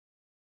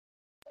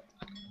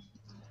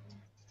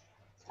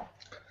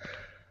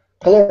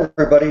Hello,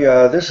 everybody.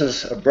 This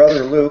is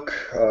Brother Luke,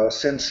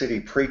 Sin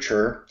City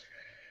Preacher.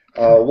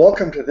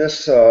 Welcome to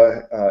this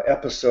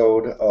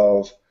episode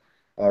of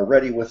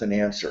Ready with an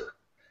Answer.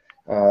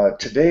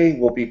 Today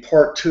will be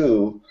part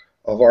two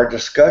of our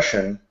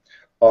discussion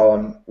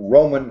on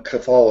Roman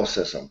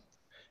Catholicism.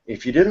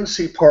 If you didn't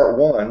see part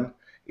one,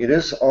 it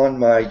is on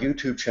my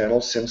YouTube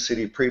channel, Sin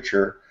City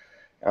Preacher.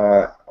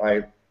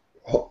 I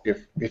hope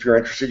if you're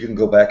interested, you can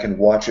go back and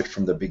watch it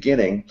from the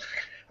beginning.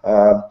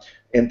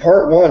 In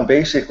part one,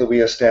 basically,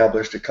 we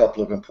established a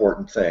couple of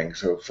important things.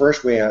 So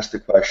first, we asked the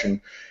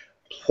question,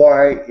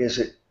 why is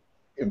it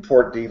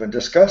important to even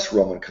discuss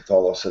Roman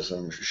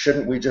Catholicism?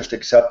 Shouldn't we just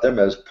accept them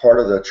as part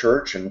of the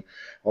church, and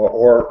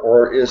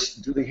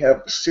do they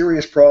have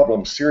serious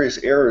problems, serious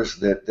errors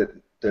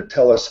that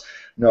tell us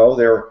no,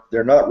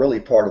 they're not really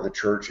part of the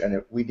church,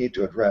 and we need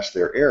to address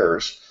their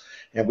errors?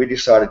 And we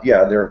decided,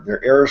 yeah,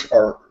 their errors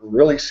are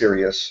really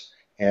serious,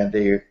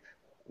 and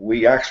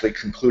we actually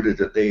concluded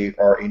that they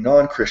are a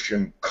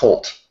non-Christian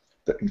cult,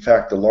 in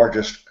fact the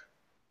largest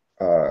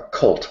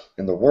cult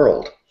in the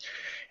world.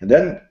 And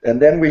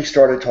then we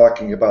started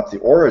talking about the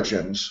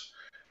origins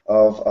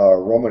of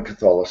Roman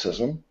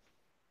Catholicism,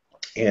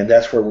 and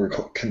that's where we're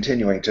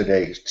continuing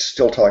today,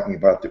 still talking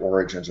about the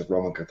origins of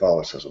Roman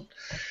Catholicism.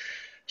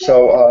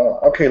 So,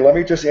 okay, let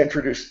me just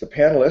introduce the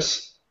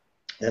panelists,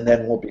 and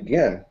then we'll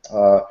begin.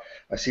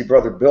 I see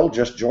Brother Bill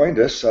just joined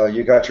us.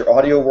 You got your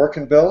audio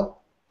working, Bill?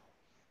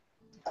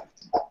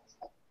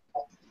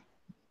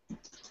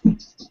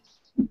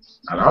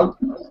 Hello?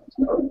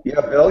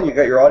 Yeah, Bill, you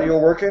got your audio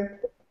working?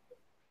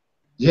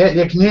 Yeah,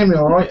 you can hear me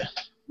all right?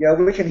 Yeah,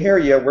 we can hear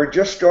you. We're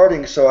just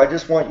starting, so I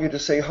just want you to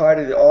say hi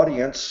to the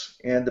audience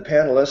and the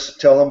panelists,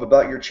 tell them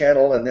about your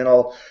channel, and then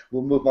we'll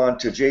move on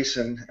to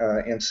Jason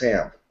and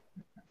Sam.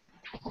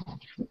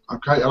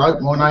 Okay, hello,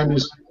 my name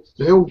is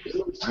Bill,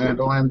 and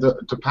I am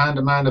the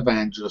Panda Man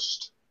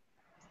Evangelist.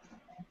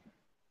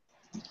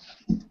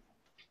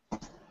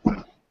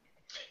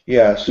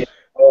 Yes.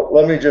 Well,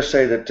 let me just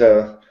say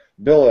that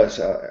Bill is,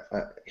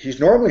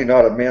 he's normally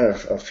not a man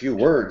of few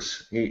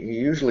words. He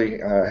usually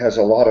has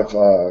a lot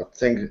of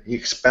things, he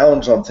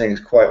expounds on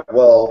things quite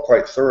well,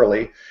 quite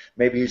thoroughly.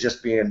 Maybe he's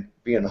just being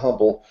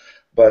humble,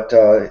 but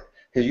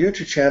his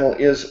YouTube channel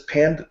is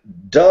Panda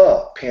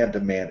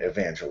Man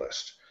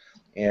Evangelist.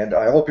 And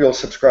I hope you'll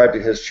subscribe to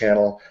his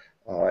channel.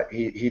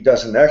 He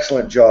does an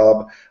excellent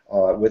job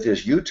with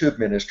his YouTube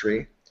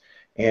ministry,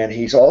 and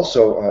he's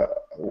also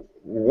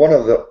one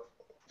of the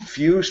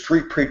few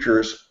street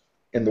preachers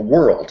in the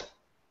world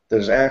that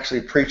is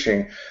actually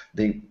preaching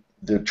the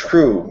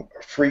true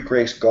free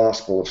grace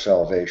gospel of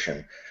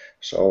salvation.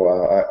 So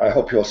I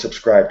hope you'll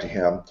subscribe to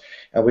him.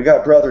 And we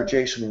got Brother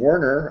Jason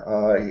Werner.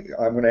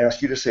 I'm going to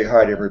ask you to say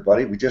hi to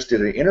everybody. We just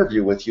did an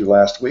interview with you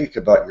last week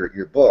about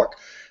your book.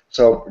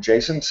 So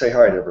Jason, say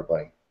hi to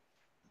everybody.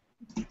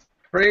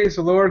 Praise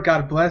the Lord.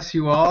 God bless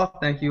you all.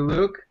 Thank you,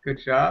 Luke. Good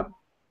job.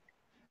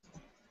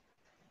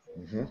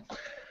 Mm-hmm.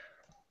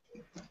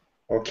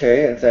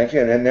 Okay, and thank you.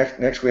 And then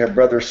next we have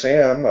Brother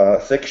Sam,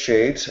 Thick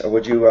Shades.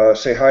 Would you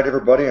say hi to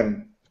everybody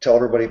and tell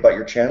everybody about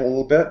your channel a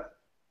little bit?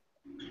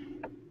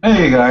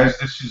 Hey guys,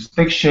 this is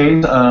Thick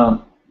Shades,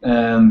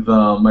 and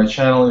my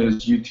channel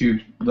is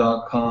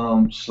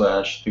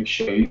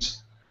youtube.com/thickshades.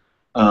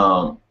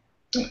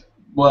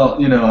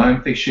 Well,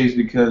 I'm Thick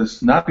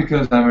Shades not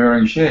because I'm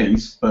wearing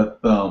shades,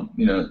 but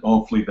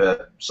hopefully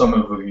that some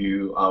of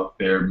you out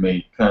there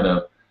may kind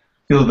of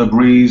feel the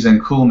breeze and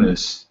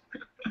coolness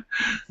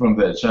from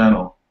that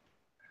channel.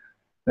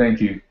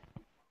 Thank you.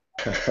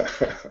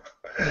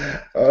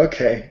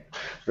 Okay,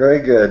 very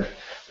good.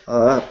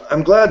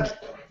 I'm glad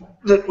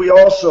that we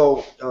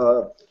also,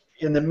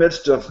 in the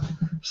midst of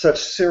such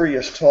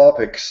serious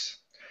topics,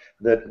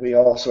 that we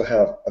also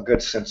have a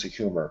good sense of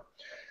humor.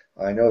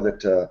 I know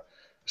that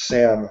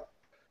Sam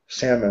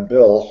and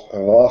Bill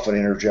have often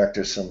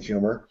interjected some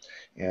humor,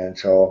 and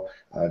so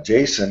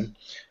Jason,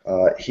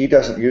 he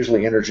doesn't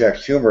usually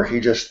interject humor. He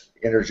just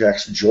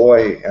interjects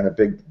joy and a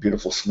big,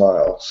 beautiful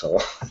smile. So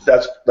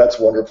that's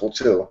wonderful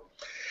too.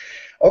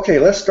 Okay,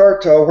 let's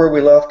start where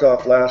we left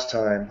off last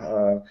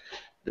time,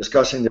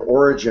 discussing the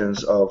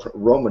origins of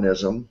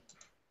Romanism.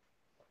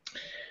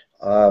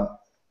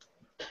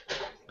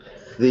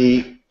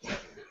 We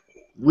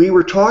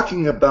were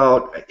talking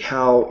about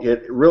how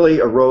it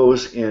really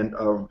arose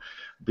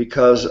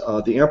because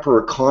the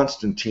Emperor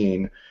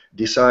Constantine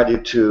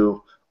decided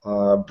to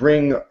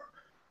bring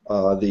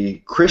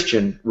the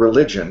Christian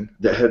religion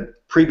that had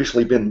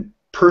previously been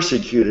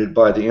persecuted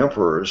by the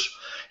emperors.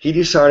 He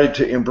decided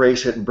to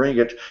embrace it and bring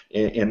it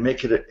and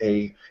make it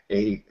an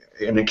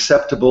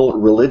acceptable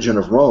religion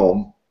of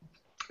Rome,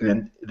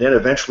 and then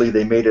eventually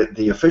they made it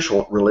the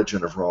official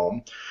religion of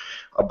Rome.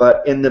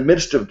 But in the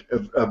midst of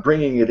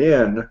bringing it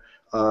in,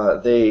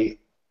 they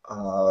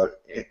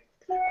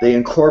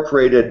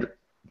incorporated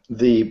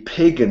the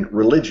pagan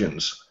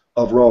religions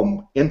of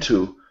Rome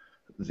into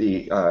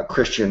the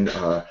Christian.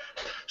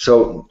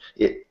 So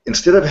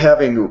instead of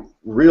having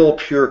real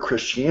pure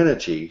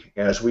Christianity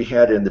as we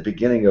had in the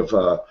beginning of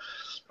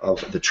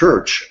the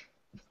church,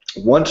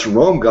 once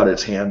Rome got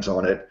its hands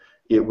on it,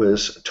 it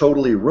was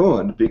totally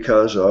ruined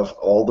because of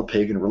all the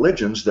pagan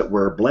religions that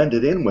were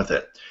blended in with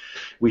it.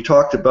 We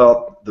talked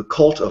about the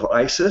cult of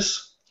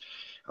Isis,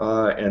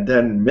 and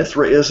then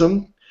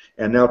Mithraism,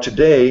 and now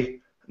today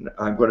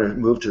I'm going to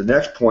move to the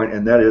next point,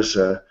 and that is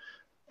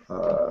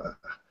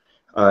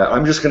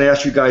I'm just going to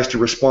ask you guys to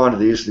respond to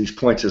these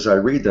points as I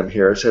read them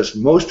here. It says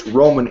most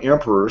Roman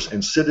emperors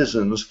and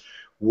citizens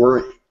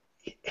were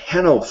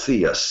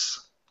henotheists.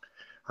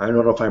 I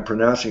don't know if I'm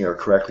pronouncing it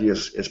correctly.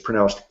 It's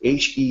pronounced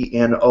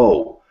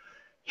H-E-N-O,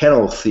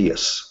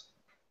 henotheists.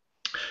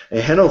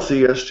 A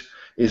henotheist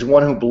is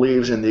one who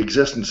believes in the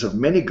existence of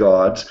many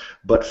gods,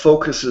 but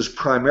focuses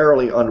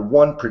primarily on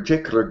one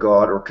particular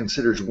god or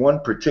considers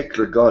one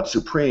particular god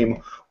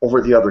supreme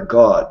over the other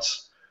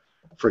gods.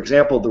 For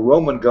example, the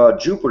Roman god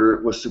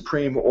Jupiter was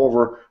supreme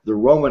over the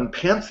Roman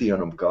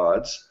pantheon of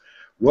gods.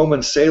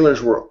 Roman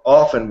sailors were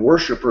often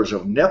worshippers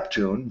of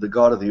Neptune, the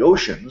god of the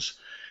oceans.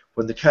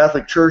 When the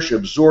Catholic Church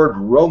absorbed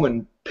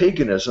Roman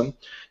paganism,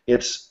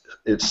 it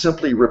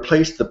simply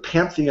replaced the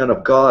pantheon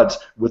of gods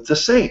with the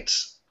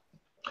saints.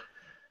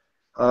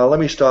 Let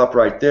me stop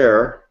right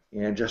there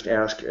and just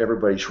ask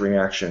everybody's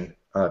reaction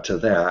to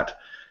that.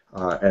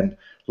 And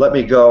let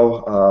me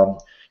go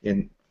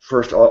in.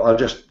 First, I'll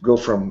just go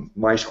from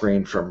my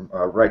screen from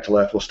right to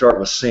left. We'll start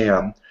with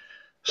Sam.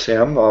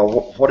 Sam,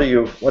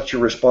 what's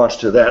your response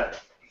to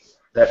that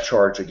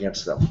charge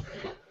against them?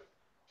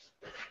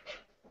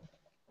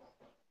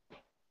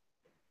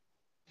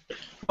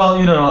 Well,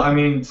 I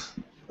mean,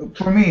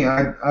 for me,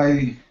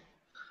 I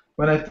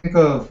when I think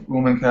of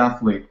Roman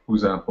Catholic, for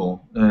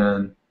example,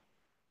 and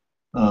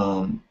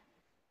I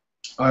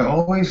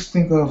always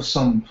think of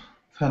some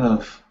kind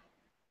of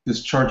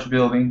this church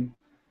building,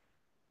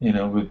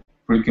 with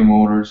brick and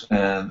mortars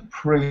and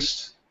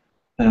priests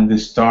and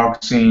these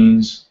dark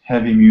scenes,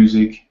 heavy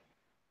music,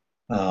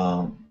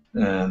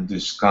 and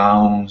these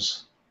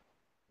gowns,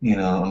 a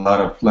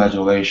lot of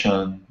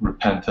flagellation,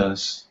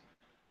 repentance.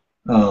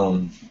 But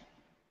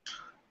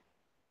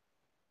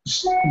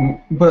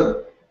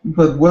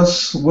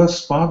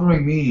what's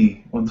bothering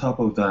me on top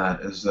of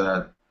that is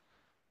that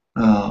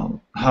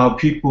how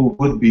people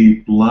would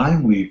be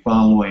blindly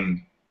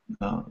following,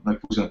 like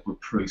for example,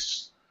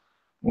 priests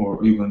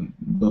or even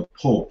the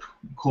Pope,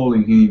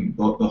 calling him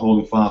the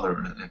Holy Father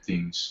and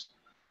things,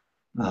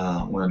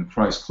 when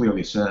Christ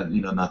clearly said,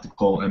 not to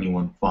call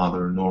anyone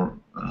Father, nor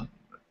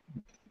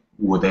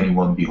would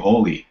anyone be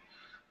holy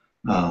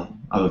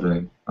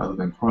other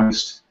than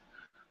Christ.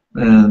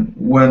 And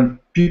when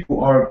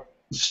people are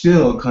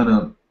still kind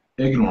of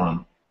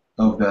ignorant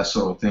of that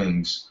sort of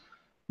things,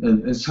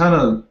 it's kind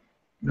of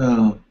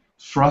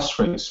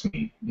frustrates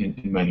me in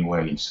many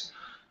ways.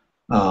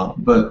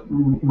 But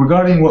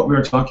regarding what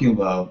we're talking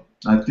about,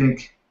 I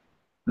think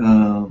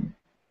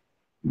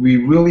we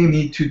really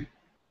need to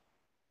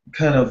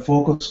kind of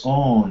focus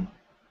on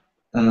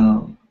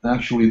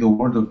actually the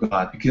Word of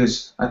God,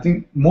 because I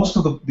think most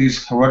of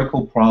these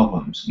heretical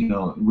problems,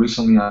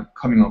 recently I'm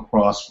coming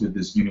across with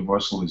this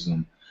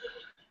universalism,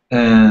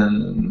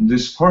 and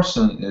this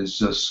person is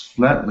just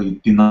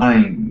flatly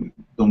denying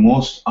the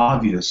most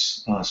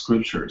obvious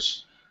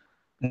scriptures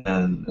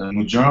and a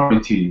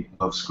majority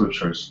of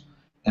scriptures,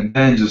 and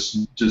then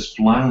just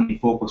blindly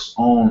focus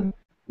on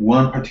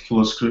one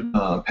particular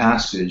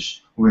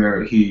passage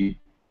where he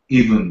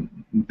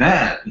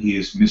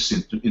is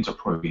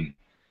misinterpreting,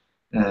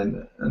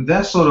 and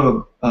that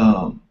sort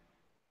of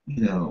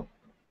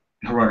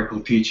heretical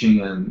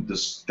teaching and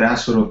that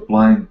sort of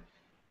blind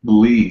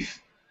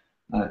belief,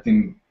 I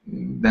think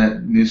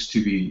that needs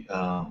to be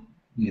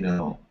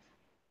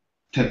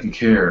taken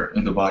care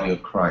in the body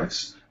of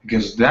Christ,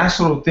 because that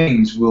sort of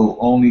things will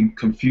only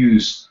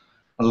confuse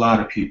a lot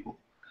of people.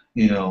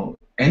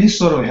 Any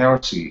sort of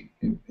heresy,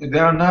 they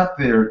are not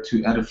there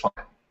to edify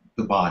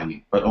the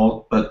body, but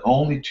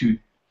only to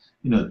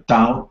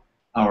doubt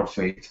our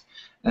faith,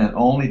 and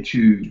only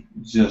to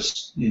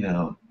just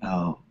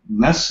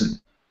lessen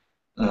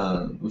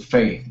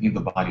faith in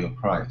the body of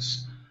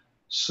Christ.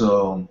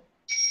 So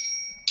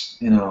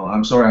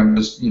I'm sorry, I'm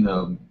just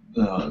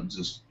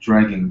just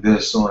dragging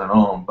this on and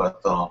on,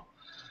 but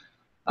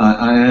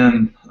I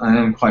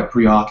am quite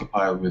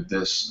preoccupied with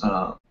this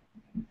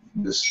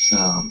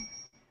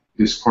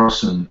this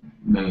person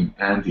named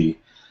Andy,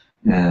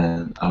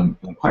 and I'm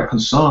quite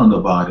concerned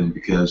about him,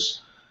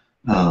 because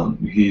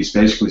he's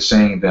basically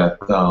saying that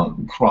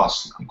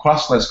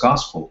crossless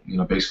gospel.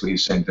 Basically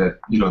he's saying that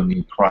you don't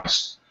need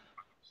Christ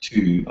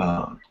to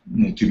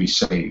be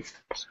saved.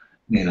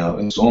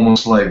 It's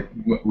almost like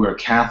where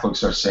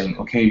Catholics are saying,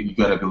 okay, you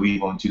got to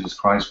believe on Jesus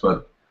Christ,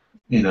 but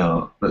you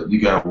got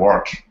to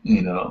work,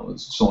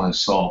 so on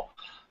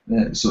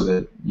and so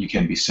that you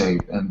can be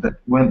saved. And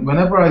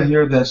whenever I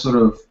hear that sort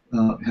of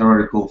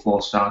heretical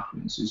false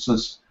doctrines, it's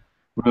just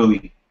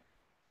really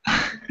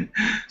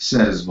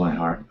saddens my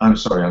heart. I'm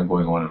sorry, I'm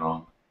going on and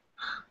on.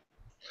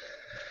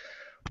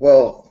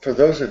 Well, for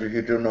those of you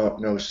who do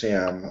not know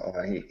Sam,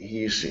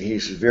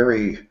 he's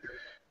very,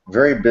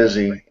 very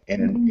busy,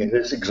 and it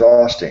is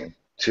exhausting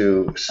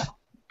to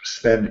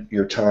spend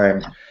your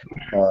time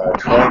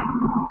trying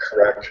to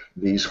correct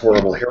these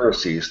horrible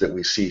heresies that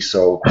we see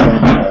so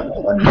common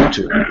on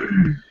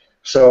YouTube.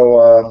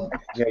 So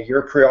yeah,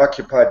 you're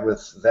preoccupied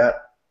with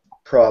that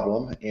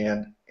problem,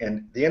 and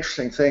the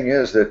interesting thing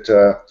is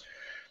that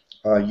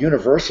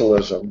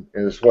universalism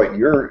is what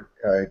you're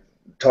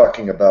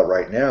talking about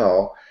right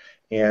now,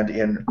 and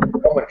in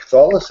Roman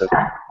Catholicism,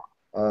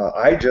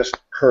 I just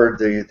heard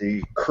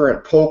the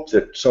current pope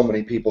that so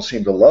many people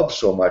seem to love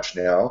so much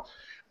now,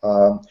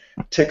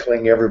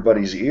 tickling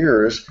everybody's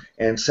ears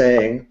and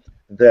saying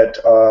that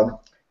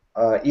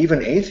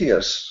even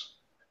atheists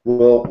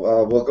will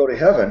go to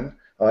heaven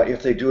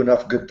if they do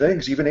enough good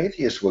things. Even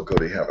atheists will go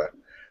to heaven.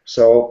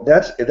 So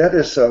that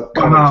is a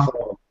kind of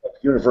form of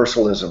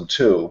universalism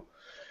too.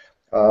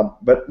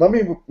 But let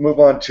me move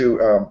on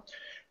to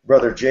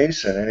Brother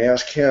Jason and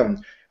ask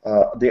him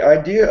the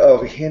idea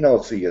of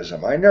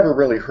henotheism. I never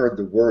really heard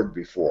the word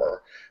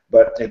before,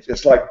 but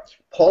it's like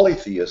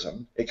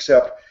polytheism,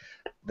 except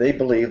they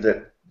believe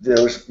that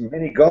there's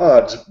many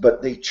gods,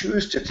 but they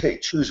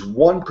choose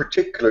one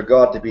particular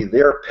god to be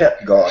their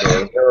pet god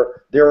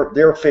or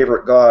their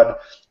favorite god,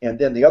 and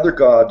then the other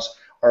gods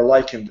are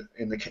like in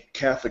the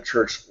Catholic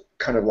Church,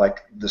 kind of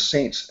like the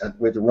saints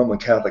with the Roman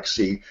Catholics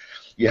see.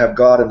 You have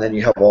God, and then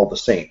you have all the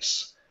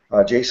saints.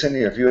 Jason,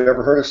 have you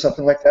ever heard of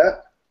something like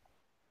that?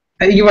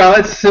 Well,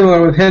 it's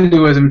similar with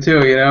Hinduism too.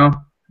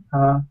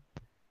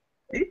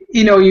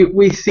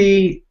 We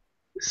see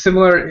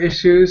similar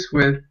issues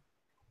with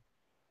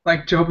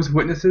like Jehovah's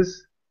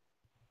Witnesses.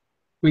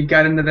 We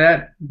got into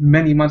that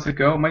many months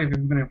ago. It might have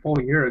even been a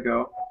full year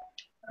ago.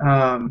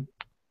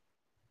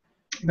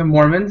 The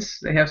Mormons,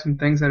 they have some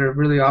things that are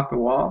really off the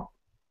wall,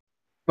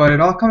 but it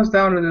all comes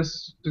down to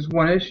this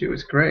one issue: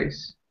 it's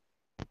grace.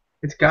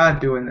 It's God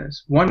doing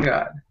this, one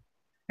God.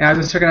 And I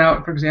was just checking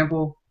out, for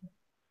example,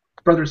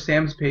 Brother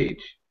Sam's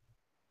page,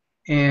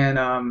 and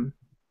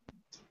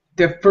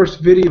the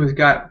first video has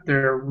got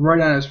there right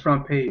on his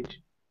front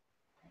page.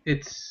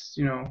 It's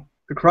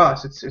the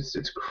cross.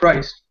 It's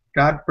Christ,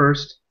 God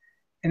first,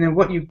 and then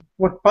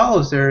what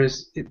follows there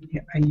is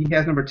he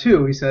has number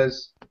 2.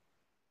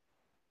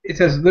 It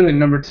says literally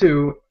number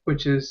 2,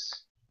 which is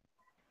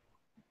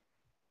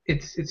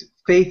it's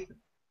faith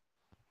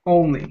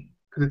only.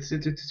 Because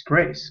it's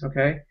grace,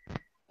 okay?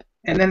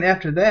 And then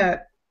after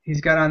that,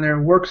 he's got on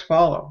there, works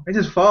follow. It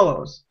just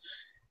follows.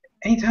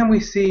 Anytime we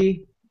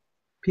see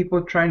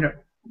people trying to,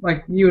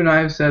 like you and I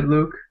have said,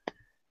 Luke,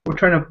 we're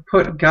trying to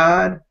put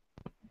God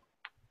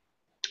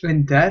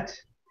in debt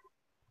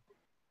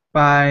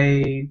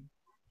by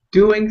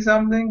doing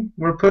something,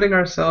 we're putting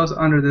ourselves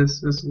under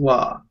this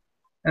law.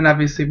 And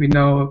obviously we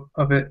know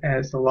of it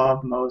as the law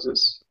of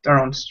Moses, our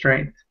own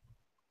strength.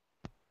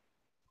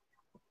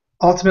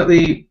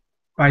 Ultimately,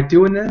 by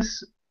doing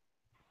this,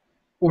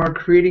 we're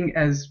creating,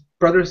 as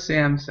Brother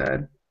Sam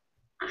said,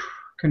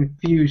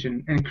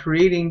 confusion and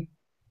creating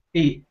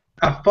a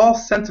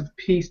false sense of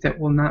peace that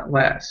will not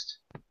last.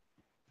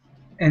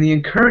 And the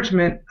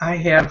encouragement I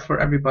have for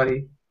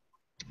everybody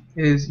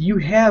is you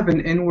have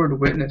an inward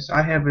witness.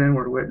 I have an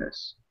inward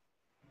witness.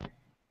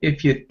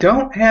 If you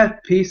don't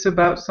have peace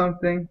about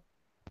something,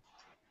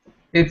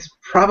 it's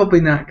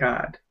probably not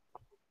God.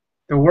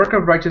 The work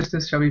of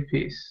righteousness shall be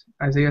peace.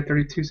 Isaiah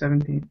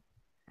 32:17.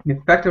 The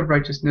effect of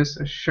righteousness,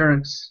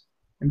 assurance,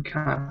 and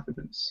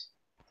confidence.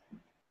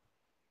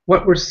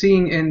 What we're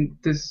seeing in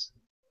this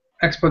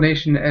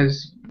explanation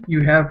as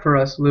you have for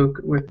us, Luke,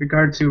 with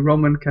regard to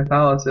Roman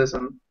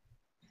Catholicism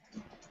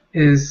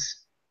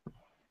is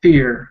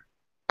fear.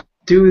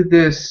 Do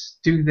this,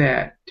 do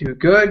that. Do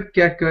good,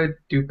 get good.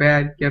 Do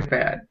bad, get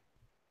bad.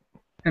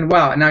 And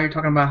wow, now you're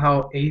talking about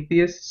how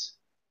atheists,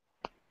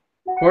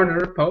 according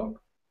to the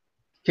Pope,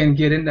 can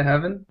get into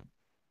heaven?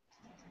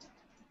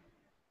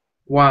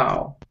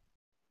 Wow.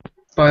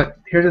 But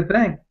here's the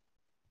thing.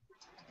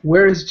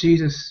 Where is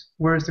Jesus?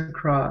 Where is the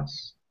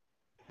cross?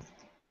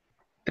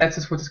 That's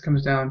just what this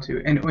comes down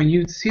to. And when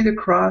you see the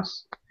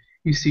cross,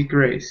 you see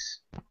grace.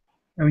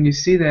 And when you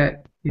see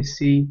that, you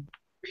see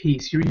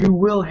peace. You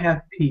will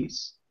have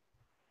peace.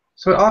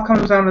 So it all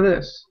comes down to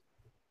this.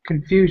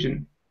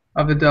 Confusion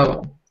of the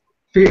devil.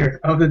 Fear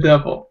of the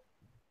devil.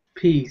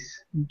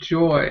 Peace.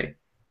 Joy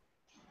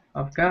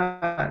of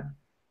God.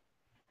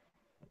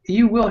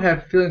 You will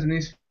have feelings, and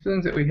these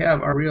feelings that we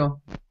have are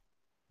real.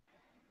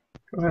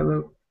 Go ahead,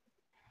 Luke.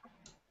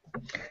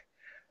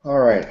 All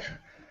right.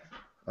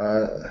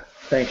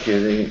 Thank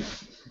you.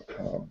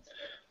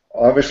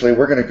 Obviously,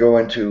 we're going to go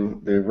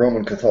into the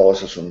Roman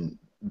Catholicism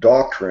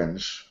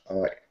doctrines,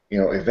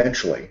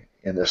 eventually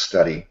in this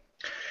study.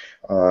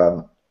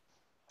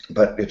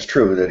 But it's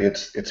true that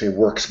it's a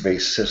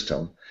works-based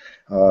system.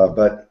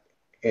 But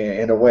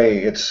in a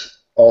way, it's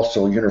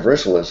also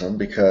universalism,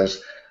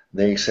 because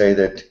they say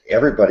that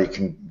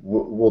everybody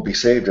will be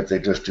saved if they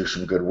just do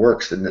some good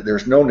works, and that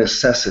there's no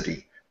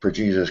necessity for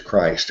Jesus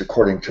Christ,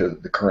 according to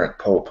the current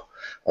Pope.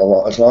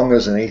 As long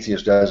as an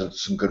atheist does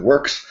some good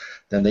works,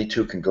 then they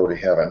too can go to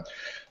heaven.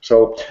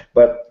 So,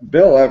 but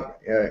Bill,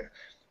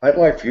 I'd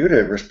like for you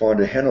to respond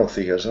to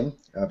henotheism.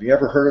 Have you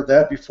ever heard of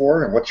that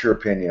before, and what's your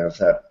opinion of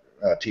that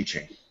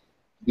teaching?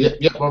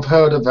 Yep, I've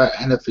heard about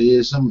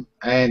henotheism,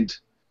 and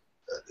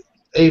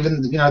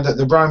even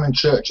the Roman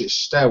Church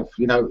itself,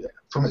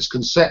 from its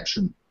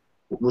conception,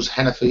 was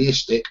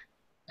henotheistic,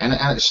 and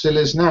it still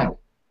is now.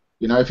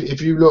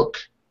 If you look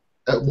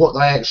at what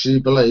they actually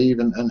believe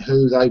and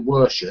who they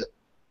worship,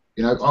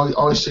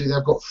 I see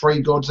they've got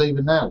three gods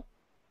even now.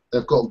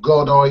 They've got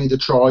God, i.e. the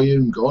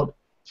triune God,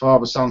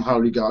 Father, Son,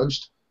 Holy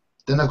Ghost.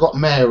 Then they've got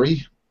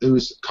Mary, who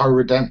is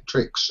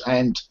co-redemptrix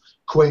and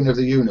Queen of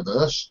the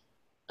universe.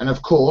 And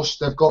of course,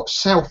 they've got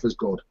self as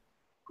God,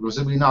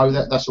 because we know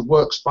that that's a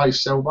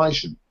works-based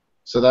salvation.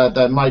 So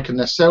they're making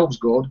themselves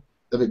God.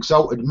 They've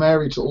exalted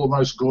Mary to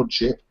almost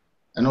godship,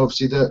 and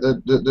obviously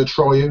the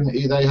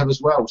triunity they have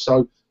as well.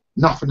 So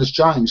nothing has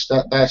changed.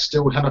 That they're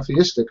still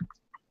henotheistic.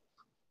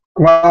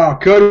 Wow,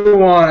 good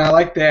one. I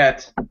like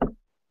that.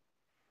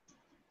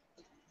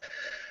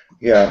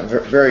 Yeah,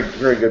 very,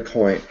 very good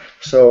point.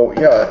 So,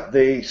 yeah,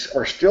 they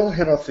are still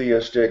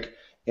henotheistic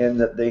in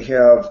that they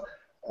have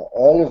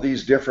all of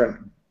these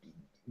different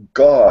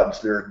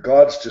gods. They're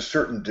gods to a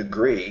certain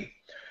degree,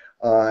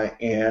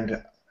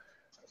 and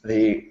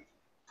the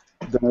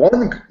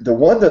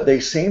one that they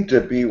seem to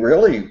be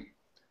really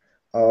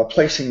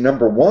placing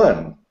number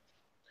one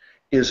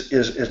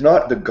is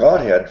not the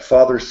Godhead,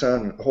 Father,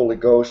 Son, Holy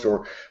Ghost,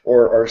 or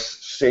our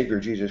Savior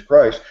Jesus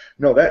Christ.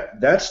 No,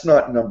 that's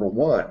not number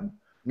one.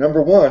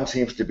 Number one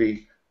seems to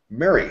be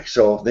Mary.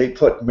 So they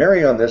put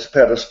Mary on this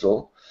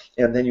pedestal,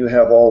 and then you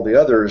have all the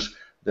others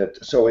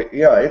that. So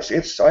yeah,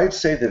 it's I'd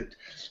say that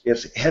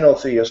it's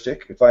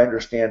henotheistic, if I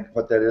understand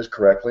what that is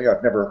correctly.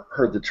 I've never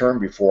heard the term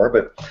before,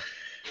 but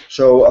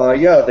so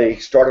yeah, they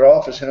started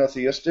off as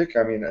henotheistic.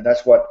 I mean,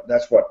 that's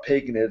what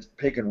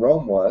pagan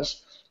Rome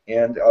was,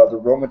 and the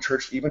Roman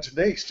Church even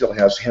today still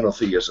has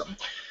henotheism.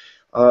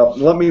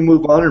 Let me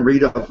move on and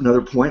read up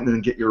another point, and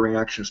then get your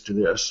reactions to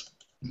this.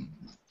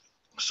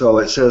 So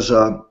it says,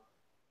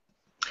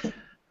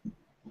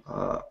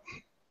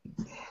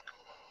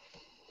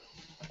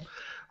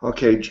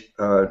 okay,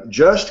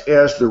 just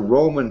as the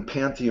Roman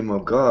pantheon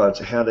of gods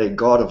had a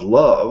god of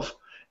love,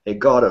 a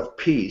god of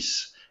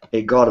peace,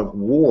 a god of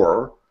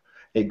war,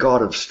 a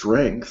god of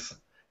strength,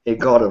 a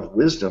god of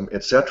wisdom,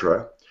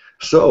 etc.,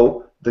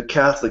 so the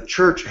Catholic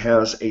Church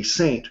has a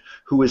saint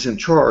who is in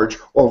charge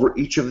over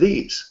each of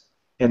these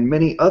and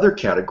many other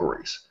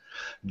categories.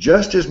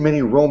 Just as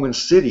many Roman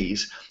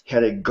cities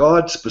had a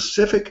god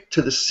specific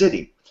to the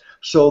city,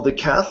 so the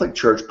Catholic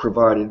Church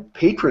provided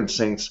patron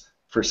saints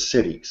for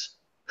cities.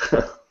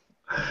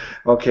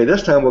 Okay,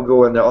 this time we'll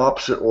go in the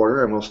opposite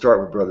order, and we'll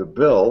start with Brother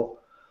Bill.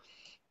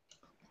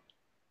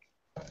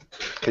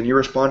 Can you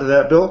respond to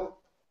that, Bill?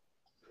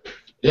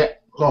 Yeah,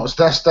 well,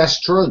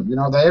 that's true.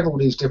 They have all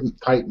these different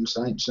patron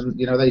saints, and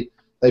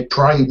they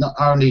pray not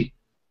only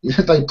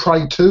they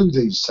pray to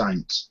these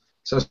saints.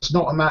 So it's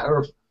not a matter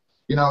of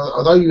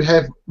although you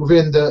have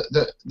within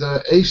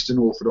the Eastern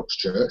Orthodox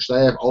Church,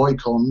 they have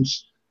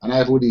icons and they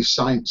have all these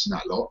saints and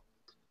that lot.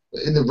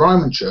 But in the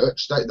Roman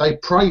Church, they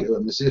pray to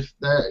them as if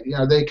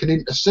they can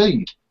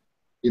intercede,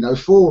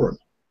 for them.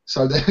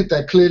 So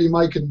they're clearly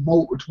making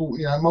multiple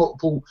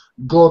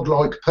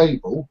godlike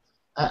people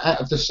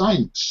out of the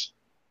saints,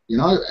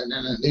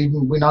 and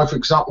even we know, for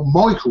example,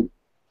 Michael.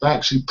 They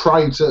actually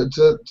pray to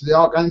the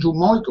Archangel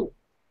Michael.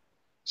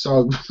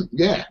 So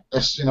yeah,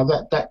 that's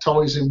that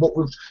ties in what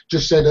we've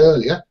just said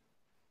earlier,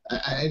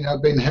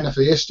 being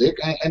henotheistic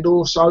and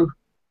also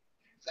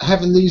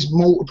having these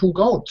multiple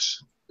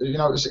gods.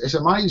 It's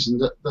amazing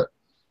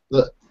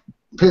that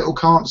people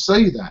can't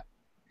see that.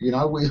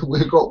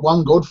 We've got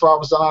one God,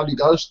 Father, Son, Holy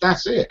Ghost.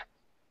 That's it.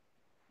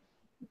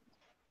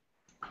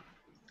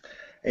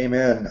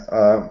 Amen.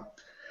 Now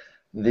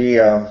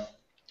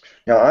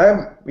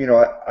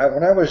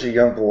when I was a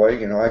young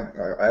boy,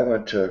 I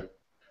went to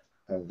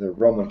the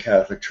Roman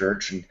Catholic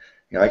Church, and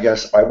I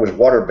guess I was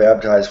water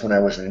baptized when I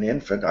was an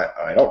infant.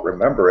 I don't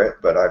remember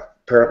it, but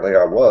apparently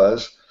I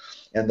was.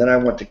 And then I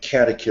went to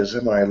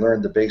catechism, and I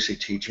learned the basic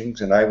teachings,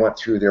 and I went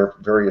through their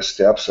various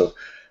steps of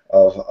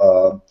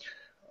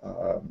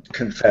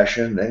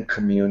confession and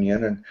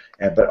communion,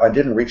 but I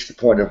didn't reach the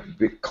point of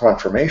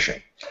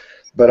confirmation.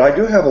 But I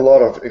do have a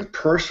lot of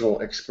personal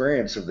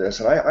experience of this,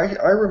 and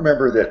I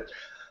remember that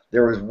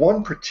there was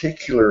one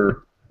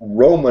particular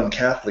Roman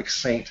Catholic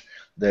saint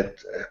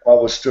that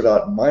always stood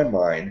out in my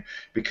mind,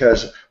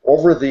 because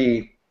over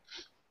the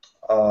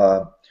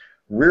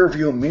rear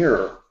view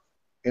mirror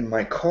in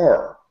my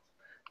car,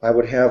 I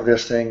would have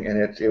this thing,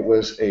 and it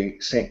was a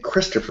St.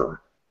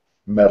 Christopher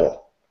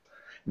medal,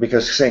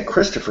 because St.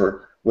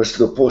 Christopher was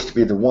supposed to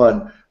be the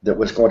one that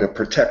was going to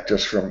protect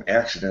us from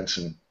accidents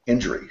and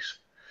injuries.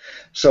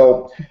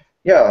 So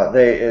yeah,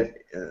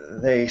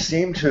 they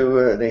seem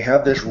to they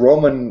have this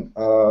Roman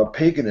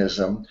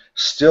paganism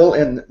still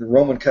in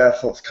Roman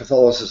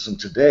Catholicism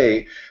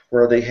today,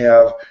 where they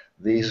have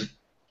these.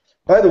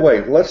 By the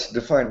way, let's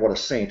define what a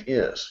saint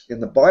is. In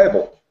the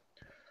Bible,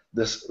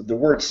 the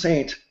word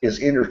saint is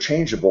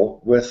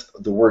interchangeable with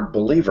the word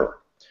believer.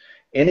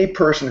 Any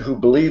person who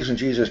believes in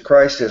Jesus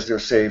Christ as their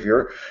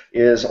Savior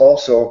is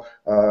also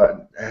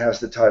has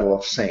the title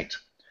of saint.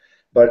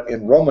 But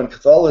in Roman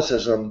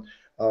Catholicism,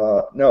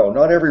 No,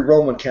 not every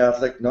Roman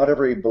Catholic, not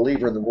every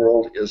believer in the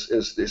world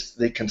is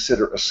they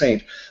consider a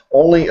saint.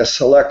 Only a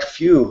select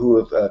few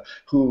who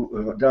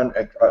have done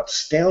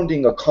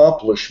astounding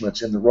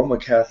accomplishments in the Roman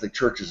Catholic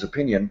Church's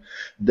opinion,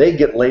 they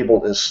get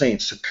labeled as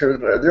saints.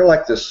 They're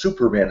like the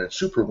supermen and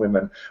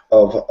superwomen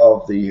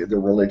of the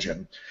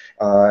religion.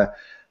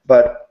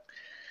 But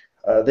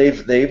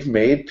they've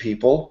made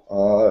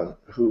people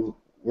who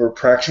were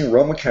practicing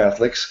Roman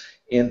Catholics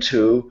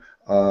into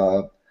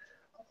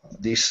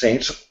these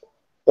saints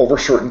over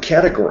certain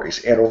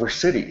categories and over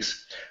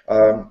cities.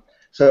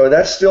 So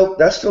that's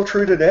still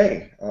true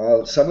today.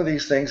 Some of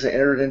these things that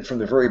entered in from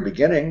the very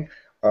beginning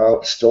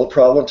still a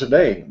problem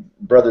today.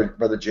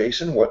 Brother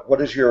Jason,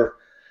 what is your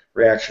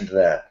reaction to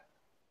that?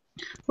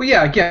 Well,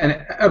 yeah,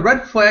 again, a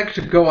red flag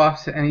should go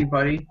off to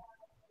anybody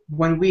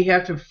when we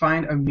have to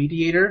find a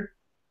mediator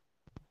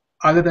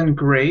other than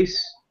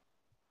grace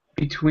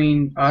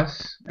between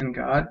us and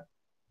God.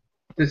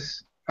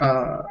 This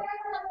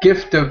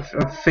gift of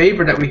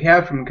favor that we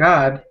have from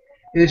God,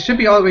 it should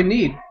be all that we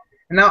need.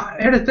 And now,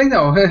 here's the thing,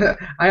 though.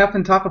 I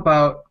often talk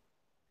about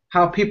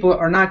how people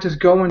are not just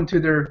going to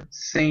their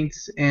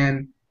saints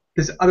and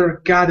this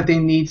other God that they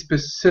need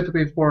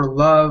specifically for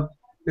love,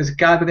 this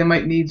God that they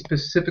might need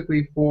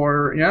specifically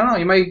for, I don't know,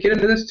 you might get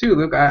into this too,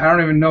 Luke. I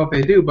don't even know if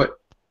they do, but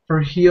for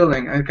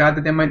healing, a God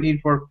that they might need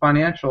for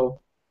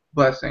financial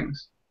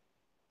blessings.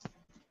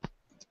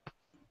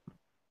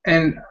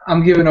 And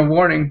I'm giving a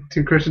warning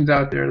to Christians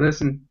out there.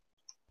 Listen,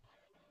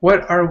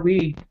 what are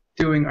we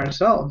doing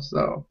ourselves,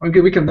 though?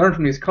 We can learn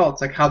from these cults,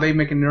 like how they're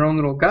making their own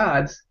little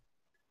gods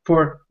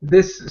for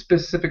this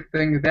specific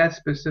thing, that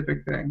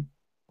specific thing.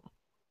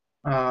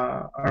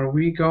 Are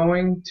we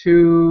going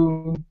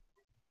to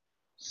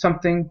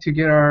something to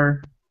get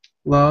our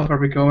love? Are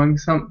we going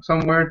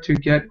somewhere to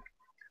get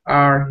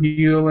our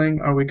healing?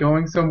 Are we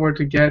going somewhere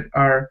to get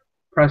our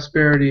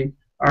prosperity,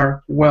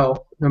 our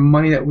wealth, the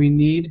money that we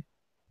need?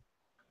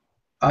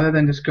 Other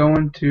than just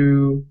going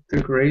to the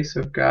grace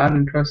of God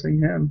and trusting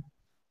Him.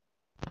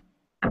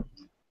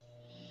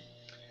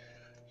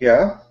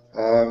 Yeah.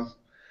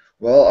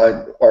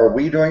 Well, are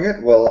we doing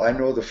it? Well, I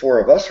know the four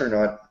of us are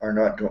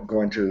not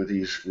going to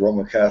these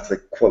Roman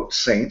Catholic quote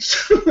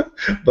saints,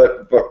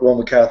 but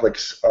Roman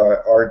Catholics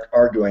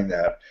are doing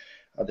that.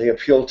 They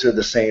appeal to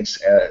the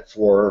saints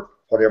for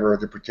whatever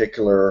the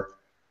particular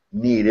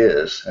need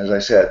is. As I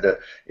said,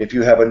 if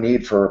you have a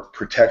need for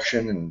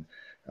protection and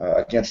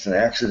against an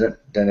accident,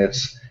 then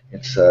it's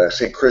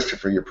St.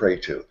 Christopher you pray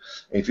to.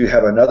 If you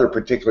have another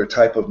particular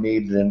type of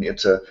need, then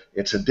it's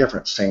a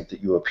different saint that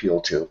you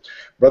appeal to.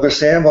 Brother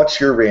Sam, what's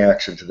your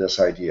reaction to this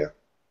idea?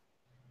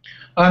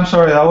 I'm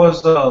sorry, I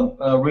was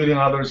reading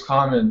others'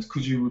 comments.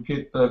 Could you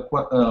repeat the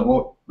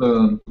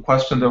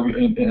question that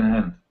we in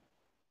hand?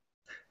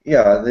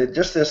 Yeah,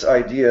 just this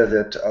idea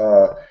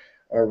that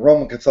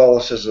Roman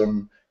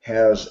Catholicism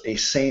has a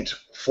saint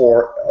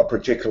for a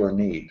particular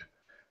need.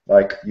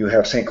 Like you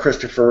have St.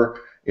 Christopher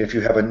if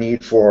you have a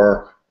need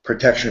for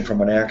protection from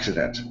an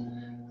accident.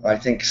 I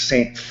think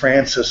St.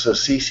 Francis of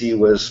Assisi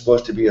was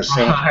supposed to be a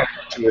saint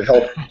to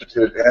help,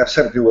 to have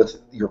something to do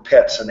with your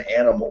pets and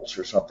animals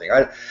or something.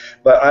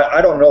 But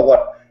I don't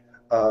know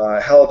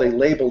how they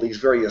label these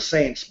various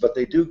saints, but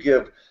they do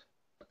give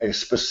a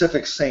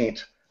specific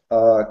saint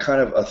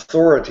kind of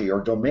authority or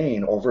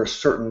domain over a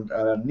certain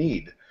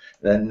need.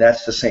 And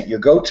that's the saint you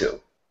go to.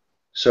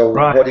 So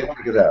right. What do you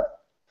think of that?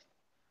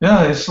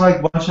 Yeah, it's like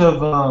a bunch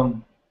of,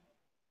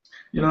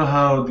 you know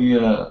how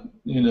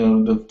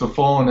the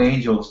fallen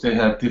angels, they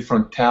have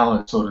different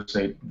talents, so to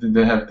say.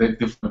 They have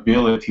different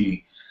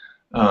ability,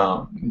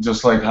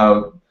 just like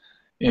how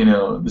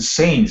the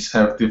saints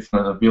have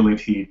different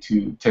ability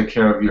to take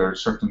care of your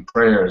certain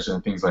prayers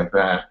and things like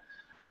that.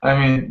 I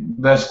mean,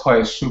 that's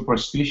quite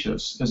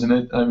superstitious, isn't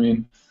it? I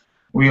mean,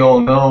 we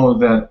all know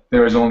that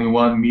there is only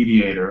one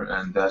mediator,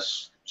 and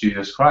that's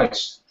Jesus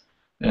Christ,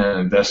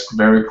 and that's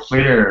very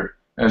clear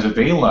as a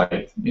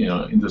daylight,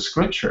 in the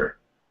Scripture.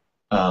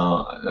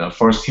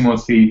 1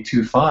 Timothy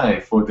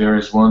 2:5, for there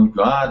is one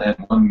God and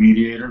one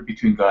mediator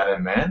between God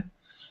and man,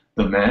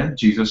 the man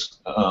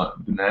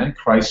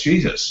Christ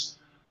Jesus.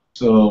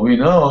 So we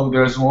know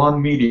there's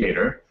one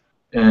mediator,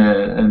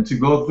 and to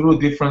go through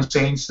different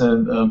saints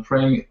and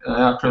praying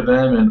after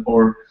them,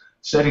 or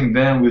setting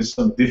them with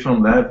some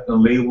different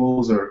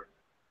labels, or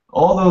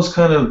all those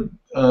kind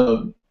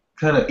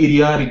of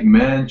idiotic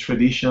man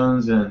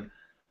traditions, and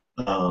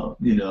all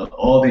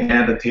the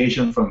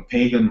adaptation from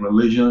pagan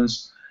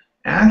religions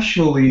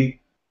actually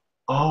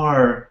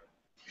are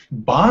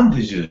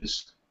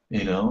bondages,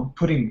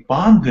 putting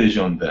bondage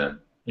on them.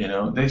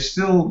 They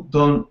still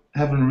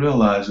haven't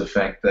realized the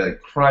fact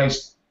that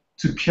Christ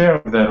took care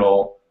of that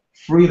all,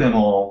 free them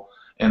all,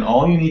 and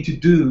all you need to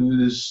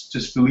do is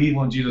just believe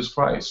on Jesus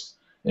Christ.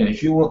 And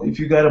if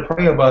you got to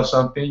pray about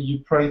something, you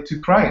pray to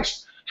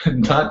Christ,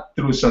 not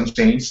through some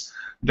saints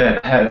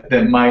that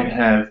might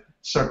have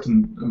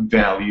certain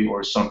value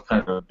or some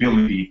kind of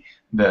ability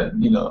that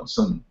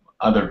some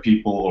other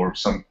people or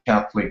some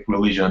Catholic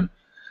religion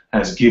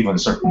has given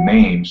certain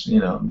names.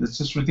 It's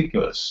just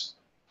ridiculous.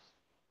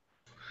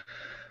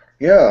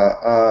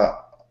 Yeah,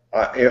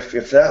 if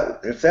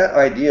that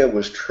idea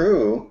was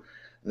true,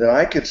 then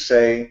I could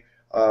say,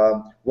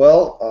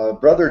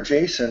 Brother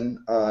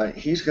Jason,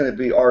 he's going to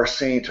be our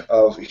saint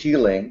of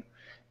healing,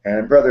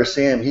 and Brother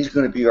Sam, he's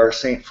going to be our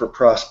saint for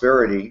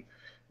prosperity.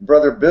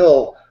 Brother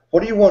Bill, what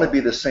do you want to be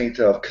the saint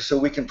of? So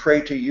we can pray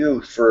to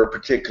you for a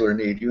particular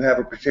need. You have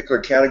a particular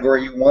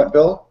category you want,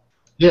 Bill?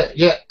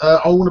 Yeah.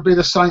 I want to be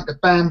the saint of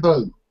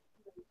bamboo.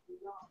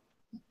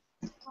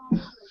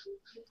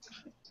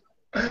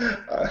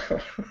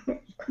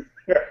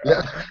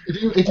 Yeah.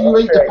 If you eat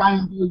the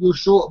bamboo, you're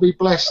sure to be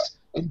blessed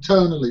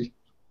internally.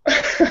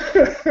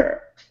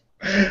 That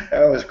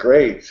was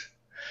great.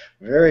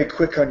 Very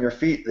quick on your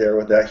feet there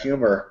with that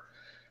humor.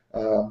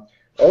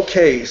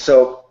 Okay,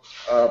 so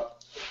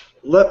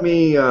let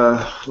me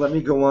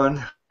go on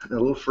a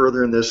little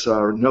further in this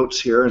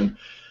notes here and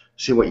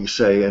see what you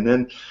say. And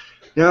then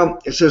now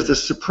it says the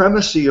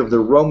supremacy of the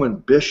Roman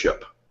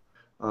bishop,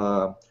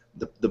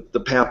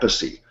 the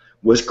papacy,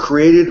 was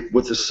created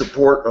with the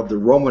support of the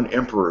Roman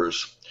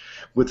emperors,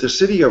 with the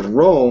city of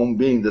Rome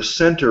being the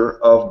center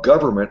of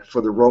government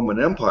for the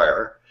Roman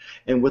Empire,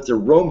 and with the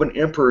Roman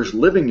emperors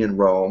living in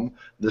Rome,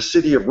 the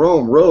city of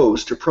Rome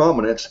rose to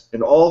prominence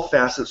in all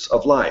facets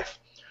of life.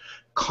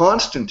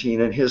 Constantine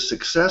and his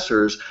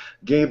successors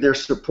gave their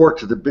support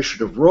to the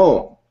Bishop of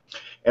Rome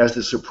as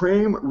the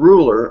supreme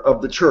ruler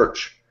of the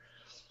church.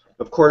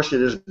 Of course,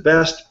 it is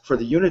best for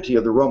the unity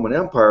of the Roman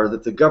Empire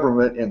that the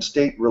government and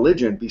state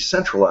religion be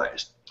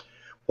centralized.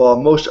 While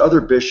most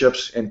other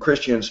bishops and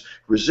Christians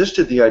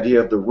resisted the idea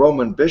of the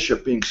Roman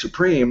bishop being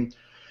supreme,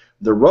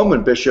 the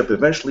Roman bishop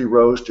eventually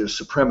rose to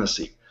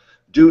supremacy.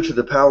 Due to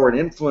the power and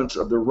influence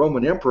of the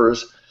Roman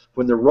emperors,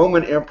 when the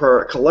Roman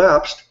Empire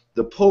collapsed,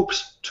 the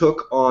popes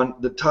took on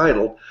the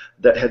title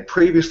that had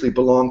previously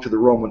belonged to the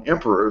Roman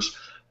emperors,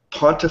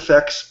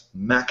 Pontifex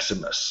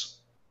Maximus.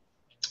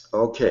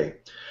 Okay,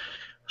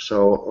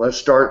 so let's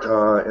start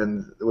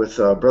with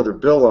Brother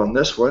Bill on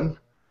this one.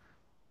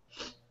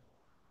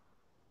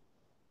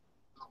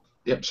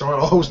 Yep,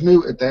 sorry, I was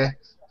muted there.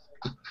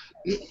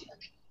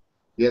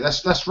 Yeah,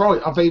 that's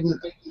right.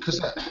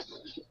 Because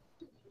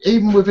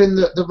even within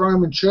the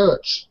Roman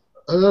Church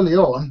early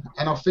on,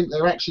 and I think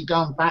they're actually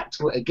going back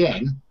to it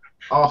again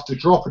after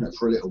dropping it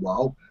for a little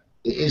while,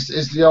 is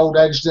the old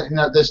adage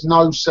that there's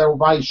no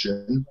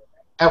salvation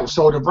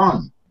outside of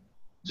Rome.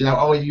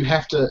 You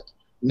have to,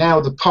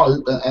 now the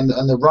Pope and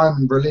the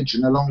Roman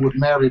religion, along with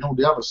Mary and all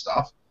the other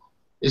stuff,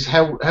 is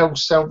how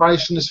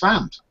salvation is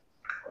found.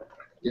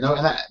 And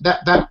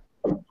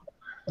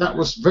that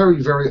was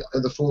very, very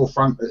at the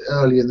forefront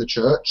early in the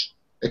church.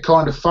 It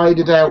kind of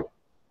faded out,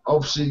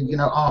 obviously,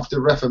 after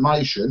the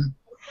Reformation.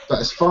 But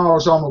as far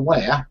as I'm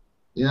aware,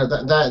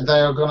 that they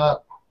are gonna,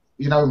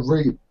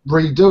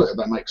 redo it, if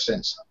that makes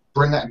sense.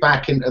 Bring that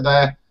back into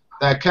their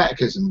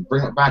catechism,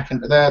 bring it back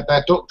into their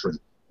doctrine.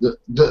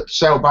 That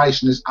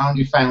salvation is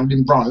only found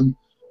in Rome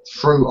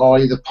through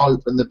the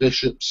Pope and the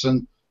bishops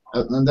and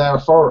their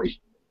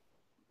authority.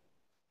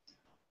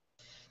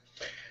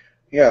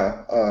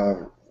 Yeah,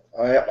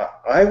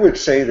 I would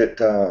say that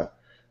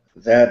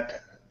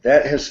that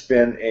has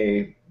been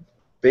a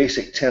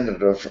basic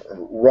tenet of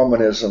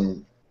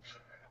Romanism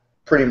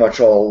pretty much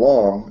all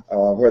along,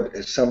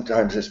 where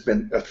sometimes it's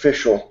been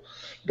official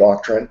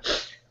doctrine.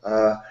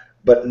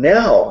 But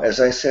now, as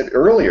I said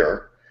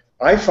earlier,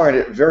 I find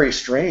it very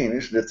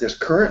strange that this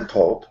current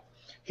Pope,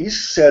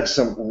 he's said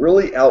some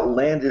really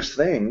outlandish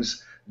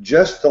things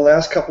just the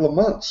last couple of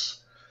months.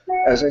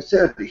 As I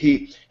said,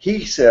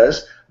 he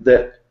says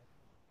that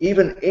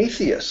even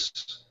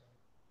atheists,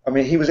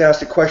 he was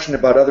asked a question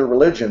about other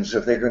religions,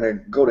 if they're going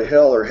to go to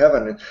hell or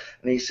heaven,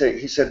 and he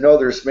said no,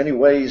 there's many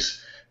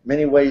ways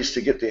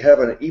to get to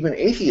heaven. Even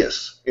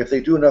atheists, if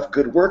they do enough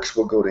good works,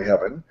 will go to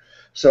heaven.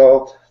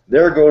 So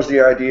there goes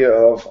the idea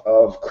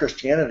of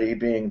Christianity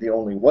being the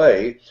only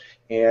way,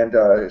 and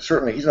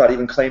certainly he's not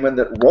even claiming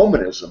that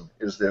Romanism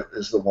is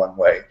the one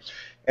way.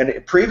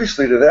 And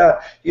previously to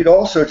that, he'd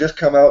also just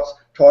come out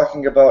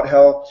talking about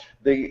how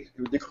the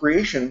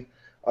creation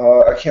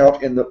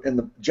account in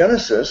the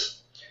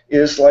Genesis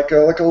is like a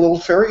little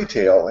fairy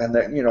tale, and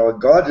that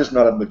God is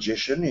not a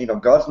magician.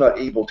 God's not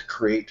able to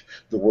create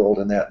the world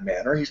in that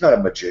manner. He's not a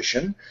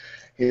magician.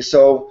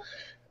 So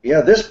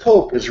yeah, this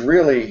Pope is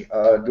really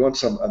doing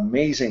some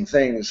amazing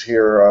things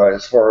here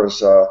as far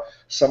as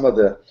some of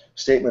the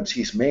statements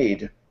he's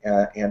made.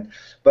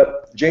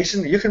 But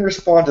Jason, you can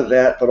respond to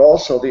that, but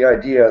also the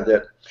idea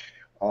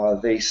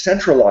that they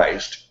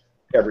centralized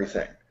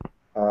everything.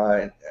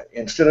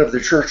 Instead of the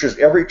churches,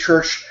 every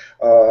church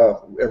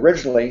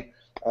originally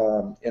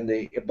in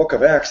the Book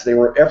of Acts,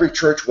 every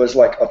church was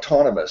like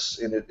autonomous.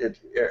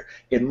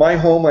 In my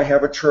home, I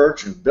have a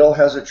church, and Bill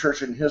has a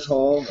church in his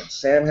home, and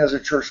Sam has a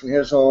church in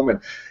his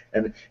home,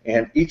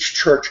 and each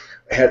church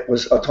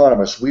was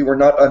autonomous. We were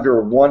not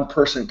under one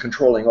person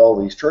controlling all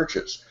these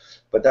churches.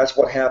 But that's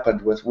what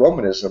happened with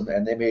Romanism,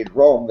 and they made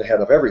Rome the head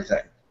of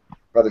everything.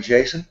 Brother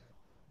Jason?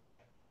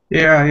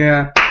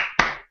 Yeah.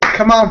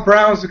 Come on,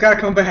 Browns, we gotta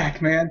come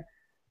back, man.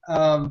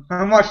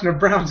 I'm watching a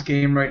Browns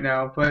game right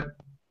now, but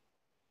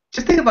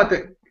just think about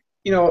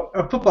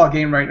a football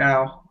game right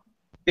now,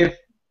 if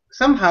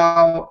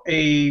somehow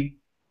a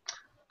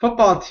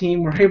football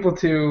team were able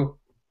to,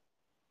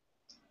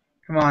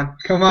 come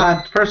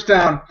on, first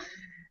down.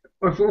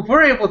 If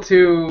we're able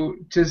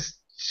to just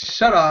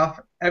shut off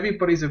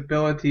everybody's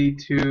ability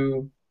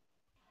to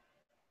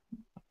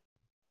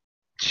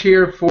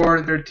cheer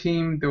for their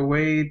team the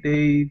way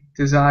they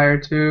desire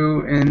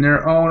to in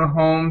their own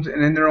homes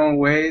and in their own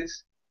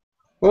ways,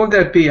 what would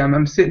that be?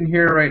 I'm sitting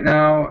here right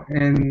now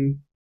and,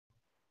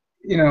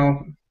 you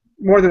know,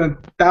 more than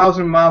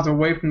 1,000 miles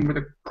away from where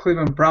the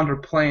Cleveland Browns are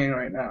playing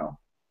right now.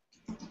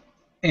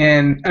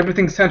 And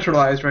everything's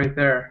centralized right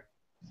there.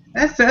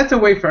 That's a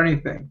way for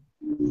anything.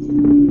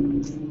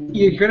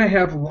 You're gonna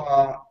have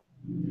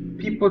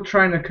people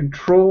trying to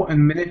control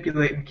and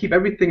manipulate and keep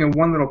everything in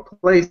one little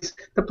place.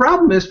 The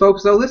problem is,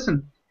 folks, though,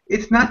 listen,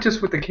 it's not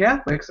just with the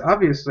Catholics,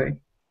 obviously.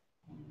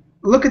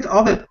 Look at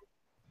all the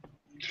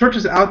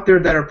churches out there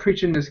that are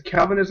preaching this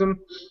Calvinism,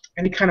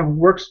 any kind of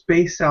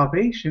works-based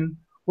salvation.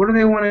 What do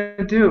they want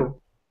to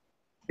do?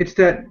 It's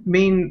that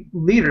main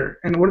leader.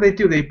 And what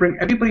do? They bring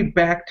everybody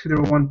back to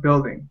their one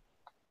building.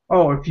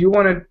 Oh, if you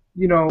want to,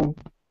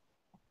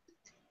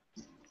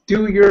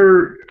 do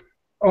your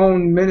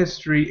own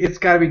ministry, it's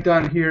got to be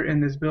done here in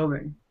this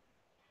building.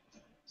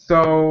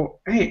 So,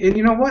 hey, and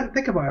you know what?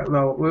 Think about it,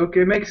 though, Luke.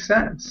 It makes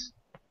sense.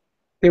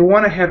 They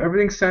want to have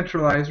everything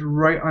centralized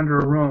right under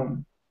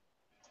Rome.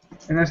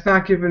 And that's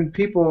not giving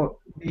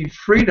people the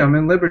freedom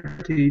and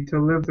liberty to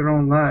live their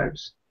own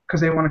lives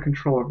because they want to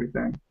control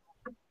everything.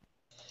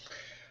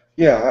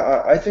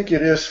 Yeah, I think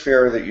it is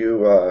fair that you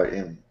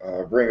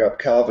bring up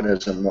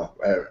Calvinism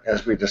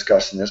as we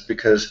discuss in this,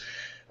 because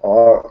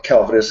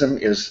Calvinism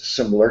is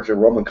similar to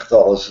Roman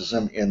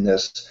Catholicism in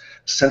this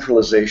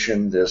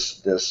centralization,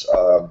 this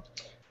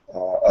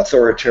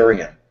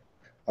authoritarian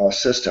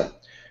system,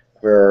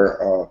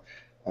 where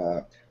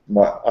I'm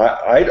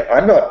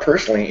not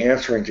personally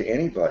answering to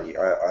anybody.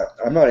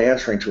 I'm not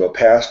answering to a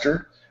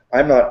pastor.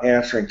 I'm not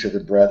answering to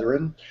the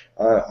brethren.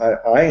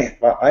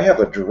 I have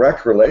a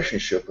direct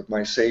relationship with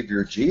my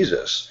Savior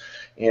Jesus,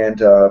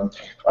 and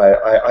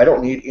I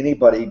don't need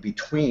anybody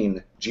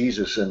between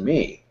Jesus and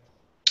me.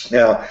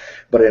 Now,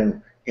 but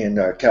in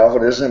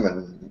Calvinism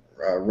and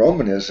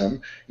Romanism,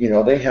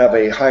 they have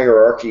a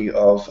hierarchy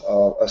of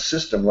a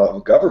system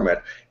of government,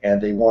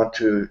 and they want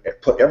to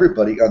put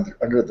everybody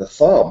under the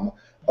thumb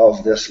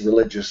of this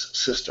religious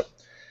system.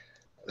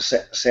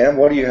 Sam,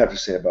 what do you have to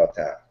say about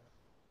that?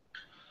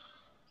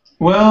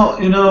 Well,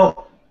 when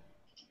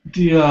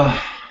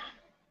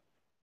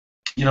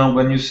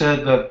you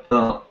said that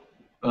the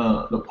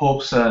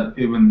Pope said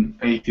even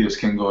atheists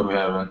can go to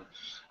heaven,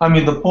 I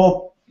mean, the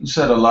Pope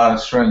said a lot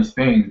of strange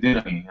things,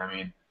 didn't he? I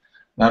mean,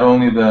 not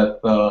only that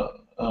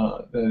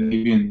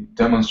he's been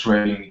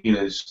demonstrating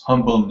his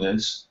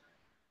humbleness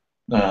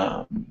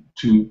to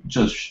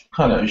just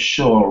kind of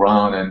show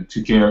around and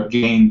to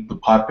gain the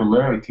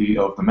popularity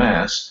of the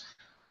mass,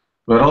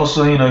 but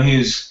also,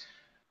 he's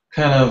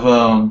kind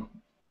of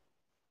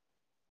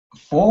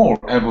for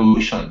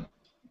evolution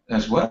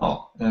as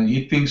well, and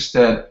he thinks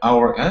that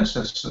our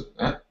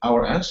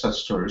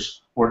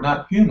ancestors were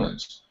not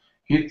humans.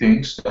 He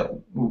thinks that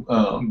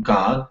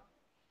God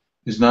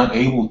is not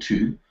able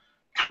to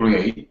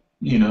create,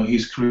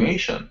 his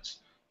creations.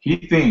 He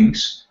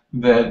thinks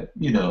that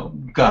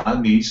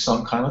God needs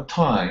some kind of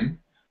time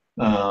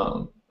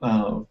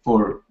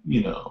for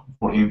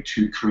him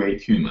to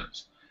create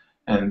humans,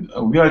 and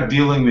we are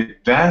dealing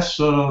with that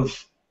sort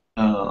of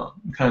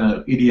kind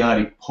of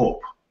idiotic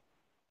pope.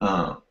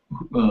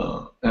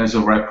 As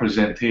a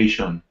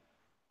representation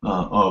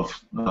of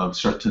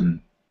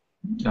certain,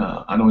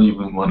 I don't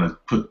even want to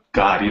put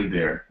God in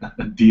there,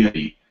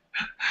 deity.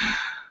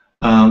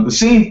 The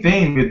same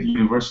thing with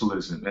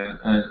universalism,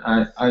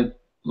 and I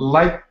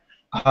like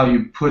how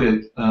you put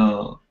it.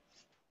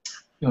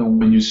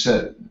 When you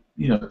said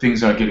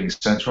things are getting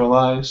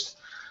centralized.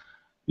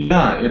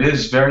 Yeah, it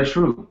is very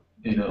true.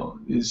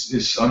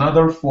 It's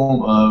another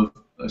form of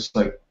it's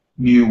like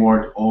New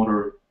World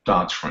Order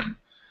doctrine.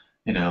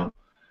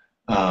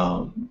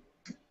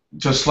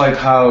 Just like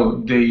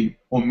how they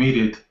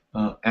omitted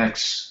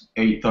X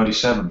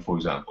 837, for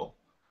example,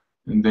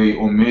 and they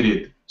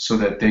omitted so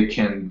that they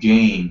can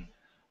gain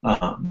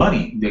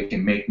money. They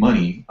can make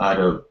money out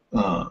of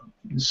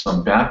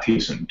some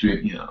baptism,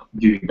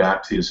 giving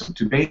baptism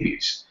to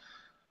babies.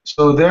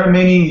 So there are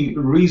many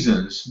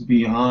reasons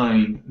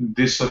behind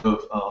this sort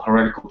of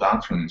heretical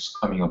doctrines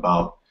coming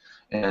about,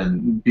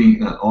 and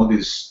being all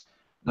these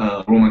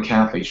Roman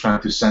Catholics trying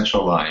to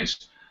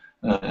centralize.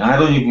 I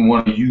don't even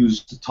want to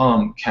use the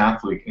term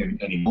Catholic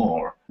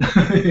anymore.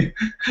 I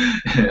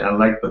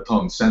like the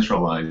term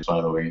centralized,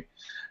 by the way.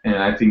 And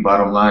I think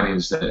bottom line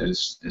is that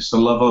it's the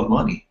love of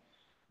money,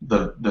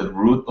 the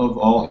root of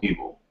all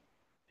evil,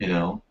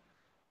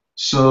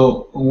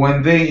 So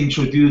when they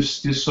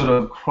introduce this sort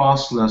of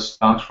crossless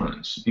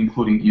doctrines,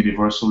 including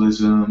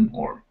universalism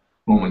or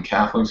Roman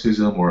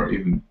Catholicism or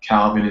even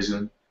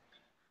Calvinism,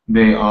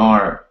 they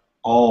are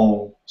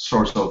all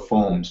sorts of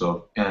forms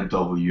of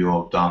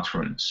NWO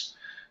doctrines.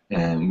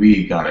 and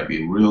we gotta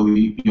be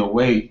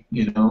awake.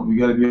 You know, we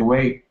gotta be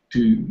awake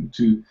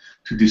to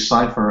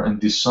decipher and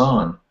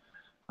discern,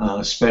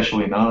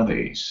 especially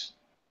nowadays.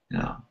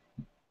 Yeah.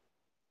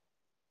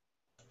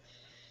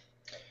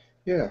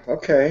 Yeah.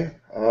 Okay.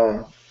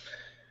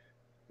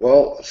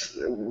 Well,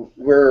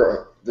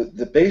 we're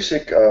the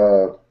basic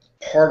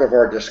part of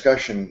our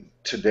discussion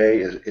today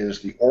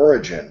is the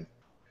origin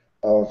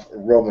of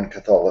Roman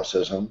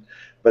Catholicism.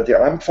 But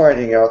I'm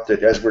finding out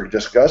that as we're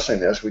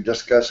discussing this, we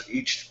discuss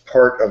each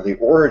part of the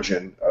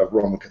origin of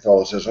Roman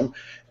Catholicism,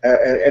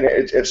 and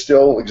it's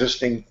still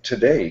existing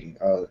today.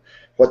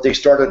 What they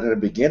started in the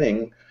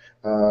beginning,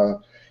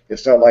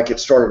 it's not like it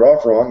started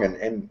off wrong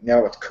and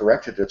now it's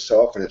corrected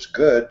itself and it's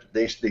good.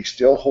 They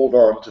still hold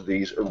on to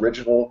these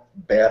original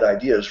bad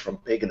ideas from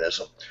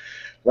paganism.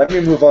 Let me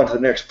move on to the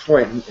next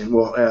point, and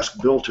we'll ask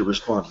Bill to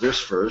respond to this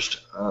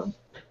first.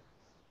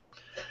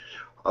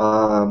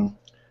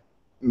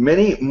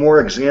 Many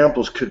more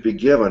examples could be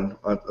given.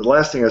 The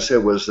last thing I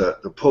said was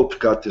that the Pope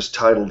got this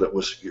title that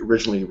was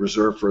originally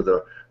reserved for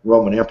the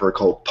Roman Emperor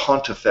called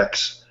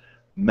Pontifex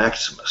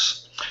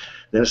Maximus.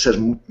 Then it says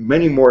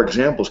many more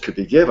examples could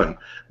be given.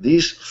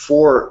 These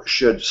four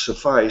should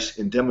suffice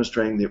in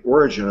demonstrating the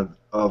origin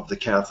of the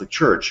Catholic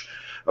Church.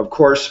 Of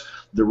course,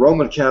 the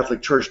Roman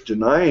Catholic Church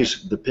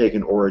denies the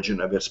pagan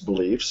origin of its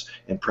beliefs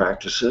and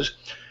practices.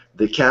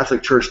 The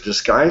Catholic Church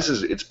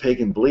disguises its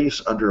pagan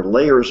beliefs under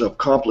layers of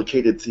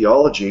complicated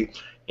theology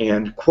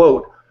and,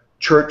 quote,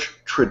 church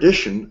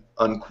tradition,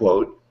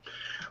 unquote,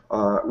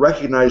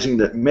 recognizing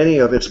that many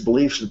of its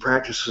beliefs and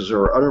practices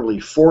are utterly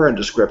foreign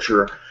to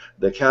Scripture.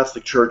 The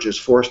Catholic Church is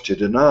forced to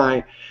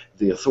deny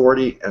the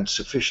authority and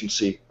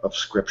sufficiency of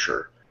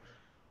Scripture.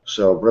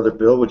 So, Brother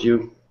Bill, would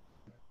you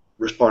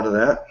respond to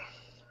that?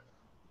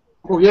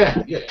 Well,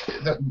 yeah.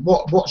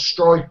 What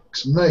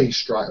strikes me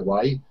straight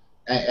away,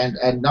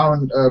 and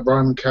knowing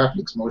Roman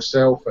Catholics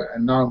myself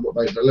and knowing what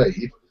they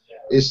believe,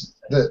 is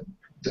that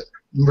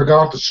in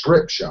regard to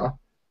Scripture,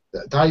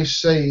 that they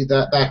see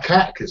that their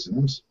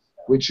catechisms,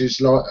 which is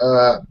like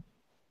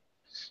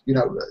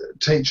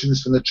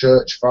teachings from the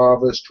church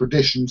fathers,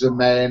 traditions of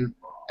men,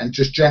 and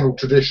just general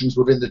traditions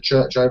within the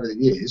church over the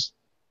years,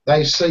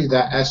 they see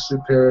that as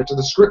superior to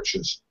the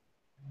Scriptures.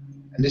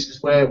 And this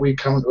is where we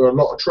come into a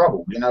lot of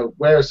trouble.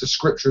 Whereas the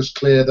Scriptures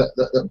clear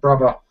that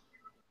brother,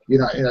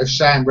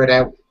 Sam read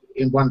out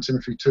in 1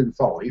 Timothy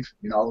 2:5.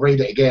 I'll read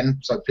it again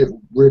so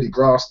people really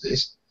grasp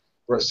this,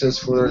 where it says,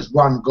 "For there is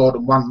one God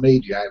and one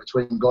mediator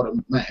between God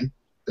and man,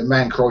 the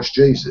man Christ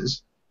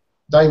Jesus."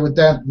 They would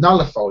then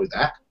nullify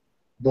that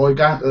by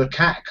going to the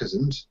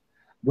catechisms,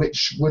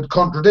 which would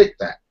contradict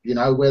that.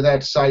 Where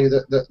they'd say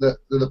that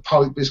the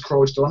Pope is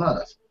Christ on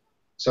earth.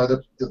 So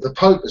the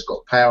Pope has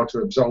got power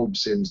to absolve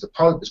sins. The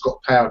Pope has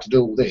got power to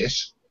do all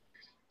this.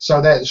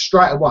 So that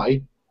straight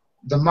away,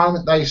 the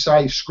moment they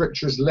say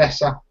Scripture is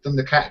lesser than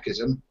the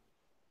Catechism,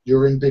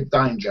 you're in big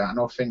danger. And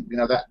I think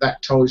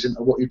that ties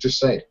into what you just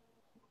said.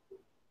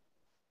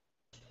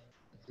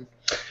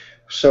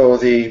 So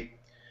it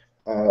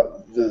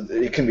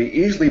can be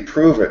easily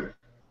proven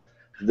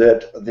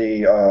that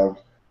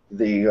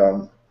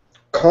the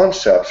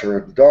concepts or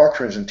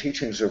doctrines and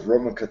teachings of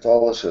Roman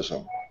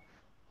Catholicism,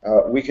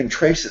 we can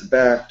trace it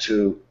back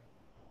to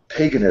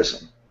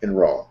paganism in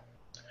Rome.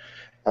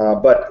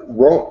 But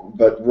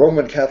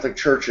Roman Catholic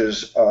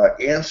Church's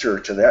answer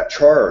to that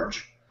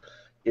charge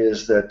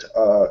is that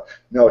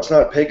no, it's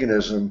not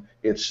paganism.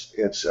 It's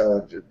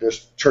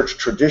there's church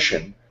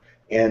tradition,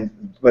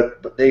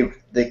 but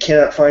they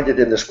cannot find it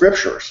in the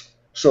Scriptures.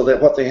 So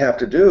that what they have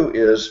to do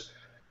is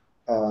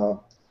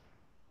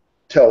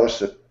tell us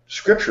that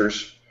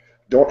Scriptures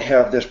don't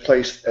have this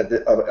place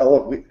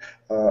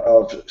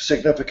of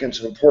significance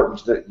and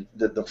importance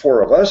that the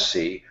four of us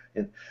see.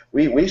 And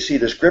we see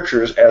the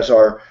Scriptures as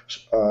our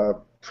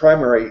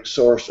primary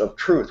source of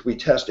truth. We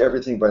test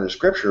everything by the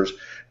Scriptures,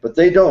 but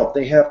they don't.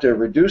 They have to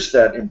reduce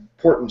that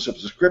importance of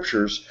the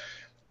Scriptures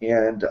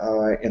and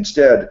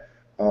instead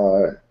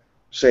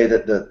say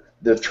that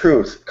the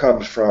truth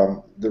comes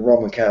from the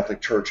Roman Catholic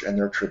Church and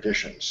their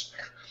traditions.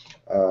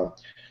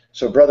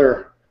 So,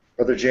 Brother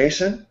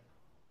Jason,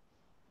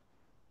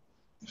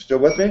 still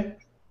with me?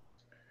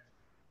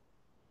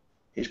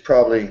 He's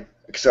probably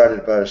excited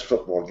about his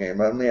football game.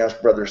 Let me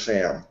ask Brother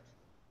Sam.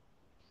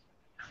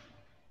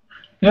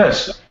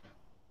 Yes.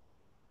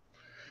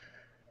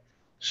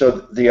 So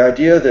the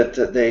idea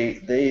that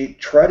they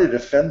try to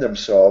defend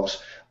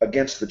themselves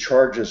against the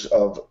charges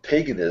of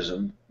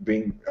paganism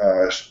being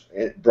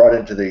brought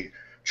into the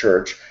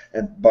church,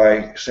 and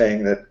by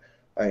saying that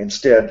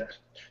instead,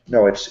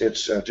 no, it's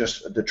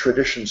just the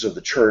traditions of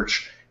the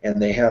church,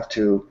 and they have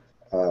to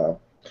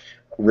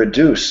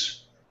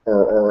reduce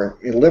or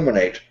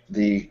eliminate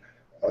the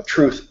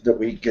truth that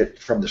we get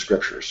from the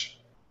Scriptures.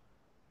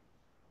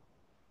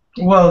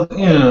 Well,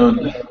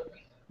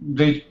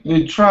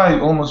 they try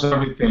almost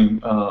everything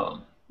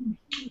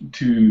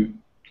to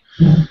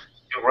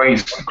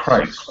erase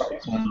Christ.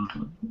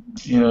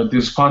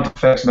 This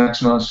Pontifex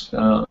Maximus,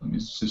 it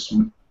just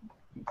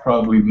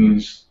probably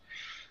means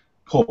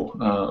Pope,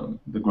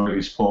 the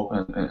greatest Pope,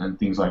 and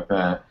things like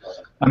that.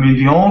 I mean,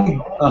 the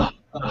only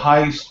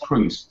highest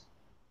priest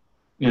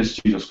is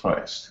Jesus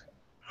Christ.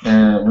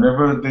 And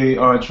whenever they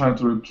are trying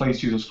to replace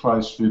Jesus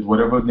Christ with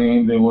whatever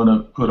name they want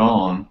to put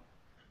on,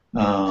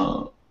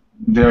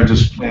 they're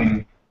just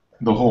playing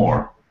the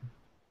whore.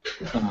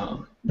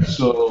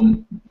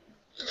 So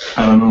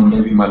I don't know,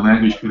 maybe my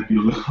language could be a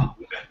little,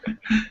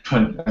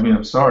 but I mean,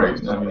 I'm sorry.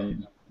 I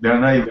mean, they're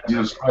not even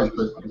Jesus Christ,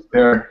 but if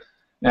they're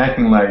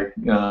acting like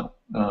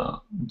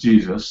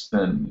Jesus,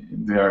 then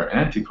they're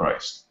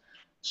Antichrist.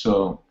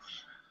 So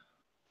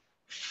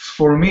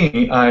for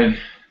me, I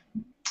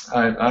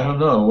don't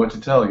know what to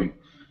tell you.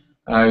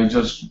 I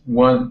just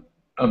want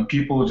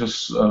people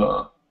just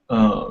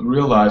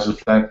realize the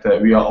fact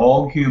that we are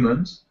all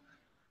humans,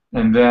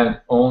 and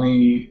that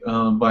only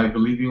by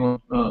believing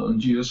on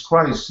Jesus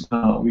Christ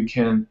we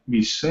can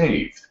be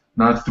saved,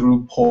 not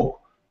through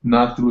Pope,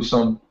 not through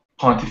some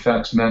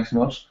Pontifex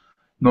Maximus.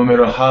 No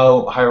matter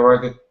how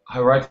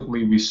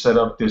hierarchically we set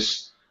up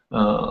this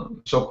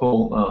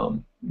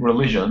so-called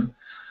religion,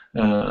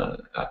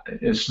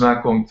 it's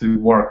not going to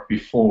work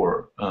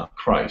before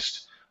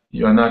Christ.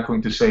 You are not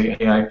going to say,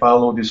 "Hey, I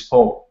follow this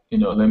Pope. You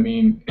know, let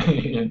me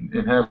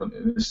in heaven."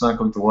 It's not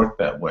going to work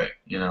that way.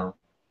 You know.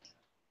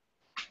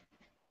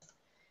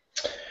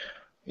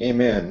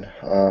 Amen.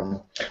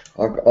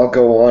 I'll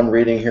go on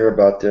reading here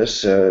about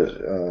this.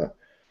 So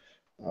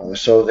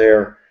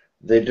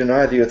they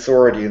deny the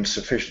authority and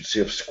sufficiency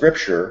of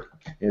Scripture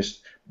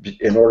is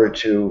in order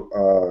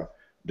to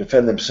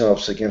defend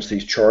themselves against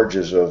these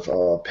charges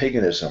of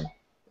paganism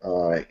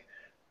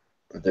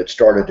that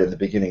started in the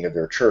beginning of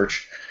their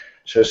church.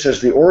 So it says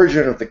the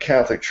origin of the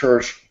Catholic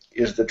Church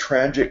is the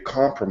tragic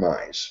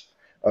compromise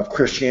of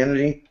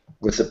Christianity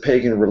with the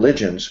pagan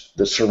religions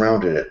that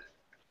surrounded it.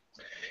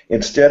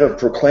 Instead of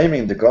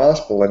proclaiming the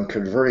gospel and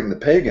converting the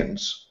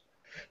pagans,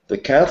 the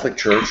Catholic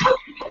Church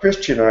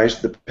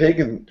Christianized the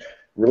pagan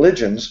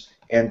religions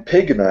and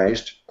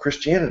paganized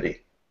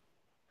Christianity.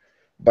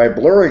 By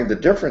blurring the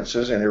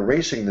differences and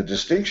erasing the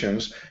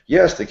distinctions,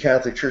 yes, the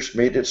Catholic Church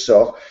made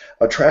itself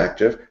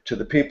attractive to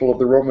the people of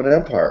the Roman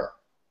Empire.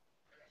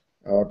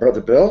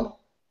 Brother Bill?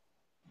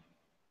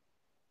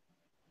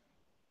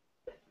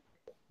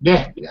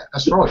 Yeah,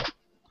 that's right.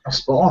 That's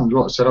spot on.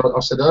 Like I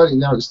said earlier, you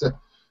know, it's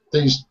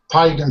these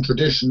pagan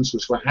traditions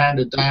which were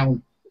handed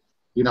down,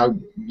 you know,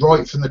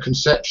 right from the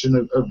conception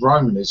of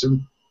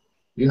Romanism,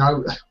 you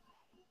know,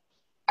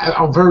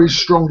 are very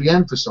strongly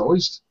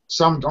emphasized.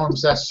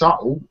 Sometimes they're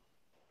subtle,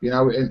 you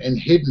know, and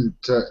hidden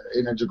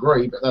in a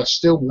degree, but they're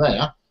still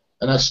there,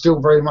 and they're still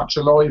very much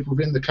alive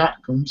within the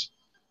catacombs,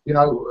 you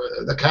know,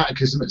 the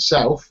catechism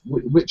itself,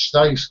 which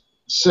they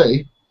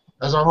see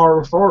as a higher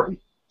authority.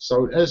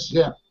 So it is,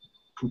 yeah,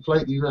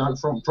 completely, you know,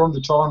 from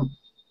the time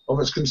of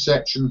its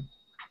conception,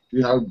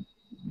 you know,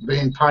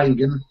 being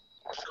pagan,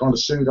 kind of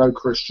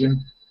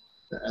pseudo-Christian,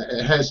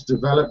 it has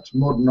developed,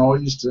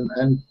 modernised,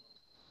 and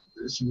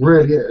it's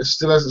really, it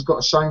still has, it's got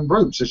the same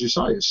roots, as you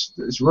say.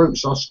 Its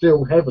roots are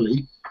still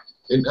heavily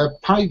in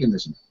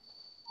paganism.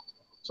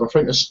 So I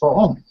think it's spot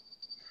on.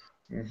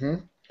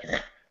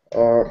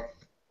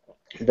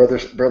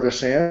 Brother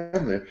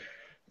Sam,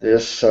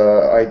 this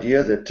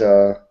idea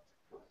that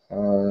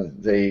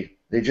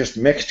they just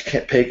mixed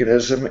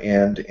paganism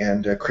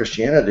and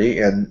Christianity,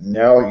 and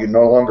now you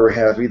no longer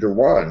have either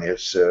one.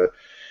 It's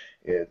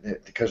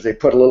because they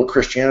put a little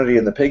Christianity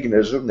in the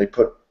paganism, they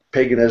put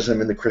paganism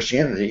in the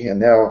Christianity, and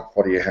now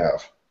what do you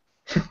have?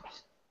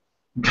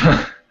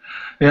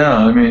 Yeah,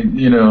 I mean,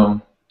 you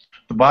know,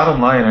 the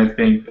bottom line, I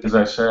think, as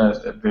I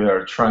said, they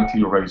are trying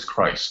to erase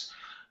Christ.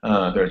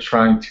 They're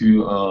trying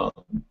to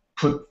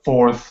put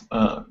forth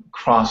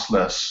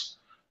crossless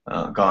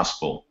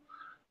gospel.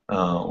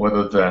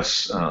 Whether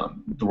that's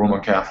the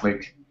Roman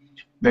Catholic,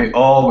 they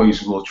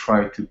always will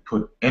try to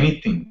put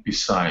anything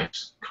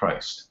besides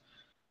Christ.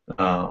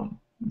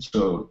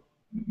 So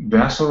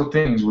that sort of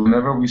things,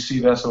 whenever we see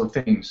that sort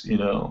of things, you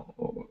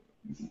know,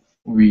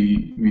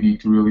 we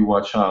need to really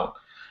watch out.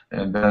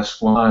 And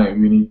that's why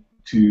we need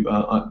to,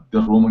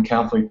 the Roman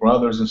Catholic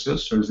brothers and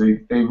sisters,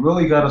 they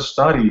really got to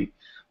study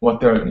what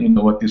they're, you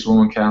know, what these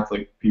Roman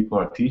Catholic people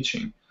are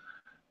teaching,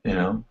 you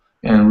know,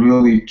 and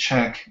really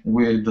check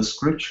with the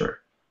Scripture.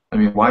 I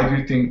mean, why do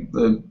you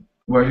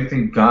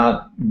think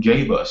God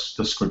gave us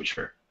the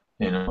Scripture?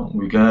 You know,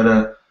 we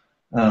gotta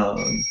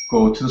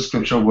go to the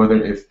Scripture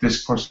whether if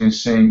this person is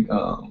saying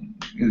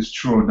is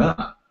true or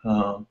not,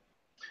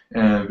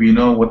 and we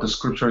know what the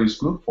Scripture is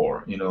good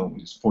for. You know,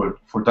 it's for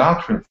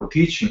doctrine, for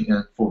teaching,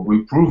 and for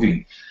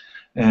reproving,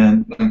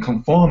 and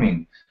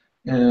conforming.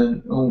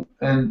 And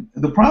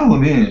the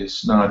problem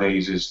is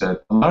nowadays is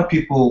that a lot of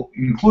people,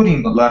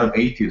 including a lot of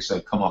atheists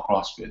that come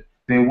across it,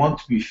 they want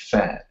to be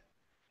fed.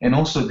 And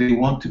also they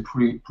want to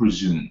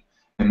presume.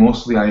 And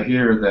mostly I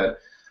hear that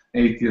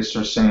atheists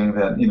are saying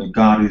that, you know,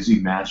 God is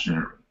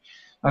imaginary.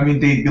 I mean,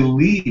 they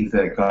believe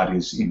that God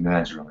is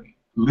imaginary,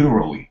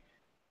 literally.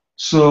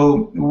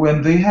 So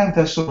when they have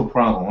that sort of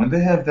problem, when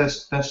they have that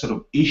sort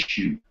of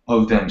issue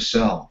of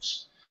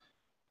themselves,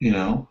 you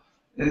know,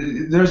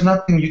 there's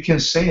nothing you can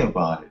say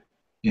about it.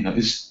 You know,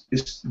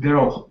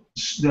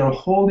 they're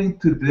holding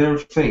to their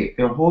faith.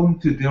 They're holding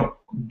to their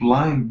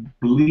blind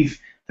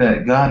belief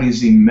that God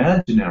is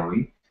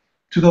imaginary,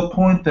 to the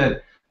point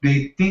that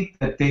they think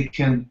that they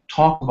can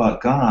talk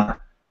about God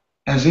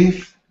as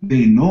if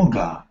they know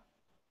God.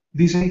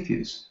 These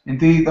atheists, and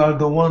they are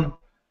the one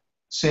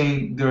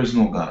saying there is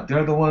no God.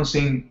 They're the ones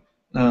saying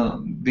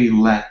they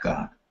lack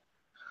God.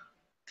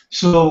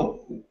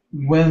 So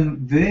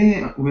when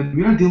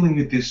we are dealing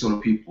with these sort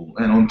of people,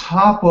 and on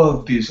top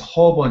of this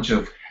whole bunch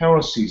of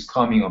heresies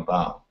coming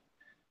about,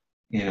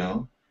 you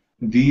know,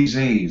 these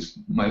days,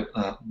 my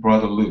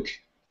brother Luke,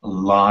 a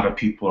lot of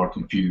people are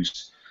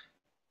confused.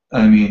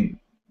 I mean,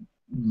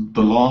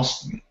 the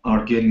lost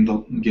are getting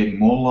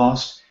more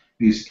lost.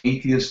 These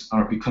atheists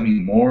are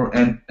becoming more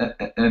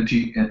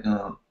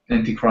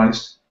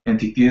antichrist,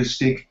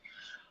 anti-theistic.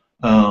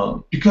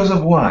 Because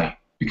of why?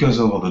 Because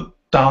of all the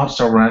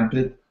doubts are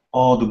rampant,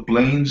 all the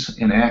blames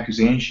and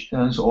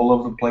accusations all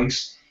over the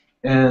place,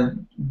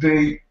 and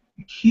they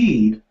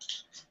heed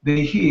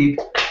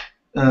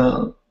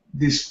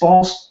this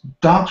false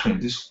doctrine,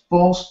 these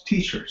false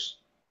teachers.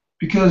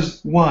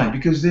 Because why?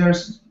 Because they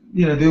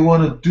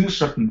want to do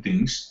certain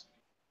things,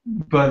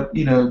 but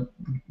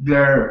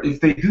if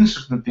they do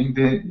certain things,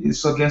 then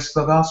it's against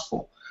the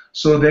gospel.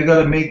 So they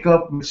got to make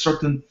up with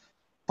certain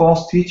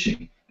false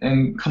teaching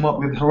and come up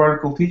with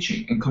heretical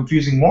teaching and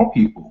confusing more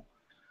people.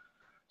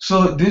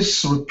 So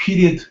this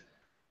repeated,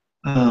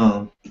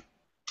 some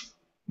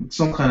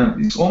kind of,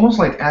 it's almost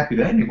like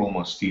academic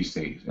almost these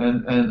days.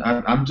 And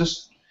I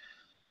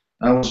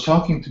was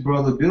talking to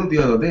Brother Bill the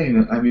other day.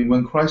 I mean,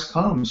 when Christ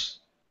comes,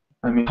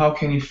 I mean, how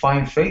can you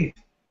find faith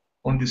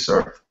on this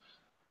earth?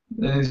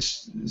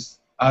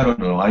 I don't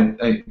know.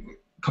 I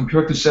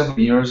compared to 7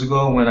 years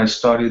ago when I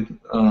started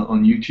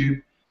on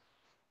YouTube,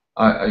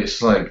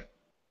 it's like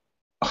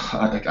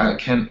I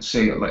can't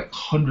say it, like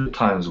 100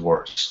 times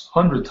worse,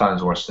 100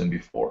 times worse than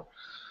before.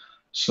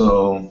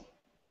 So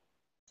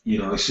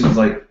it seems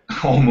like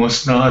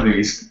almost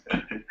nowadays,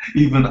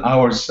 even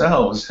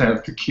ourselves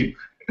have to keep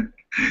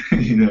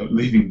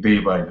living day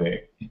by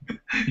day.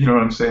 You know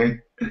what I'm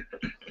saying?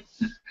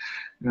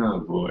 Oh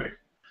boy.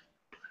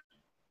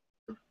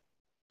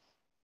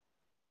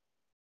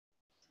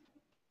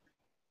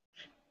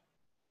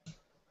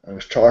 I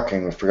was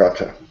talking, I forgot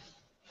to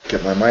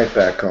get my mic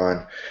back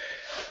on.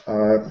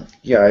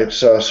 Yeah, it's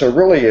so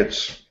really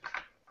it's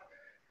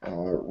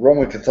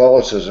Roman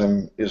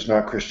Catholicism is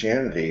not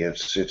Christianity.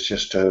 It's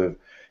just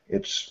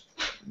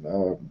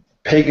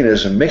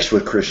paganism mixed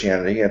with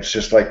Christianity. It's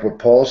just like what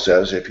Paul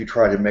says: if you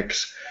try to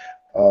mix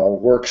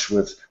works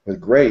with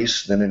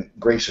grace, then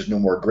grace is no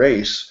more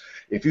grace.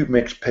 If you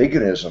mix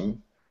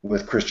paganism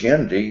with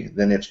Christianity,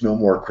 then it's no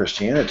more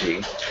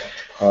Christianity.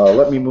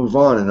 Let me move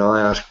on, and I'll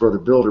ask Brother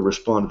Bill to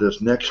respond to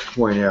this next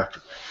point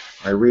after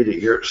I read it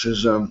here. It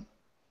says,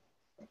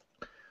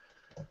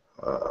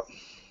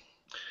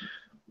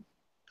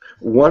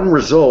 one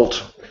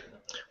result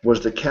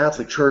was the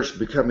Catholic Church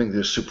becoming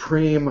the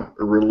supreme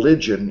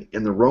religion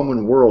in the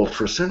Roman world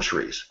for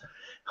centuries.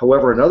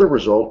 However, another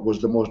result was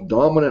the most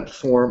dominant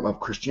form of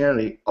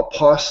Christianity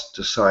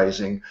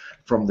apostatizing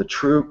from the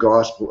true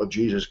gospel of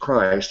Jesus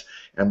Christ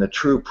and the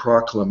true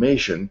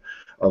proclamation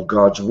of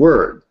God's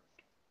Word.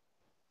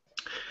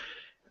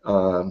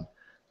 2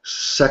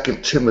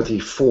 Timothy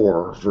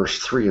 4, verse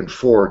 3 and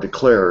 4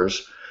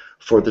 declares,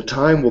 "For the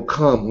time will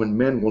come when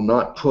men will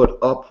not put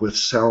up with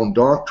sound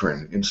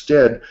doctrine.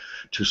 Instead,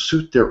 to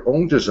suit their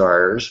own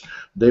desires,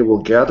 they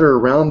will gather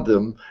around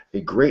them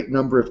a great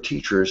number of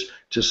teachers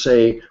to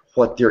say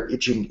what their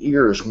itching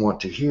ears want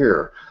to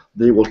hear.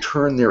 They will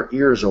turn their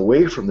ears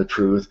away from the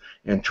truth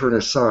and turn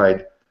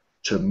aside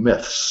to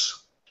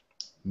myths."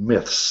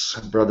 Myths.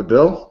 Brother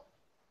Bill?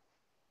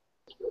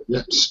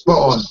 Yeah,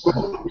 spot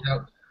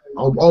on.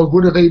 I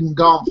would have even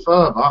gone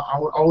further. I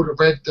would have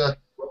read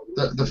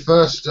the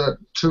first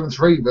 2 and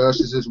 3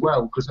 verses as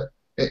well, because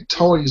it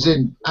ties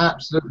in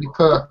absolutely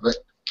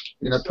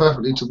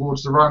perfectly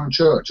towards the Roman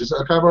Church. Is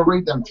it okay if I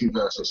read them few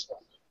verses?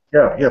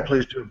 Yeah,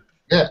 please do.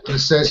 Yeah, it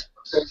says,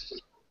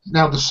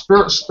 "Now the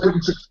Spirit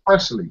speaks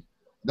expressly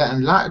that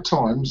in latter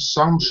times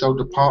some shall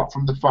depart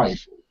from the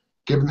faith,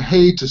 giving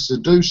heed to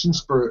seducing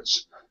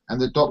spirits and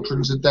the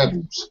doctrines of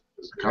devils."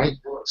 Okay,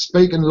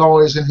 speaking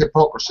lies and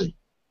hypocrisy,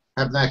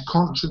 have their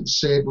conscience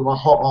seared with a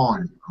hot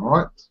iron. All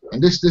right,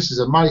 and this is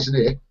amazing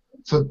here.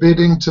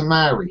 Forbidding to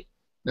marry.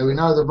 Now we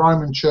know the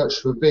Roman Church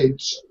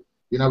forbids,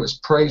 its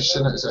priests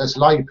and its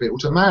lay people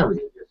to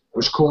marry,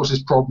 which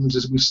causes problems,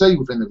 as we see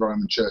within the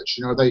Roman Church.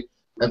 They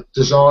have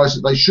desires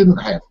that they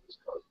shouldn't have,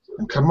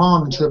 and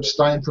commanding to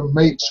abstain from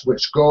meats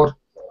which God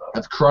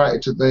hath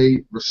created to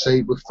be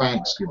received with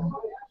thanksgiving.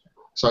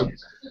 So,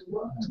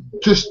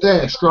 just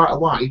there, straight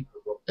away,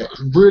 it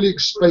really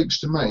speaks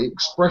to me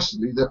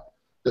expressly that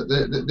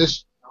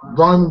this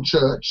Roman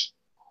Church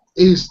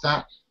is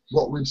that,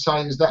 what we'd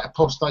say is that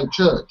apostate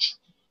church.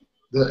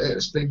 That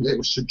it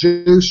was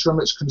seduced from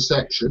its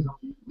conception.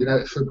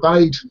 It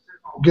forbade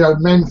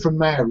men from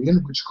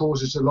marrying, which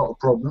causes a lot of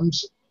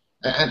problems,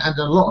 and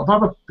a lot of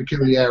other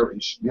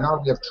peculiarities. We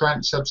have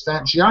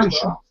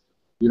transubstantiation,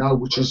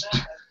 which is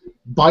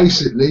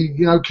basically,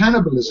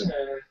 cannibalism.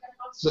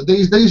 So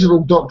these are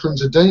all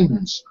doctrines of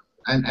demons,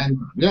 and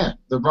yeah,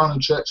 the Roman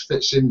Church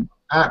fits in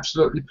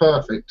absolutely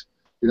perfect,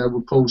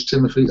 with Paul's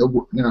Timothy,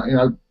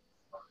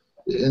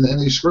 in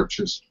these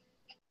scriptures.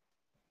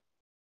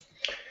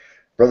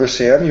 Brother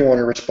Sam, you want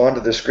to respond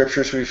to the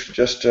scriptures we've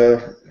just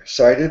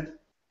cited?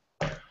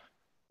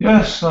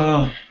 Yes,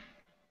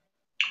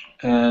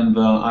 and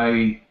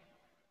I,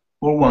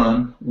 for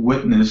one,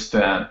 witness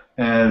that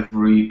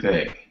every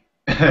day,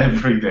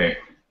 every day.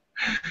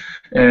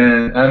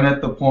 And I'm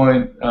at the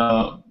point,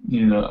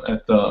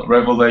 at the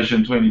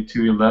Revelation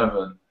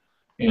 22:11,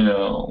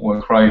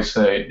 when Christ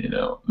said,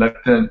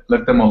 let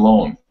them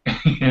alone.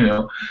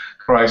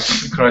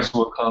 Christ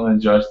will come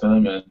and judge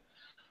them, and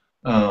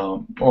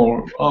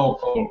or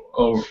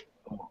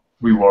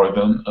reward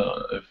them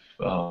if,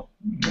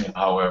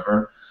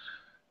 however.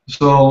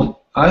 So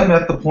I'm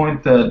at the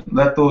point that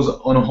let those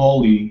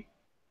unholy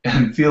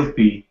and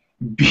filthy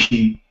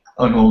be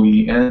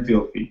unholy and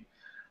filthy.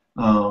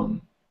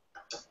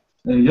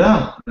 And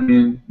yeah, I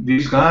mean,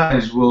 these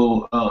guys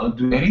will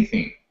do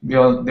anything. They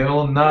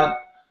will not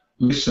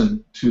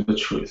listen to the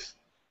truth.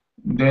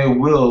 They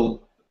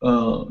will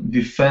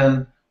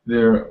defend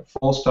their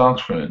false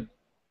doctrine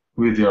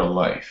with their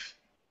life.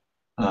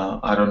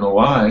 I don't know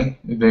why.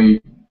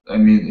 I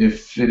mean,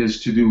 if it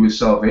is to do with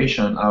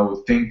salvation, I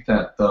would think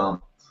that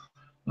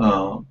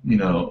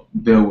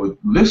they would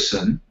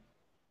listen,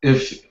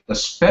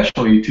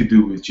 especially to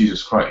do with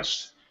Jesus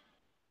Christ.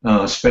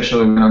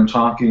 Especially when I'm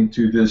talking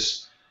to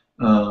this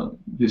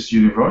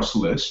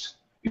universalist,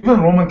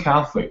 even Roman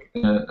Catholic.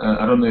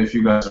 I don't know if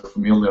you guys are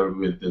familiar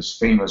with this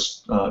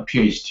famous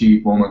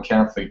PhD Roman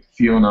Catholic,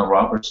 Fiona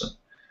Robertson.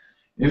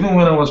 Even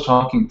when I was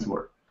talking to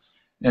her,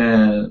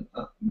 and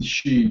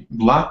she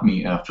blocked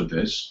me after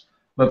this,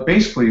 but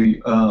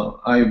basically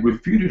I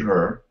refuted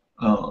her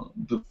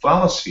the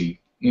fallacy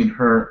in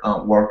her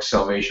work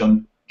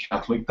salvation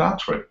Catholic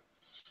doctrine.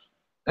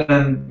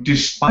 And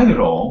despite it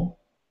all,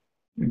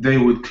 they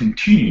would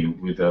continue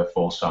with their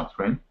false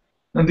doctrine.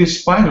 And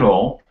despite it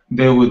all,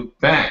 they would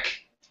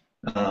back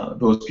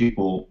those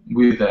people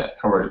with that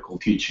heretical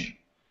teaching.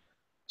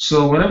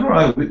 So whenever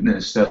I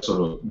witness that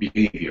sort of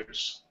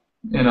behaviors,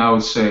 and I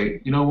would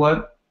say, you know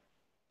what?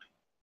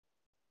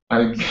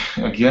 I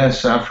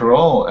guess after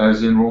all,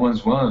 as in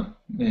Romans 1,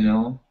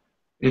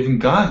 even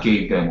God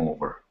gave them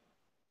over.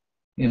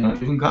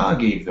 Even God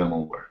gave them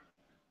over.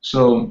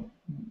 So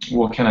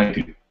what can I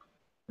do?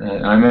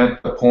 And I'm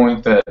at the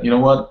point that, you know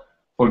what?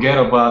 Forget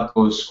about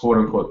those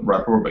quote-unquote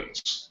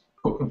reprobates.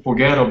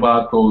 Forget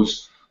about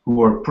those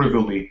who are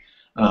privily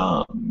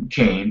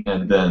came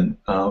and then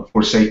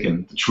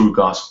forsaken the true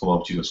gospel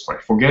of Jesus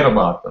Christ. Forget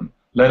about them.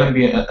 Let them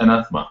be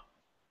anathema.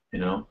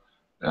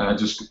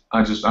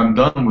 I'm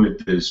done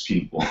with these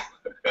people.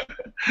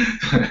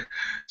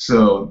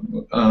 So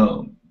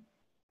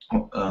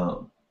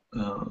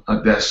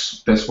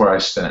that's where I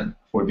stand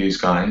for these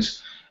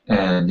guys.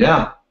 And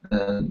yeah,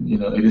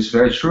 it is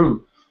very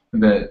true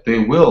that they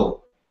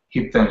will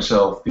keep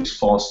themselves these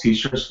false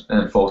teachers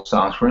and false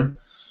doctrine,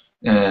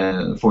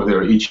 and for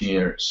their itching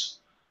ears,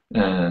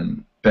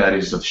 and that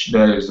is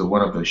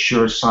one of the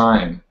sure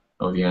sign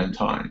of the end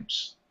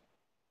times.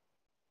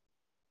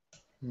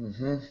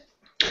 Mm-hmm.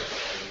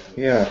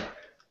 Yeah.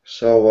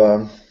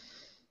 So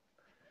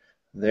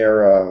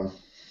the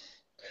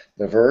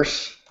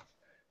verse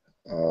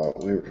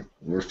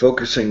we're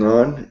focusing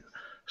on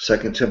 2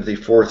 Timothy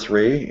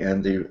 4:3,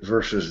 and the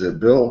verses that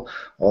Bill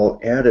all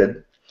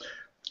added.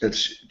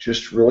 It's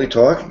just really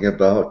talking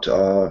about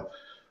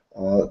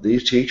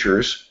these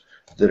teachers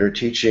that are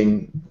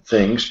teaching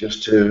things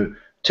just to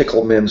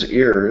tickle men's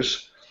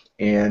ears,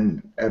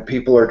 and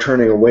people are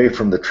turning away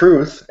from the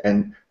truth.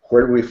 And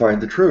where do we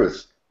find the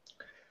truth?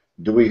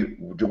 Do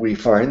we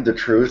find the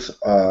truth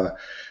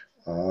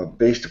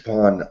based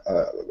upon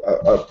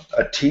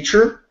a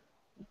teacher?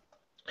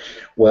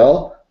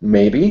 Well,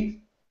 maybe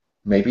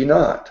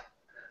not.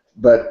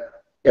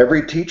 But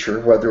every teacher,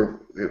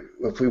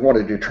 if we want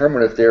to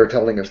determine if they are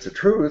telling us the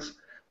truth,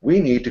 we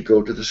need to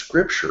go to the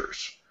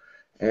scriptures.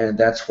 And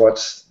that's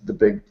what's the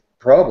big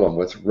problem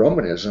with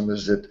Romanism,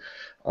 is that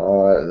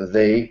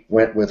they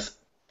went with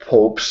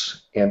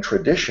popes and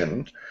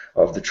tradition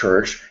of the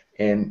church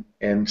and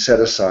set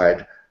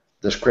aside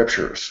the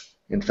scriptures.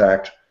 In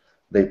fact,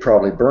 they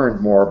probably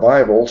burned more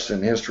Bibles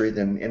in history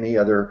than any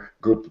other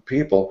group of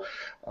people.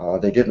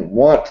 They didn't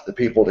want the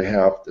people to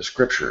have the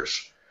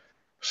scriptures.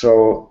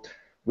 So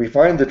we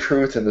find the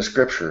truth in the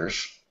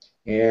scriptures,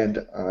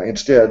 and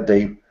instead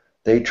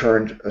they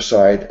turned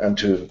aside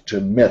unto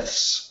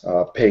myths,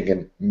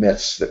 pagan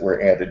myths that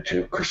were added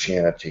to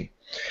Christianity.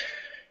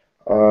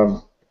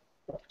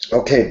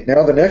 Okay,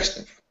 now the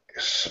next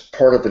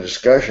part of the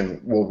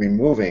discussion will be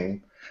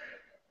moving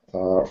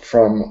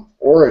from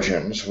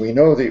origins. We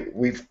know that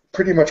we've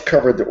pretty much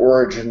covered the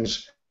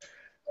origins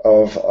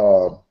of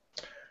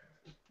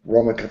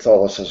Roman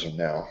Catholicism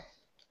now.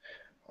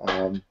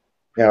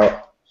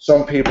 Now,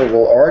 some people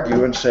will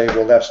argue and say,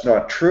 well, that's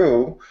not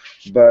true,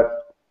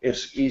 but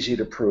it's easy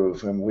to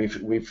prove, and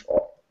we've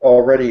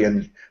already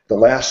in the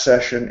last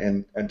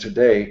session and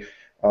today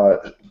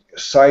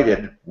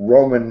cited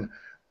Roman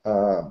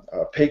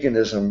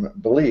paganism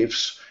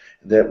beliefs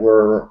that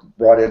were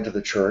brought into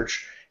the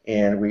church,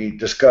 and we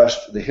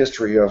discussed the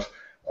history of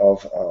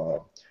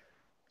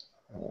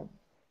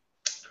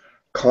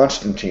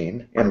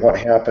Constantine and what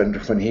happened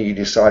when he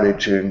decided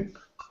to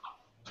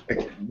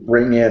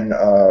bring in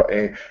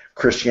a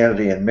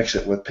Christianity and mix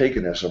it with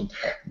paganism.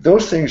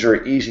 Those things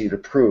are easy to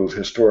prove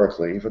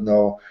historically, even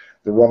though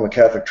the Roman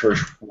Catholic Church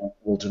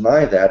will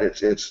deny that.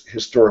 It's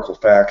historical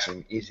facts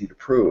and easy to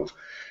prove.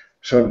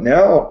 So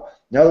now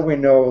that we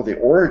know the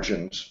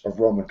origins of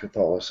Roman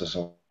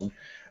Catholicism,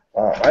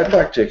 I'd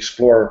like to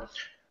explore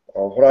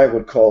what I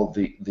would call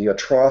the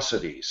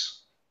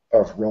atrocities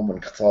of Roman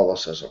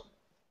Catholicism.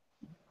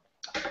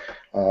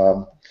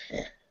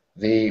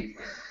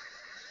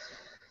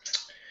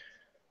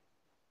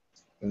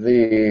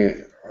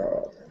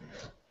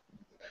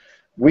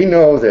 We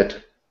know that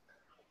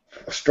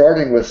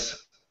starting with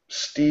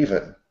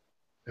Stephen,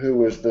 who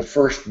was the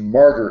first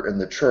martyr in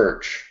the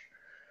church,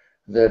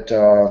 that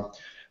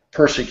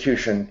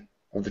persecution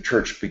of the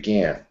church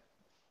began.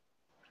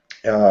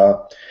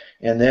 And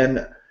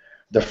then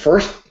the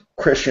first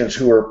Christians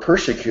who were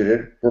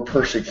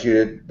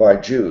persecuted by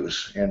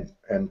Jews.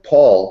 And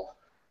Paul,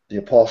 the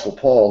Apostle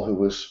Paul, who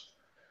was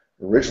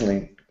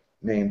originally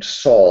named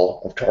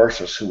Saul of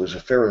Tarsus, who was a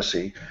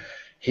Pharisee,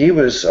 he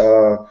was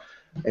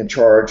in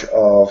charge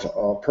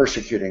of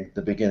persecuting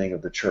the beginning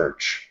of the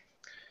church.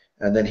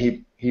 And then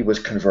he was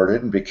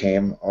converted and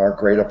became our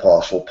great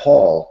apostle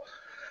Paul.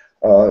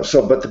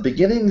 But the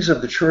beginnings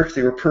of the church,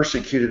 they were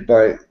persecuted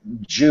by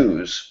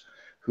Jews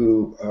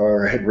who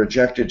had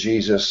rejected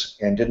Jesus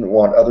and didn't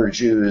want other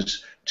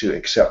Jews to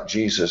accept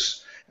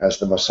Jesus as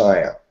the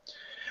Messiah.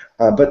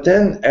 But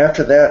then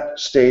after that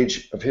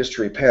stage of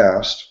history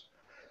passed,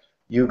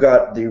 you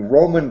got the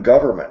Roman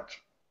government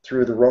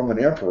through the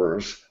Roman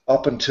emperors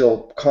up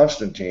until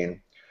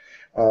Constantine.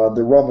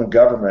 The Roman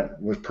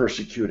government was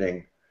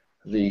persecuting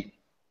the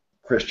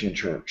Christian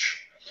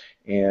church.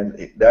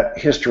 And that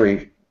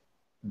history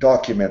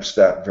documents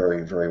that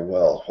very, very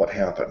well, what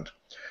happened.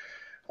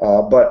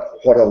 But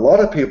what a lot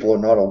of people are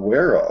not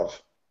aware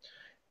of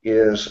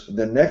is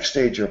the next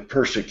stage of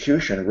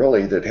persecution,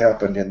 really, that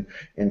happened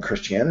in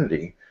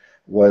Christianity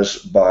was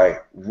by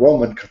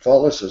Roman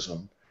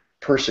Catholicism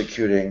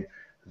persecuting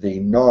the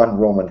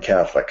non-Roman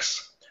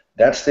Catholics.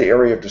 That's the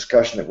area of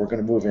discussion that we're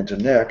going to move into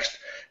next.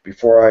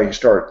 Before I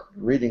start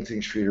reading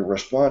things for you to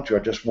respond to, I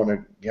just want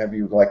to have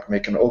you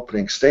make an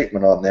opening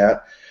statement on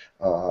that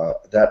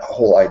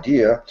whole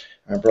idea.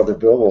 And Brother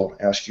Bill will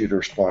ask you to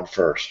respond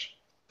first.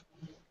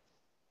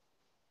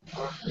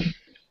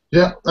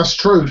 Yeah, that's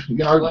true.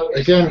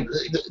 Again,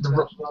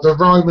 the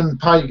Roman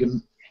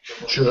pagan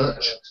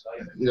church,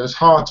 it's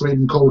hard to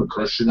even call it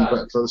Christian,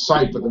 but for the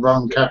sake of the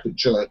Roman Catholic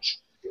Church,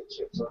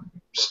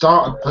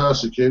 started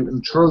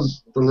persecuting true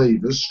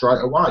believers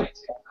straight away.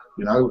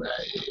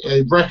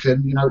 I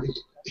reckon,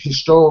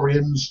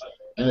 historians,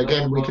 and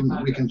again we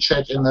can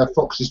check in the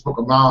Fox's Book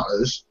of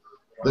Martyrs,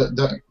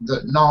 that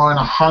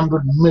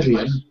 900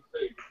 million,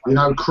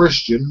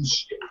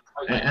 Christians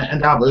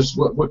and others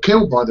were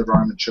killed by the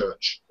Roman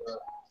Church.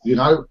 In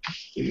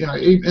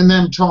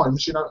them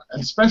times,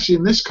 and especially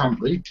in this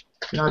country,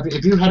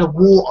 if you had a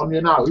wart on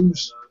your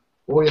nose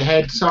or you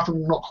had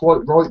something not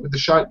quite right with the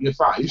shape of your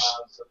face,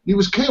 you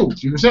was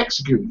killed, you was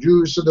executed, you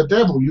was the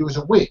devil, you was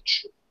a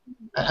witch.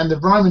 And the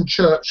Roman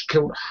Church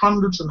killed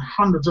hundreds and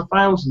hundreds of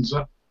thousands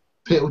of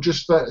people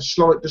just for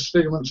slight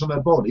disfigurements on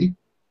their body.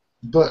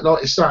 But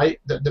like I say,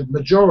 the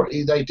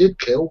majority they did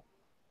kill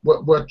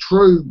were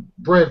true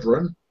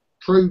brethren,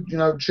 true,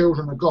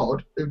 children of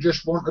God who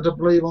just wanted to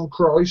believe on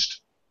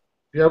Christ,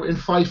 in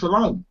faith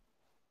alone,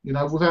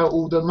 without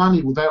all the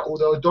money, without all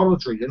the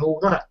idolatry and all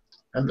that.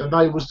 And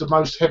they was the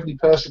most heavily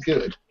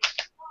persecuted.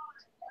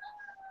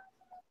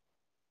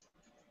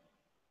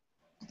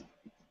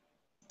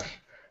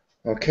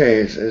 Okay,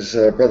 is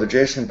Brother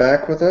Jason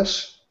back with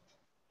us?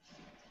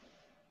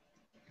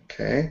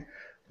 Okay.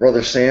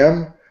 Brother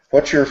Sam,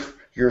 what's your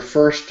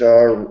first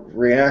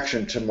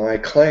reaction to my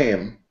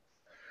claim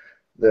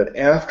that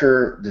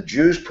after the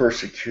Jews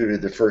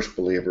persecuted the first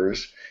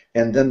believers,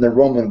 and then the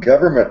Roman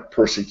government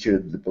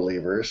persecuted the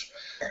believers,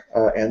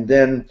 and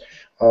then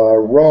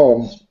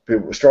Rome,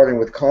 starting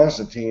with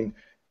Constantine,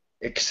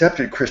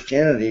 accepted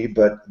Christianity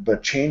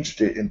but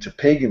changed it into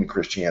pagan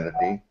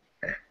Christianity,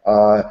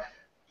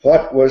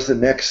 what was the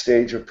next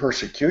stage of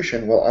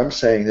persecution? Well, I'm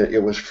saying that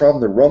it was from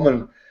the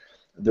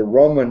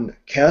Roman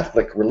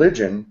Catholic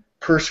religion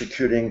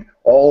persecuting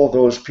all of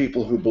those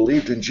people who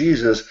believed in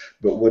Jesus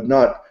but would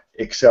not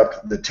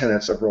accept the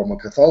tenets of Roman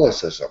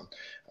Catholicism.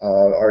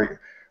 Do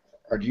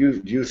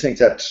you think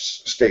that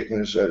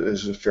statement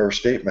is a fair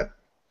statement?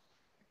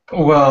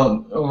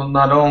 Well,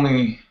 not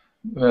only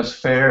that's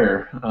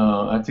fair,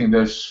 I think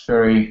that's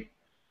very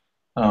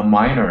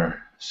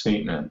minor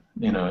statement.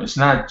 It's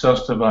not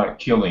just about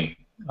killing.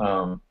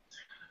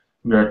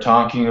 We are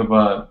talking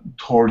about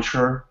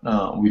torture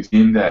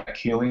within that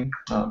killing.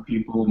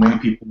 Many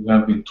people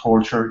have been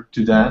tortured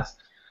to death.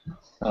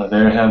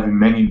 They're having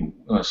many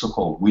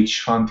so-called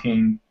witch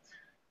hunting,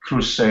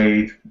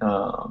 crusade,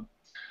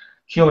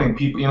 killing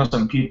people,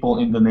 innocent people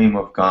in the name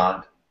of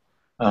God,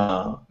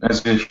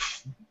 as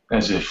if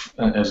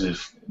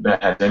that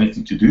has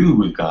anything to do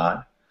with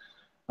God.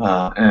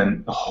 I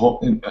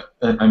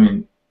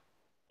mean,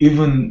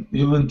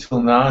 even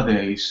till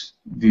nowadays,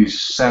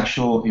 these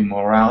sexual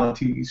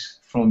immoralities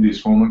from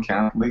these Roman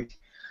Catholic.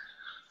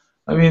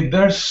 I mean,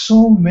 there's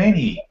so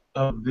many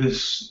of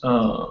this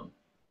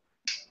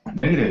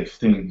negative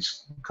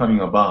things coming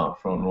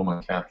about from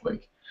Roman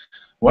Catholic.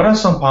 What are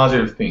some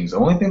positive things? The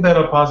only thing that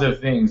are positive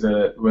things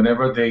that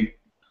whenever they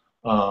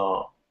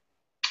uh,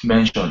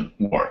 mention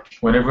work,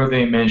 whenever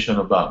they mention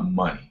about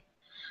money,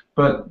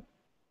 but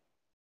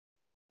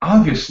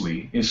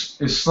obviously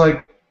it's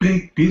like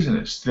big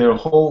business. Their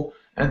whole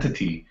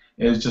entity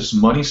is just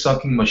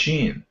money-sucking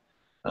machine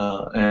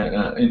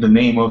in the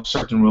name of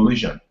certain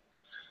religion.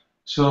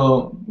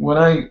 So when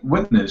I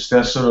witnessed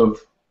that sort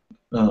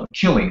of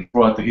killing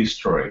throughout the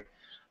history,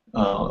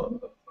 uh,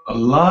 a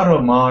lot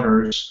of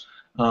martyrs,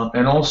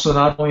 and also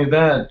not only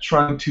that,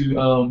 trying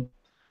to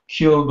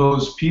kill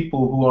those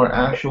people who are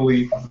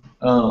actually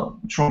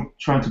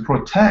trying to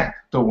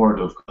protect the Word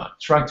of God,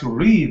 trying to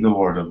read the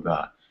Word of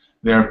God.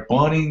 They're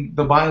burning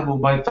the Bible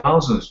by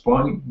thousands,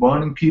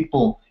 burning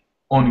people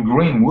on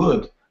green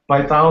wood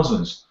by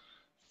thousands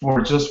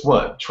for just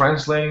what?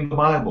 Translating the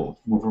Bible,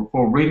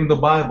 for reading the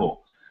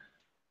Bible.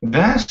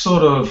 That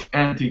sort of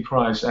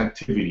antichrist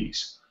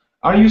activities.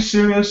 Are you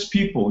serious,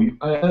 people?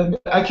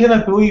 I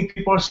cannot believe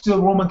people are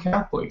still Roman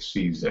Catholics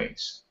these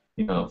days,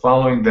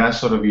 following that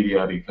sort of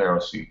idiotic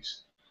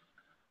heresies.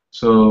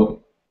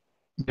 So,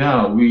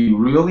 yeah, we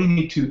really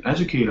need to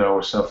educate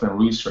ourselves and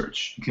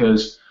research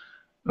because,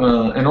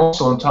 and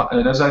also on top,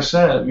 and as I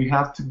said, we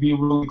have to be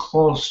really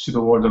close to the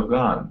Word of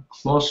God,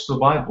 close to the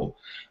Bible.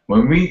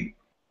 When we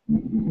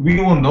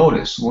will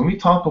notice when we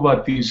talk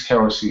about these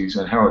heresies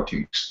and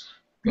heretics,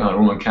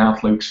 Roman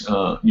Catholics,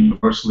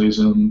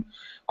 Universalism,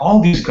 all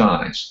these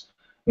guys,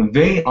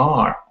 they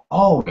are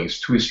always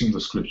twisting the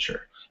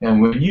scripture.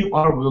 And when you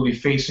are really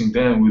facing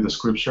them with the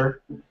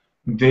scripture,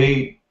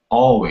 they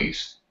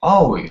always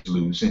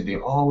lose and they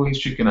always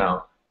chicken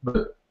out.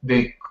 But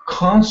they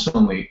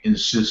constantly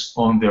insist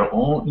on their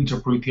own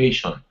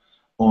interpretation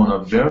on a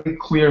very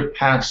clear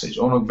passage,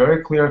 on a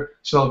very clear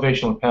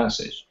salvational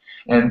passage.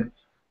 And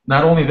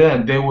not only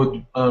that, they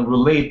would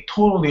relate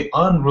totally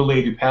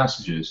unrelated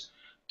passages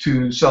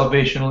to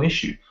salvational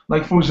issue.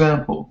 Like, for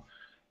example,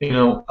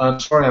 I'm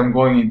sorry I'm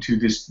going into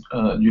this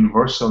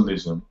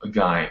universalism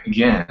guy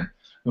again,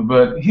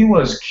 but he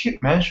was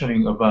keep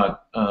mentioning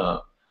about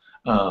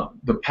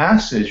the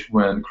passage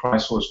when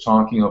Christ was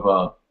talking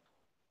about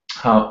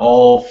how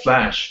all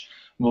flesh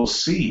will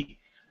see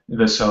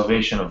the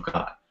salvation of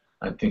God.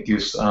 I think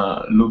it's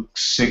Luke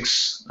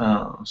 6,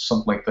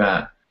 something like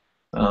that,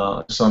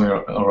 somewhere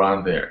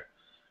around there.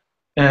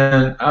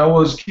 And I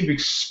was keep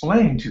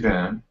explaining to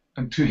them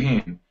and to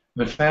him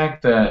the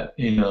fact that,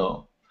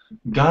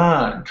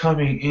 God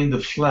coming in the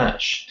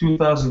flesh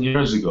 2,000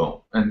 years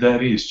ago, and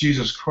that is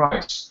Jesus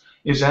Christ,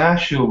 is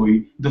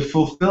actually the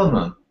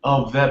fulfillment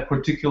of that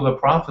particular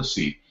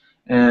prophecy.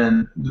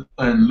 And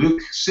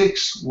Luke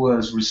 6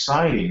 was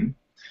reciting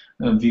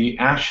the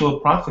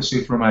actual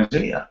prophecy from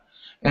Isaiah.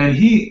 And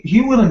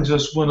he wouldn't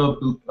just want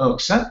to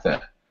accept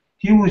that.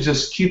 He would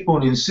just keep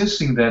on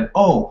insisting that,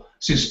 oh,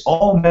 since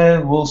all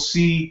men will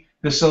see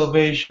the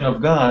salvation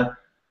of God,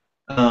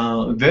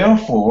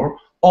 therefore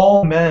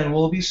all men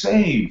will be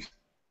saved.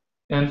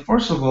 And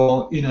first of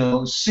all,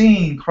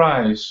 seeing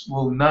Christ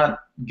will not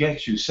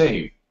get you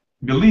saved.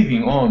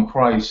 Believing on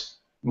Christ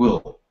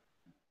will.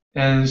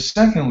 And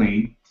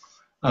secondly,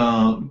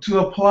 to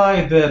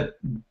apply that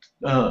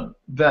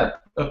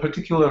a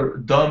particular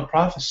dumb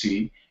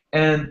prophecy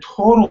and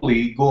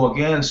totally go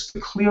against the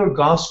clear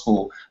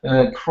gospel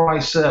that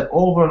Christ said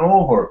over and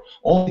over,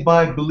 only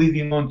by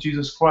believing on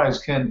Jesus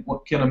Christ can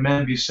a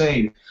man be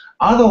saved.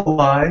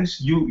 Otherwise,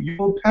 you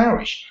will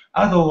perish.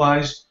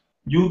 Otherwise,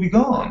 you'll be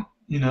gone.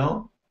 You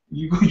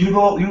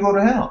go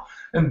to hell.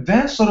 And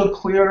that sort of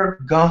clear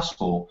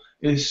gospel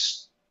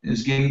is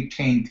getting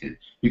tainted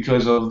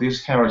because of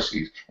these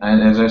heresies.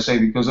 And as I say,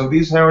 because of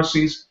these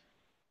heresies,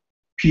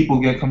 people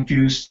get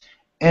confused,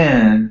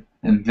 and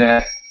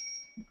that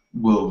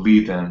will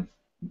lead them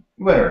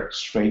where?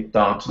 Straight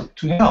down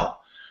to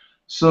hell.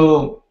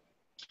 So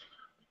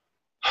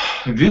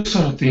this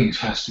sort of things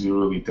has to be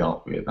really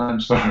dealt with.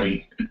 I'm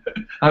sorry.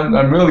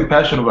 I'm really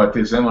passionate about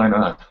this, am I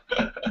not?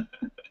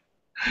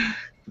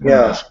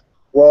 Yeah.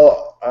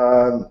 Well,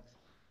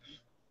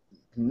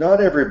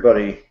 not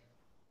everybody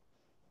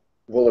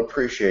will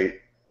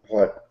appreciate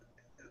what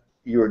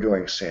you are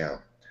doing, Sam.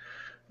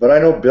 But I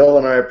know Bill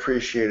and I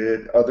appreciate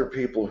it. Other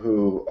people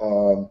who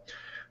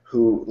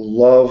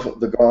love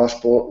the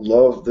gospel,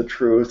 love the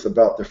truth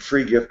about the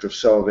free gift of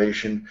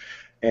salvation,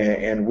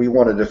 and we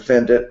want to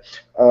defend it.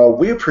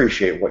 We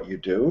appreciate what you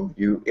do.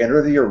 You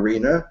enter the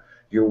arena.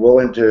 You're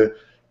willing to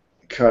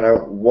kind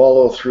of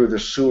wallow through the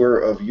sewer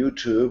of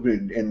YouTube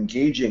and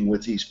engaging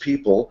with these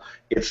people.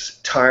 It's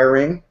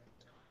tiring.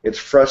 It's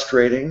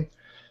frustrating.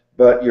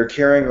 but you're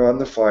carrying on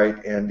the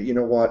fight, and you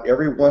know what?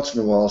 Every once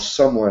in a while,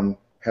 someone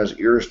has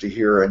ears to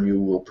hear, and you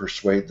will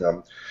persuade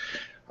them.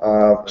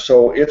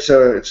 So it's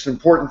an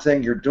important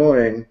thing you're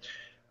doing.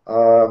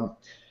 Um,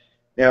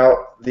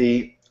 Now,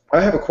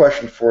 I have a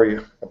question for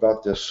you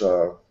about this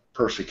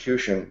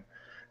persecution.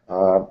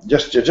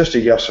 Just a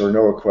yes or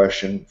no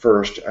question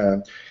first.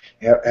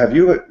 Have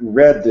you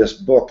read this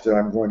book that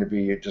I'm going to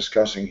be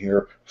discussing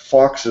here,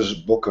 Fox's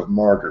Book of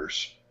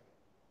Martyrs?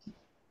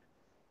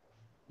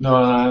 No,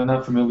 I'm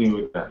not familiar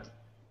with that.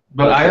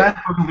 But Okay. I am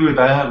familiar with.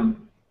 I have,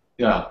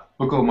 yeah,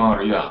 Book of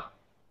Martyr, yeah.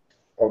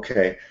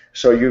 Okay.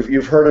 So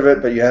you've heard of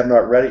it, but you have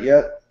not read it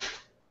yet?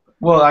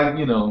 Well, I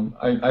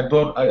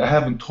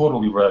haven't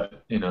totally read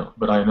it,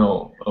 but I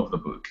know of the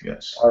book,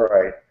 yes. All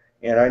right.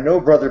 And I know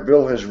Brother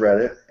Bill has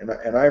read it,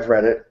 and I've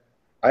read it.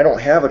 I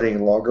don't have it any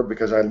longer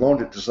because I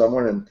loaned it to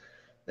someone and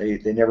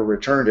they never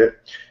returned it.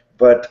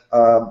 But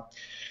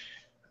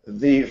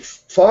the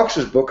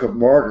Fox's Book of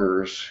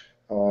Martyrs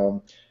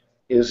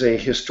is a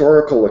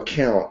historical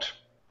account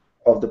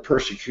of the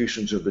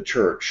persecutions of the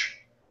church.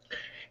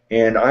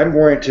 And I'm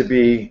going to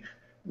be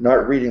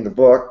not reading the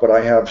book, but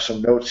I have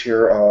some notes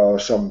here,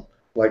 some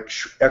like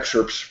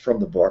excerpts from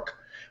the book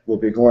we'll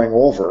be going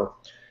over.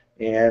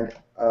 And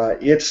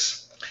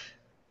it's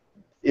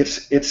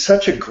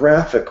such a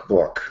graphic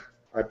book.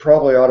 I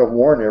probably ought to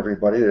warn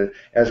everybody that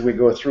as we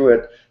go through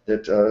it,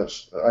 that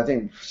I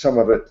think some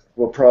of it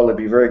will probably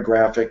be very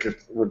graphic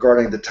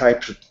regarding the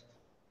types of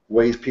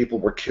ways people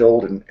were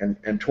killed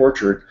and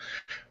tortured.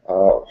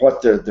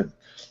 What the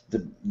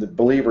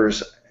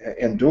believers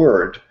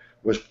endured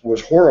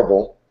was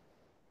horrible.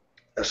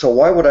 So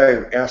why would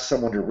I ask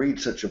someone to read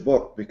such a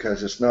book?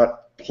 Because it's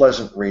not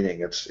pleasant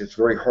reading. It's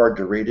very hard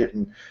to read it,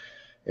 and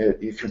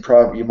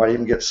you might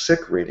even get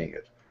sick reading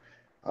it.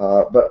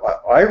 But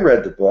I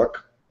read the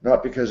book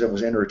not because it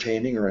was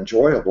entertaining or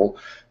enjoyable,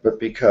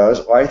 but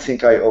because I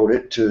think I owed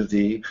it to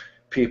the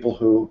people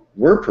who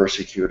were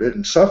persecuted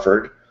and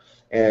suffered.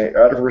 And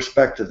out of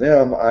respect to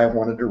them, I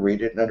wanted to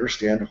read it and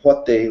understand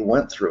what they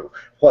went through,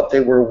 what they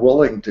were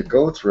willing to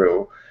go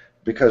through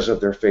because of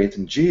their faith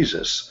in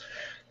Jesus.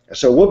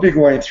 So we'll be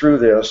going through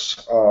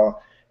this. I'm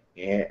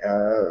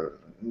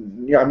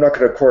not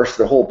going to, of course,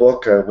 the whole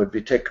book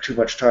would take too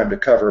much time to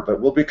cover,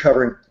 but we'll be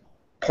covering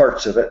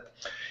parts of it.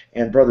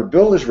 And Brother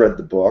Bill has read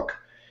the book,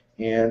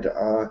 and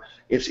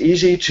it's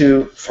easy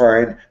to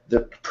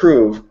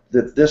prove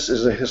that this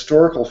is a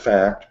historical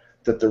fact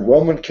that the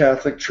Roman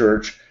Catholic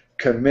Church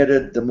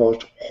committed the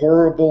most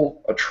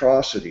horrible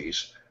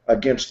atrocities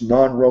against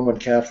non-Roman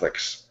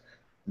Catholics.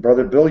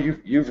 Brother Bill,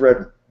 you've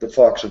read the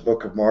Fox's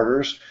Book of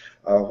Martyrs.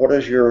 What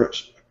is your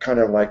kind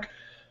of like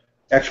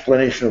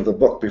explanation of the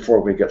book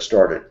before we get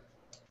started?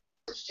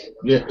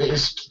 Yeah,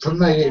 for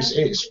me,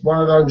 it's one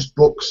of those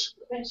books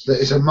that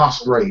is a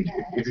must read.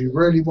 If you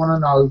really want to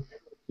know,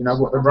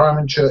 what the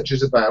Roman Church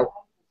is about,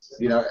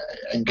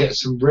 and get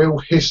some real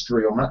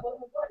history on it,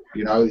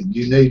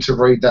 you need to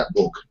read that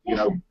book.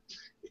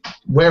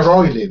 Where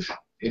I live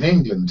in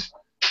England,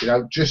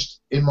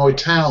 just in my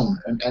town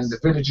and the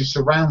villages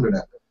surrounding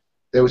it,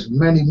 there was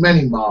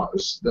many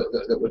martyrs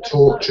that were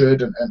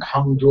tortured and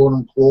hung, drawn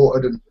and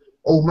quartered and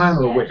all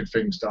manner of wicked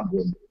things done to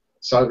them.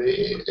 So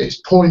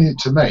it's poignant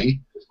to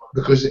me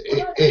because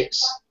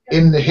it's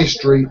in the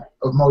history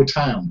of my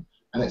town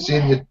and it's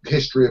in the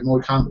history of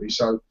my country.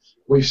 So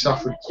we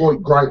suffered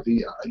quite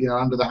greatly,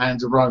 under the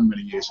hands of Rome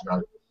many years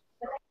ago.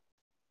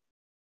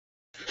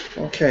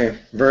 Okay,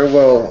 very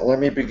well. Let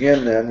me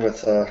begin then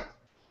with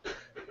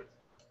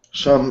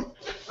some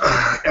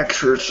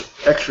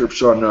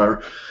excerpts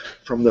on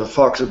from the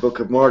Fox's Book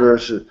of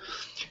Martyrs. It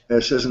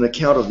says an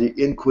account of the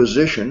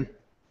Inquisition.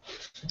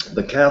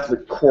 The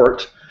Catholic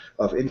Court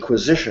of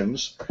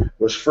Inquisitions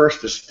was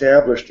first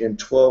established in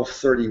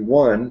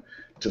 1231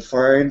 to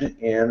find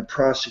and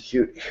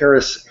prosecute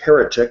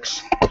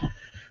heretics.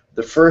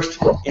 The first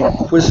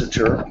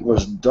inquisitor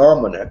was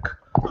Dominic,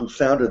 who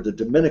founded the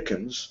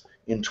Dominicans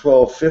in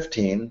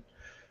 1215.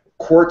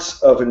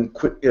 Courts of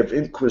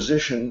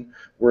Inquisition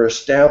were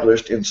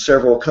established in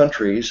several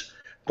countries,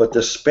 but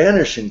the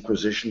Spanish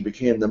Inquisition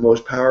became the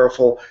most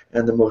powerful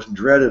and the most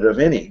dreaded of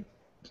any.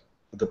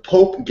 The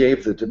Pope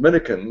gave the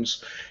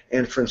Dominicans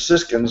and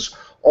Franciscans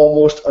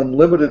almost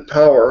unlimited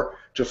power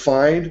to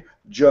find,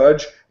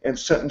 judge, and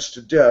sentence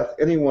to death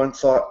anyone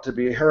thought to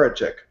be a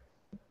heretic.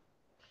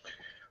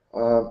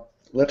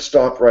 Let's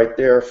stop right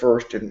there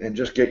first and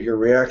just get your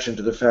reaction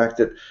to the fact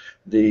that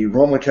the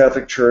Roman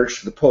Catholic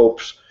Church, the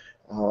popes,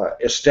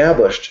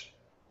 established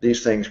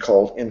these things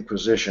called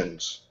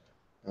inquisitions.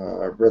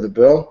 Brother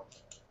Bill?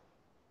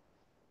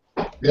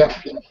 Yeah,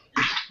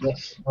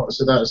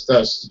 so that's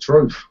the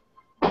truth,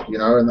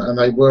 and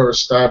they were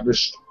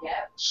established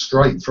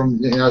straight from,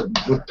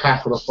 with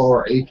papal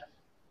authority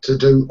to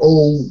do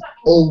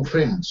all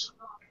things,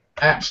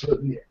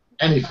 absolutely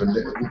anything,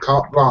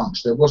 carte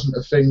blanche. There wasn't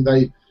a thing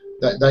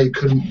that they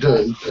couldn't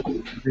do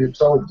that be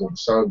told them.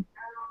 So,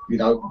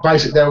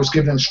 basically they was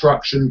given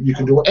instruction, you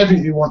can do whatever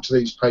you want to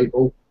these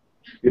people,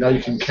 you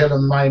can kill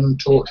them, maim them,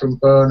 torture them,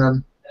 burn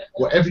them,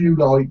 whatever you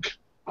like,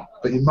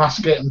 but you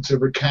must get them to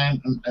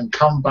recant and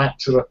come back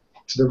to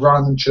the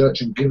Roman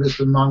Church and give us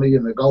the money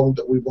and the gold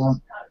that we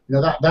want. You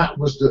know, that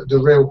was the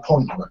real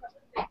point of it.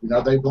 You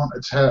know, they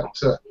wanted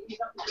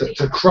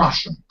to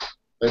crush them.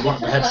 They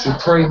wanted to have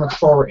supreme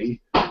authority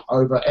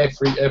over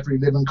every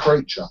living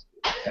creature,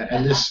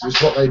 and this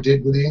is what they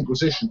did with the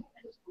Inquisition.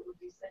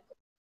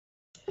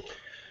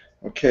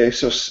 Okay,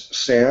 so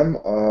Sam,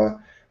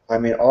 I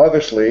mean,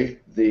 obviously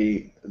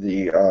the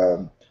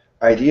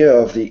idea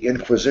of the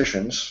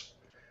Inquisitions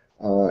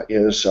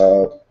is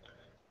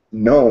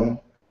known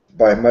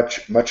by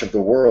much of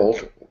the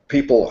world.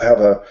 People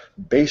have a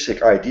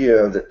basic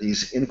idea that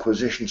these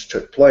Inquisitions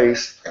took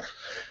place,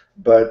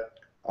 but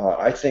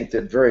I think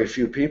that very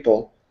few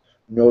people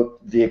know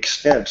the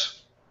extent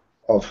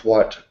of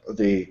what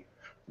the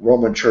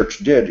Roman Church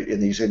did in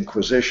these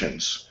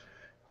Inquisitions.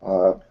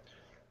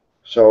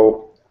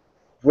 So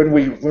when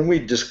we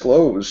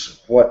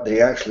disclose what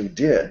they actually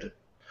did,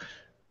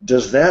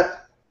 does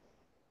that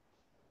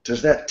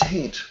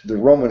taint the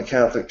Roman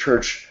Catholic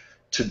Church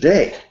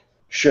today?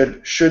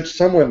 Should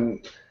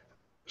someone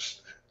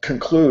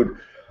conclude,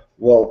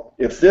 well,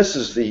 if this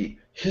is the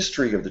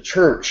history of the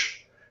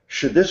Church,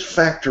 should this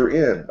factor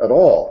in at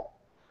all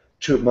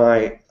to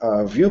my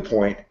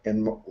viewpoint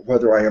in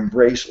whether I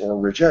embrace or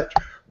reject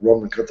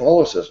Roman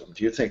Catholicism?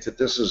 Do you think that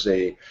this is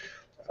a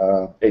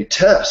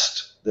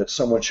test that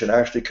someone should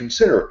actually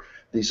consider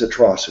these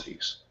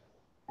atrocities?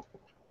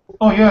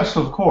 Oh yes,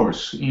 of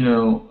course. You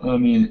know, I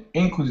mean,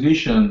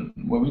 Inquisition.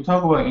 When we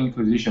talk about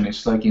Inquisition,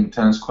 it's like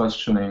intense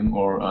questioning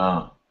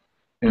or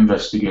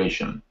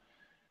investigation.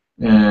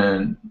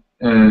 And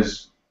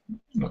as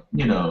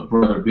you know,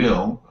 Brother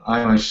Bill,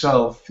 I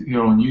myself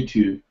here on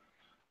YouTube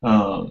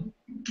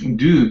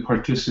do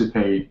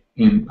participate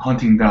in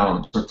hunting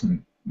down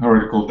certain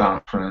heretical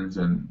doctrines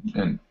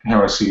and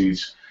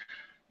heresies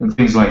and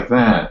things like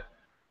that.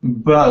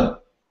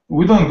 But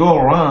we don't go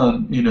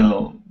around, you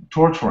know,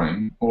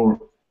 torturing or,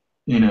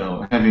 you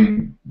know,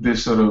 having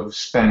this sort of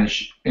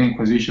Spanish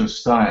Inquisition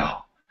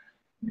style.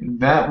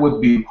 That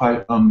would be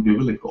quite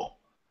unbiblical.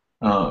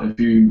 If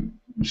you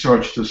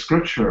search the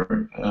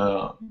scripture,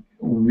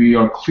 we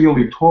are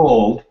clearly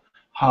told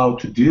how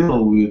to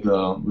deal with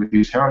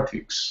these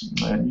heretics.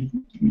 And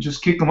you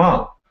just kick them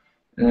out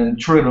and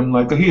treat them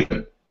like a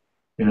heathen.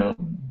 You know,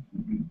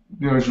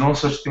 there is no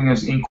such thing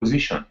as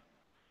Inquisition.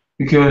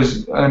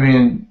 Because, I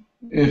mean,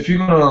 if you're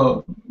going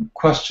to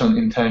question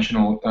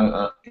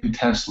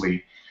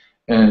intensely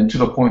and to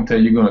the point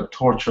that you're going to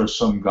torture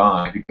some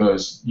guy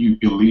because you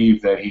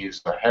believe that he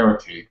is a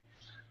heretic,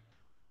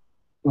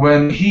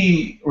 when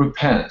he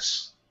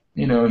repents,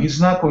 you know,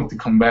 he's not going to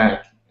come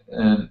back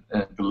and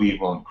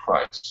believe on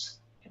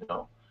Christ. You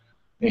know,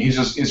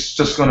 it's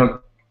just going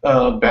to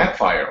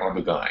backfire on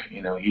the guy.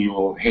 You know, he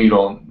will hate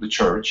on the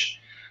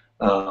church.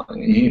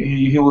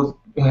 He will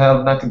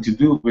have nothing to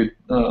do with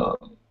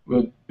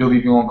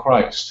believing on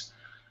Christ.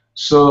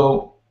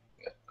 So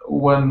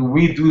when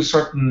we do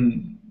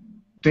certain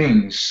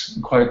things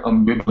quite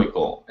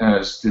unbiblical,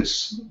 as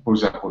this, for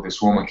example,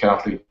 this Roman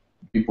Catholic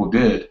people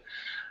did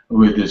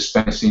with the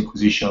Spanish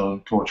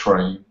Inquisition,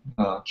 torturing,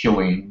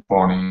 killing,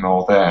 burning, and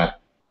all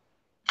that,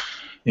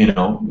 you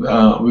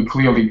know, we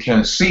clearly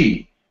can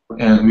see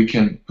and we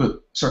can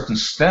put certain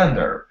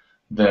standard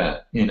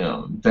that, you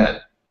know,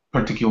 that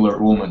particular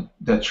Roman,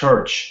 that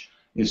church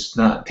is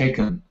not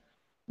taken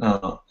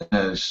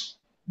as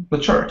the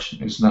church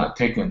is not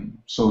taken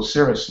so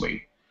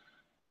seriously.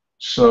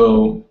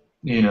 So,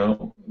 you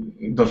know,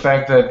 the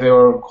fact that they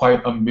were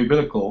quite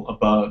unbiblical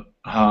about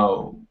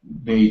how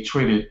they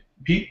treated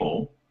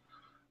people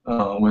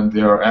when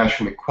they are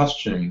actually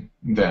questioning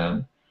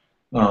them,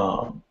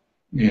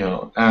 you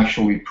know,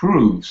 actually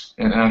proves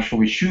and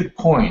actually should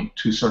point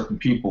to certain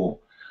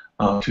people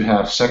to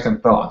have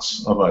second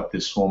thoughts about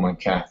this Roman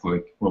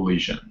Catholic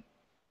religion.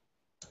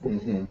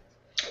 Mm-hmm.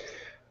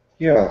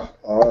 Yeah.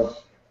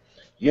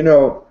 You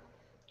know,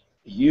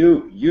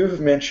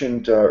 you've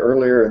mentioned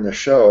earlier in the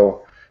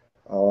show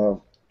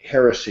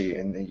heresy,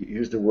 and you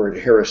used the word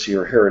heresy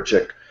or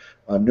heretic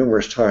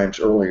numerous times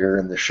earlier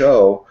in the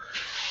show.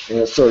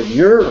 And so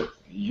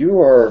you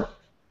are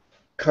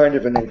kind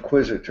of an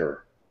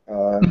inquisitor,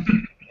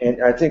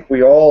 and I think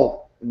we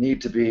all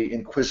need to be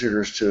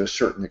inquisitors to a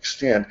certain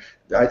extent.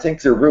 I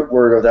think the root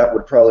word of that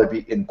would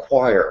probably be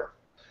inquire.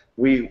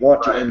 We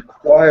want to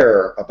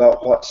inquire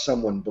about what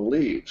someone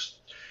believes.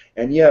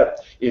 And yet,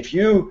 if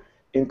you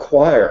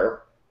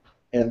inquire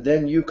and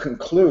then you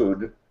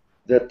conclude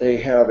that they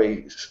have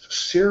a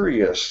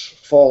serious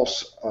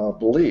false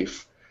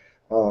belief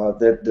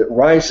that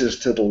rises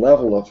to the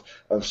level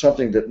of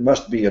something that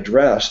must be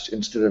addressed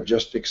instead of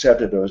just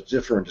accepted as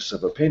difference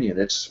of opinion,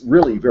 it's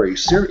really very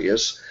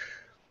serious.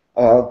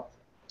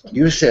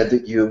 You said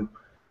that you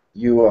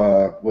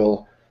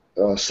will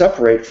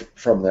separate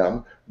from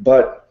them,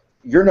 but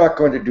you're not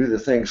going to do the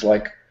things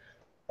like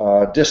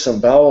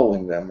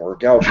disemboweling them or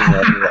gouging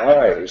out their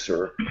eyes,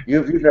 or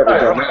you've never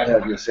done that,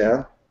 have you,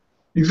 Sam?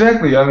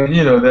 Exactly. I mean,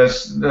 you know,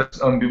 that's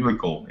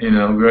unbiblical. You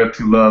know, we are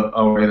to love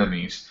our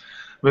enemies.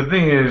 But the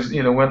thing is,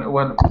 you know, when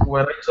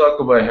I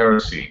talk about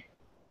heresy,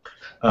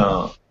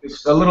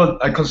 It's a little.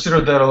 I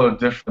consider that a little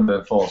different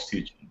than false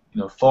teaching.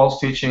 False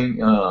teaching,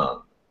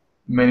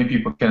 many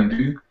people can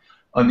do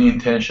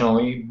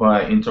unintentionally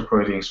by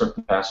interpreting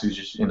certain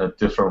passages in a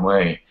different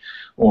way,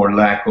 or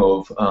lack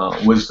of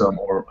wisdom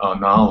or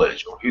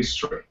knowledge or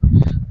history.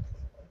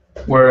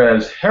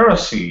 Whereas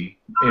heresy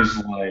is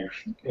like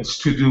it's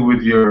to do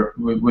with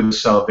with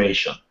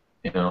salvation.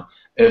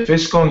 If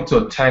it's going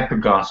to attack the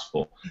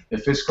gospel,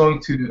 if it's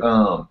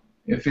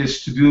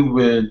to do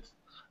with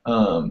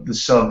the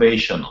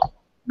salvation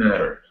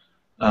matter,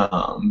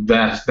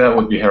 that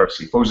would be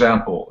heresy. For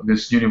example,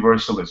 this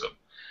universalism.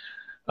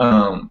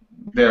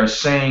 They're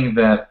saying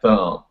that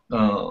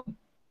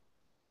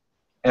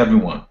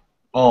everyone,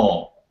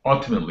 all,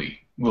 ultimately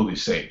will be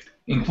saved,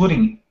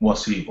 including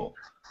what's evil.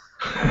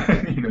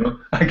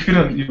 I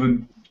couldn't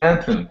even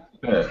fathom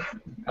that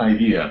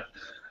idea.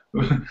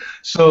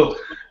 So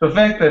the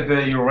fact that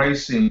they're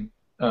erasing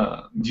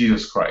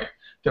Jesus Christ,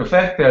 the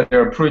fact that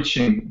they're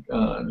preaching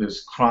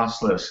this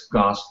crossless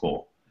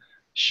gospel,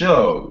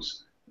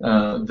 shows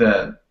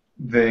that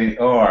they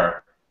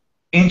are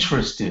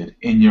interested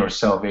in your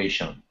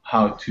salvation,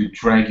 how to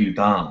drag you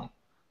down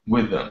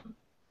with them.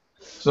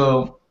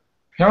 So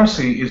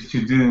heresy is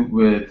to do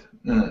with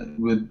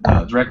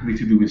directly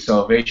to do with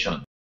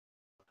salvation.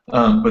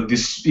 But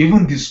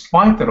even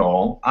despite it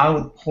all, I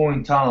would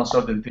point out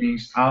certain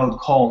things. I would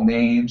call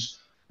names,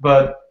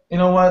 but you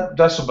know what?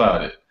 That's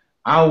about it.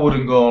 I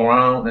wouldn't go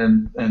around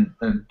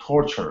and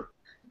torture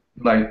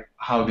like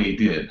how they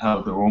did,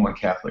 how the Roman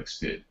Catholics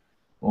did,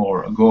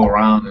 or go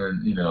around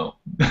and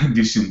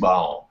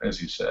disembowel,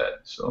 as you said.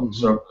 So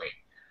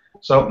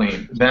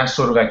certainly that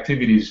sort of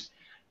activities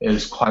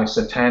is quite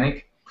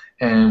satanic,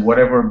 and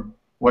whatever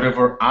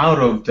out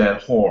of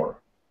that whore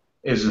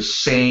is the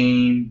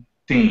same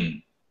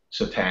thing,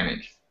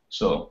 satanic.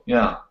 So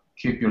yeah,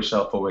 keep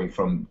yourself away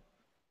from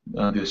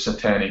the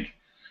satanic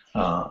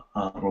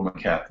Roman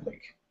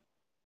Catholic.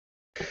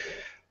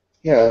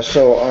 Yeah,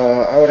 so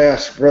I would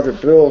ask Brother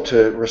Bill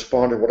to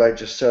respond to what I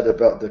just said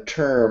about the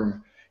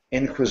term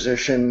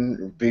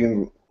Inquisition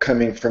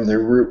coming from the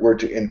root word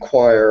to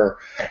inquire,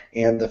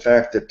 and the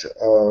fact that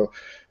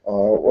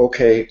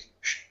okay,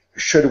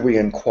 should we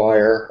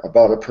inquire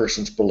about a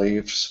person's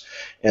beliefs,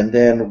 and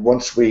then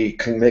once we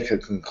can make a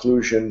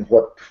conclusion,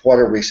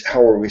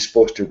 how are we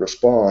supposed to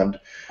respond?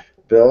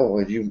 Bill,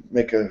 would you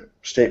make a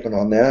statement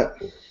on that?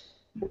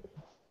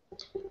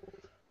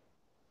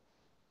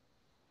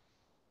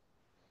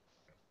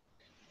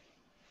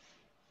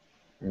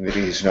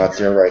 Maybe he's not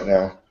there right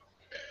now.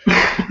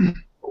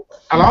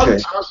 Hello? Okay.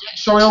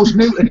 Sorry, I was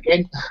muted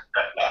again.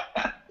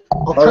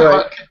 All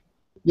right.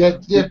 Yeah,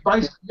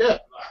 basically, yeah.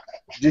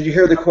 Did you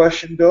hear the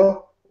question,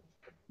 Bill?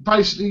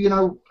 Basically,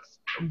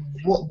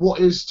 what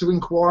is to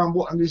inquire and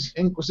what is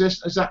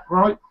inquisition? Is that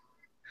right?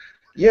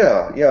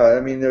 Yeah. I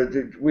mean,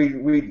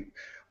 we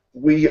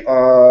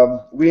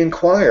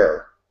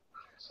inquire.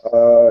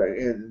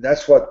 And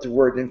that's what the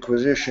word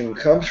inquisition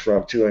comes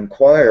from, to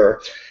inquire.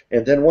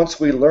 And then once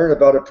we learn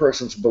about a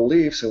person's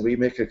beliefs and we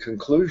make a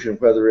conclusion,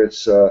 whether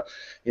it's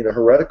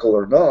heretical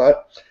or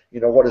not,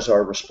 what is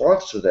our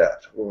response to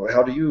that? Well,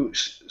 how do you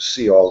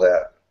see all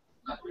that?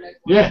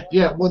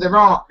 Yeah. Well, there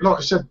are, like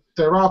I said,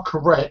 there are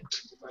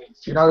correct,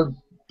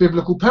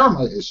 biblical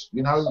parameters.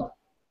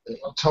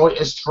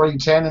 Titus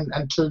 3:10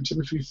 and 2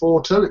 Timothy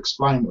 4:2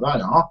 explain what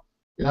they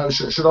are.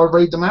 Should I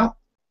read them out?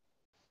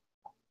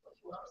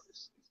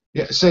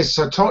 Yeah, it says,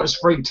 so Titus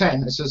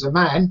 3:10, it says, a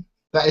man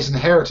that is an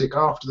heretic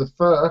after the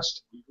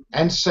first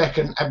and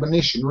second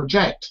admonition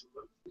reject.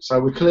 So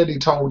we're clearly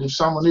told if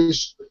someone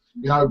is,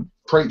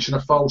 preaching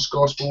a false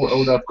gospel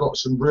or they've got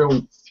some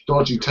real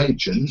dodgy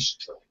teachings,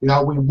 we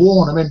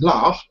warn them in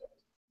love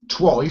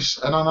twice,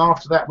 and then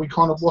after that we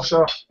kind of wash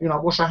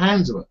our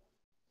hands of it.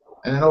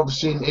 And then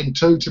obviously in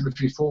 2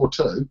 Timothy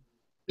 4:2,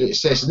 it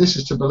says, and this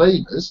is to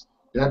believers,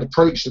 to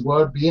preach the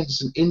word, be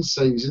instant in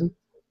season,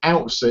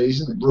 out of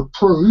season,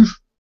 reprove,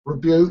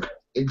 rebuke,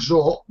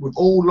 exhort with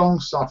all long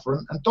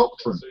suffering and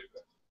doctrine.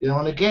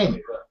 And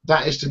again,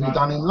 that is to be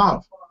done in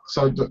love.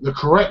 So the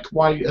correct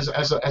way as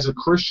a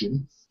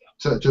Christian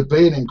to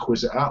be an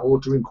inquisitor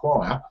or to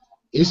inquire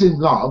is in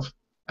love,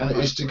 and it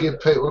is to give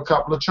people a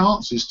couple of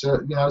chances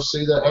to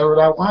see the error of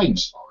their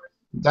ways.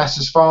 That's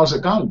as far as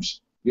it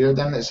goes.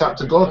 Then it's up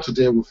to God to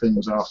deal with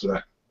things after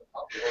that.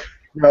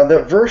 Now,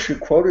 that verse you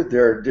quoted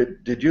there,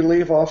 did you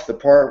leave off the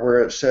part where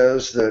it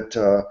says that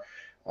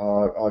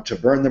to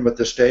burn them at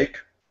the stake?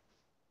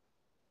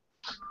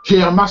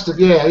 Yeah, I must have.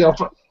 Yeah,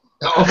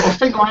 I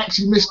think I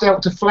actually missed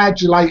out to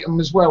flagellate them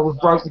as well with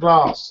broken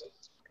glass.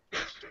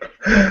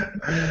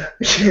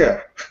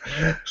 Yeah.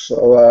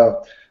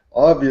 So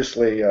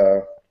obviously,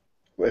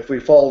 if we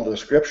follow the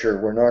Scripture,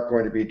 we're not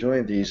going to be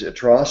doing these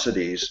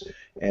atrocities,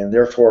 and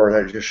therefore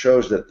that just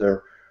shows that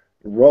the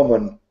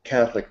Roman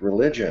Catholic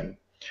religion,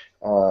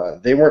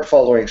 they weren't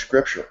following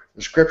Scripture.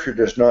 The Scripture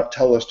does not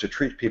tell us to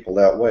treat people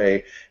that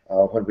way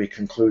when we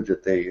conclude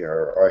that they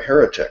are a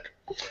heretic.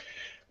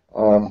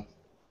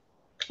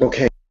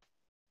 Okay,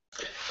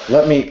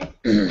 let me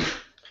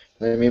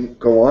let me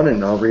go on,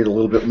 and I'll read a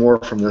little bit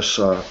more from this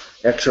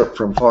excerpt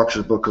from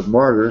Fox's Book of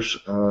Martyrs.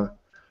 The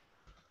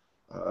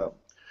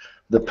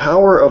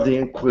power of the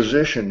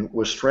Inquisition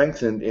was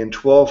strengthened in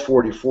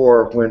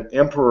 1244 when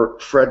Emperor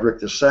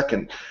Frederick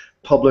II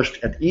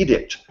published an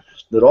edict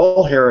that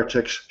all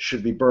heretics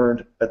should be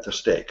burned at the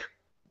stake.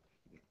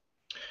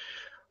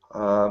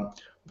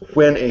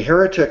 When a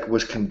heretic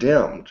was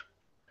condemned,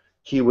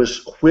 he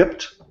was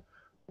whipped,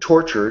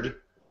 tortured,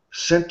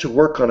 sent to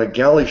work on a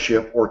galley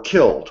ship, or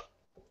killed.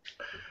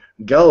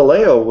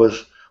 Galileo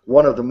was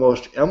one of the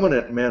most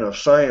eminent men of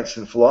science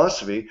and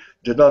philosophy,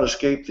 did not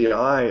escape the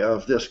eye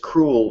of this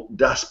cruel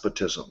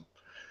despotism.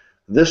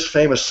 This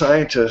famous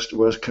scientist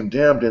was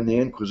condemned in the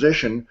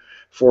Inquisition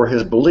for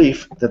his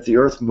belief that the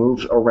earth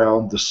moves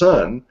around the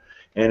sun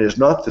and is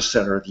not the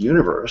center of the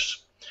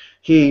universe.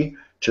 He,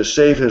 to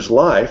save his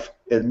life,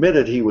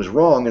 admitted he was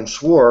wrong and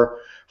swore,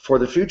 "For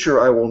the future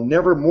I will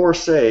never more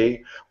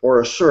say or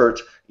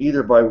assert,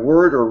 either by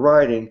word or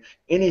writing,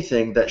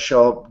 anything that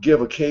shall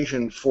give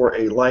occasion for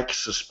a like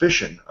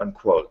suspicion,"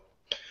 unquote.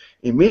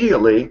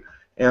 Immediately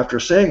after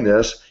saying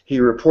this, he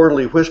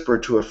reportedly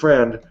whispered to a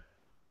friend,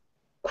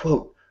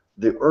 quote,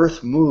 "The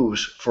earth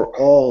moves for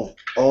all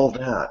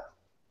that."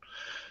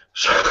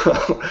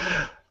 So,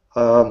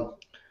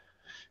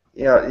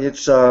 yeah,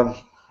 it's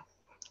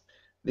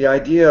the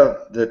idea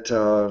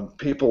that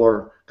people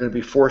are going to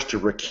be forced to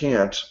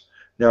recant.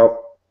 Now,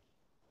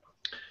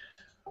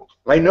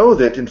 I know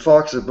that in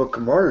Fox's Book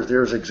of Martyrs,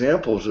 there's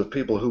examples of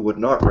people who would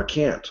not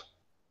recant.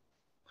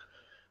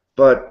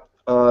 But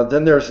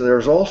then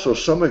there's also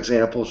some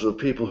examples of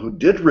people who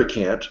did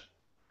recant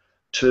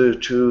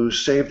to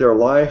save their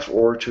life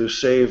or to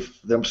save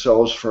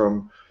themselves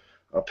from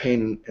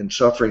pain and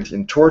suffering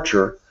and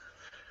torture.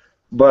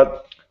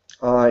 But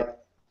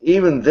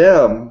even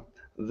them,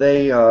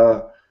 they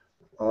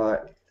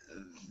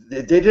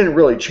didn't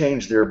really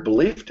change their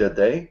belief, did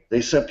they?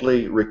 They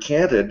simply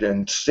recanted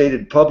and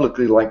stated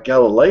publicly, like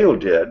Galileo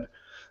did,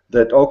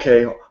 that,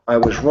 okay, I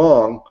was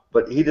wrong,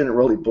 but he didn't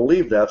really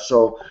believe that.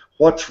 So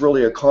what's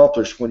really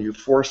accomplished when you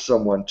force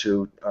someone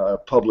to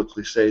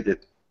publicly say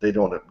that they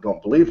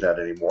don't believe that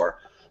anymore?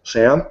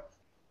 Sam?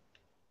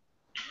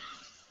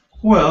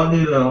 Well,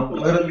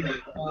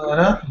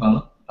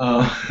 anathema.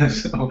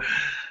 So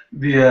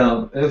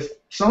if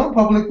someone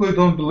publicly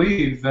don't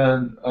believe,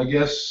 then I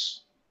guess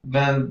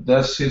then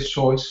that's his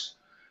choice.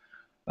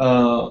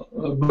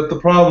 But the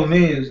problem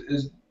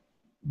is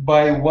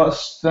by what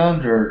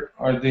standard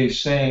are they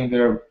saying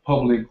they're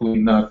publicly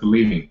not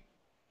believing?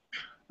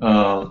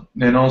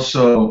 And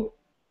also,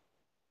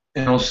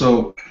 I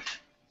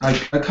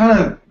kind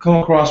of come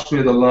across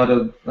with a lot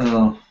of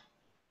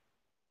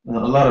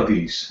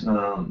these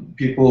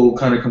people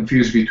kind of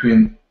confused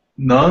between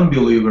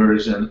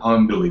non-believers and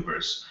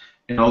unbelievers.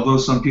 And although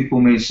some people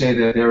may say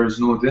that there is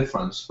no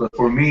difference, but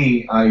for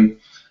me, I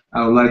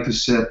would like to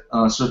set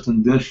a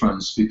certain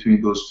difference between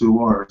those two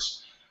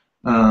words.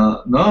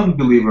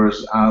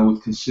 Non-believers, I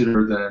would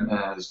consider them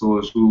as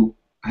those who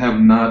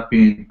have not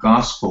been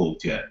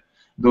gospeled yet,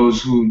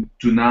 those who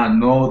do not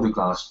know the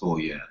gospel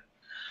yet.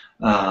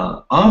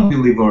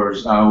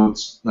 Unbelievers, I would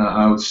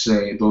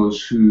say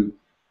those who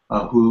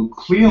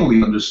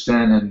clearly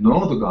understand and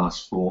know the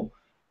gospel,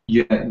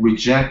 yet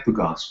reject the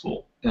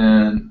gospel,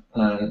 and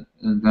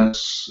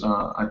that's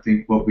I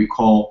think what we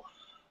call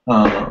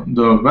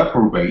the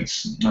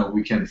reprobates.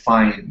 We can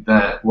find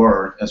that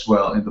word as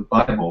well in the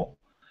Bible,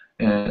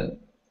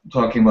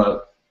 talking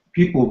about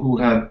people who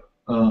have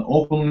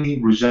openly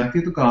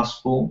rejected the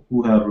gospel,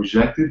 who have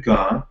rejected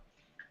God,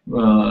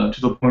 to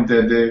the point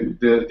that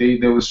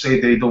they would say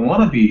they don't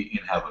want to be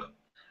in heaven.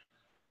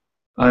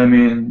 I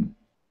mean,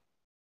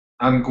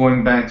 I'm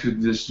going back to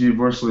this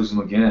universalism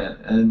again,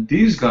 and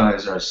these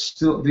guys are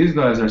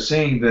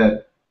saying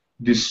that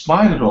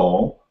despite it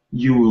all,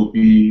 you will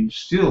be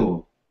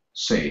still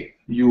saved.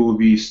 You will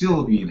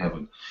still be in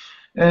heaven.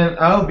 And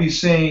I'll be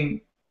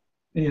saying,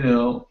 and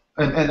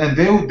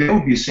they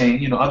will be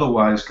saying,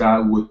 otherwise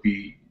God would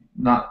be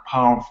not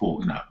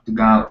powerful enough.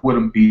 God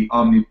wouldn't be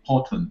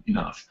omnipotent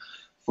enough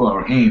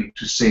for him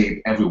to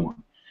save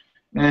everyone.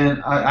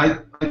 And I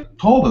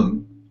told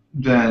them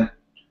that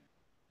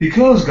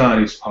because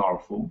God is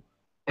powerful,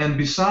 and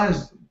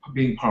besides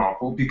being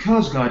powerful,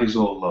 because God is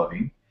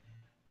all-loving,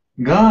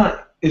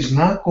 God is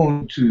not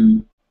going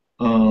to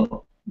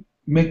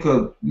make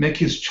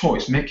his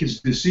choice, make his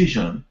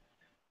decision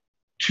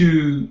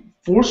to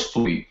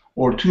forcefully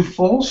or to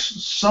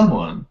force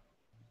someone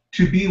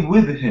to be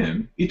with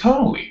him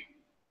eternally.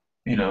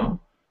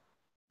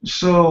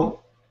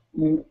 So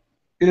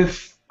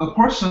if a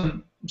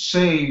person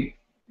say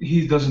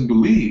he doesn't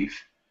believe,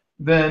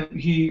 then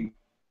he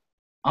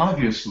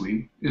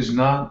obviously is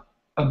not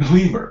a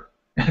believer,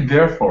 and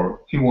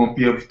therefore he won't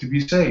be able to be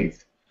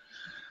saved.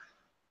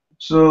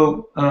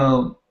 So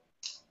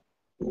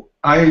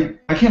I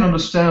can't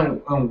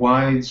understand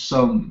why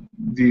some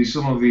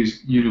of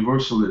these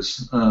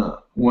universalists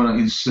want to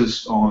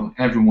insist on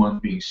everyone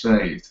being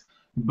saved.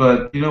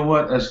 But you know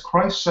what? As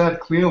Christ said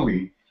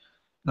clearly,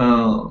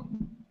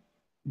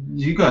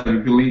 You gotta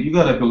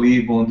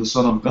believe on the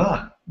Son of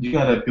God. You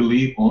gotta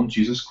believe on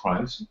Jesus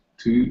Christ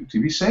to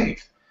be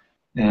saved.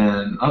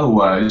 And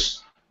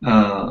otherwise,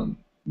 um,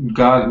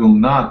 God will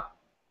not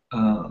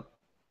uh,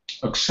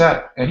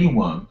 accept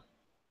anyone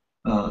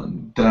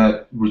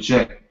that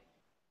reject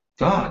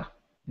God.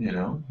 You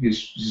know,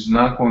 he's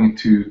not going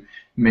to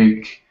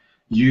make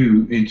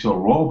you into a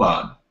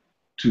robot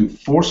to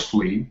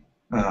forcefully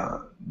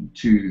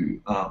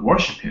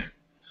worship him.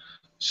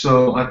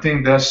 So I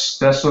think that's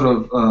that sort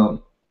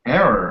of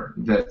error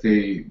that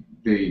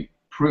they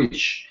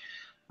preach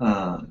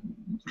uh,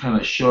 kind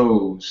of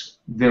shows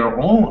their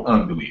own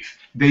unbelief.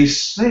 They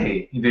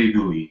say they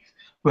believe,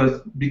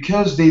 but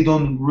because they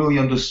don't really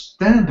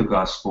understand the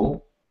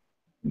gospel,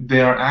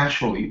 they are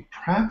actually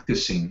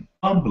practicing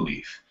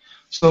unbelief.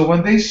 So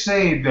when they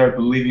say they're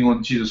believing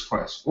on Jesus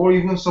Christ, or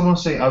even someone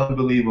say, I don't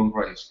believe on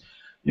Christ,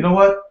 you know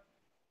what?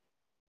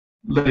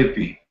 Let it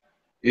be.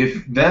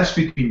 If that's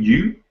between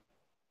you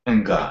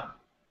and God,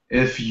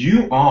 if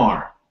you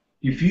are,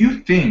 if you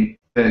think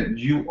that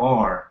you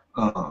are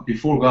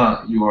before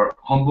God, you are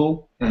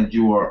humble and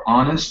you are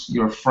honest,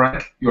 you are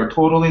frank, you are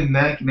totally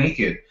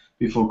naked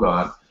before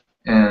God,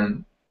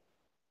 and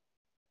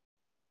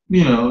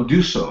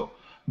do so.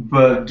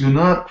 But do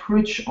not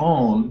preach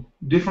on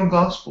different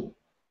gospel,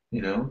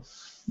 you know,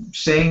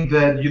 saying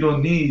that you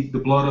don't need the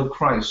blood of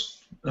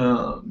Christ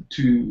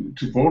to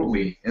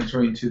boldly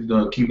enter into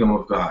the kingdom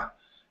of God.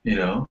 You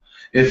know,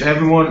 if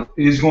everyone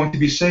is going to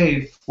be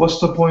saved, what's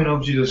the point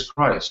of Jesus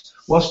Christ?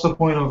 What's the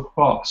point of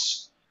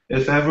cross?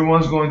 If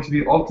everyone's going to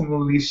be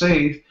ultimately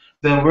saved,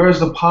 then where is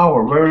the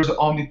power? Where is the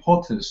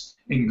omnipotence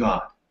in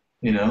God?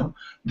 You know,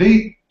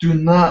 they do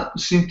not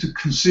seem to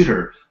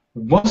consider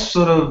what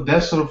sort of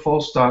that sort of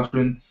false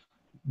doctrine,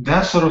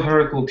 that sort of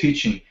heretical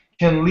teaching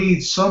can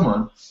lead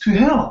someone to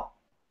hell.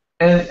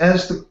 And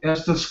as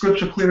the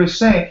scripture clearly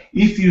say,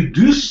 if you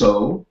do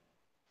so,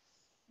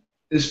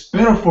 it's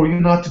better for you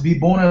not to be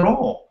born at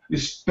all.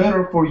 It's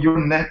better for your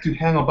neck to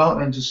hang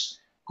about and just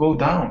go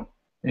down.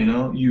 You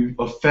know, you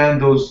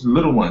offend those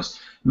little ones.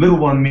 Little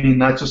one meaning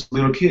not just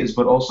little kids,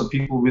 but also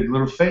people with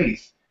little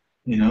faith.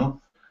 You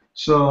know,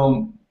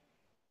 so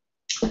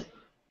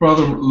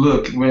brother,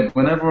 look,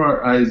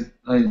 whenever I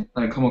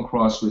come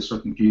across with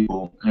certain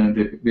people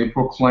and they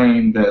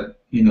proclaim that,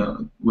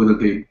 whether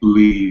they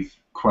believe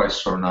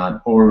Christ or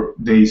not, or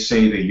they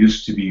say they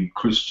used to be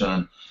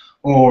Christian,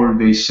 or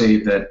they say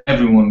that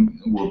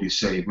everyone will be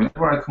saved,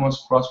 whenever I come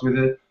across with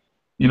it,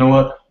 you know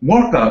what?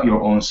 Work out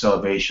your own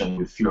salvation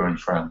with fear and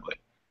trembling.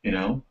 You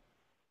know,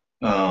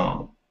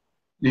 uh,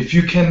 if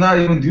you cannot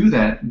even do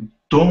that,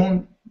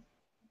 don't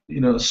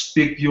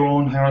speak your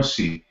own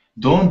heresy.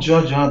 Don't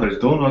judge others.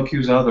 Don't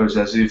accuse others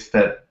as if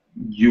that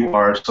you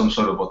are some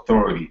sort of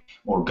authority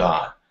or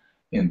God.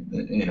 And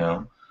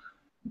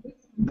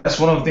that's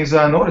one of the things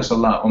that I notice a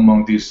lot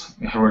among these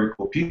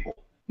heretical people.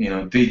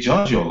 They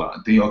judge you a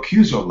lot. They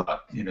accuse you a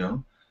lot.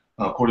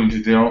 According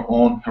to their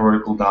own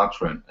heretical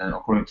doctrine and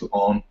according to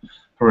own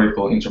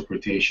heretical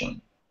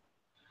interpretation.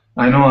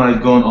 I know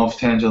I've gone off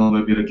tangent a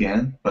little bit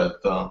again, but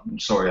I'm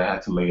sorry I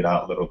had to lay it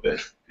out a little bit.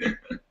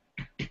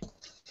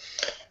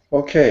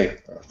 Okay,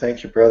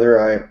 thank you,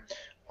 brother.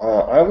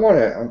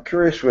 I'm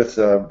curious with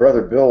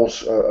Brother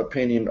Bill's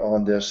opinion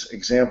on this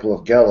example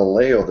of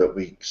Galileo that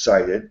we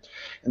cited,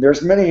 and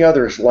there's many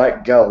others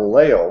like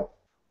Galileo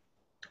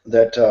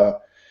that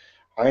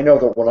I know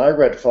that when I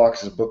read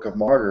Fox's Book of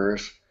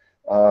Martyrs,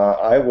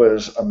 I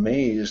was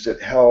amazed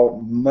at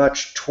how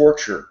much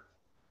torture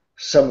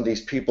some of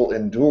these people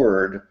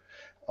endured,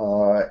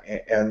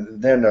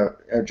 and then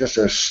just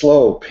a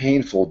slow,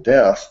 painful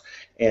death,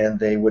 and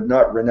they would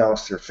not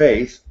renounce their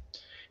faith.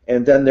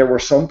 And then there were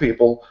some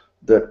people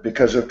that,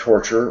 because of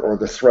torture or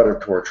the threat of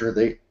torture,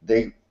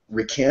 they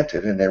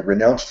recanted and they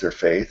renounced their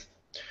faith.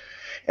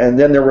 And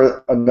then there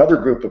were another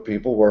group of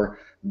people where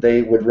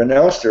they would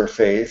renounce their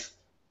faith,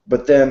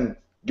 but then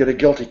get a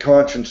guilty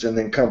conscience and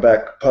then come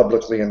back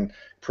publicly and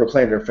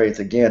proclaim their faith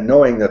again,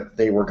 knowing that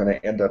they were going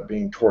to end up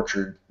being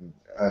tortured,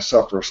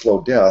 suffer a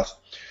slow death.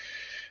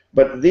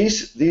 But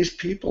these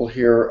people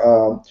here,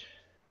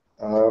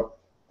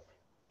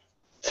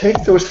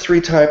 take those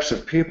three types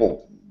of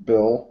people,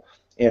 Bill,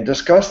 and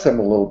discuss them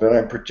a little bit.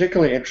 I'm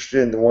particularly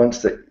interested in the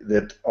ones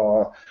that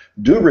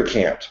do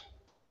recant.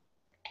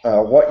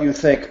 What you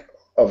think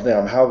of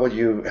them? How would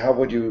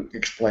you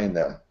explain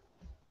them?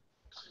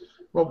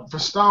 Well, for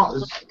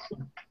starters,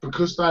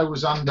 because they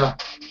was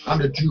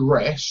under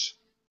duress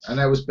and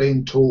they was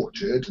being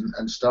tortured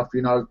and stuff,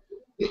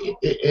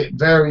 it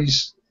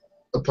varies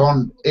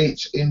upon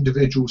each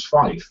individual's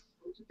faith.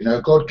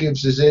 God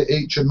gives us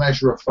each a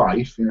measure of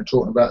faith,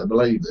 talking about the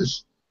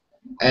believers.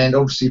 And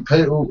obviously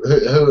people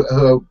who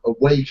are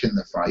weak in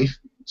the faith,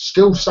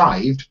 still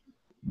saved,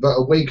 but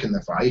are weak in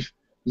the faith,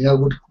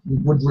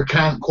 would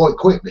recant quite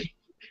quickly.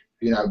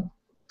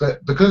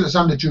 But because it's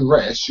under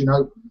duress,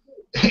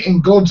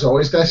 in God's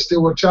eyes, they're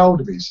still a child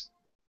of his.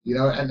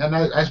 And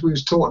as we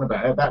was talking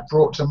about it, that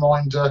brought to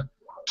mind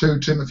 2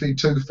 Timothy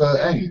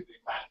 2:13.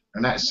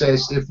 And that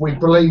says, if we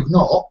believe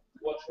not,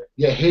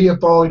 yet he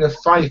abideth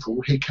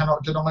faithful, he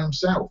cannot deny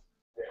himself.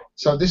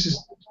 So this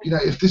is,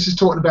 if this is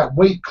talking about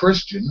weak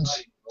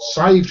Christians,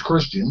 saved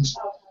Christians,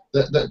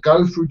 that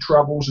go through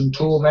troubles and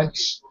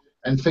torments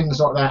and things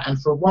like that,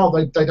 and for a while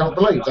they don't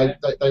believe,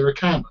 they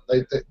recant,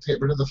 they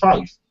get rid of the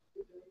faith.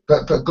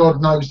 But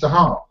God knows the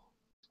heart.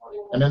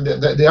 And then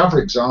the other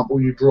example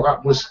you brought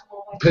up was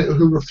people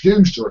who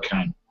refuse to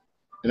recant.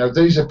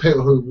 These are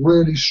people who are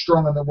really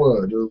strong in the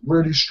word, who are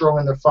really strong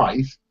in the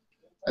faith,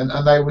 and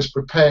they was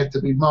prepared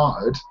to be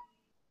martyred,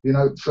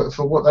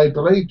 for what they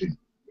believed in.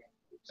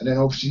 And then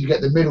obviously you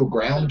get the middle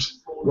ground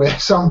where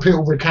some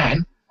people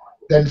recant,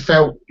 then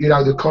felt,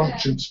 the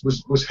conscience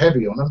was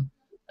heavy on them,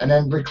 and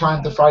then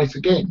reclaimed the faith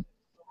again.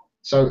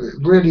 So it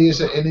really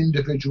is an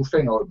individual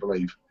thing, I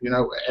believe,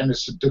 and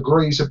it's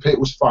degrees of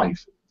people's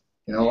faith.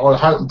 I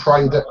hope and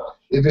pray that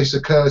if this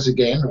occurs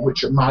again,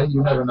 which it may,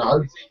 you never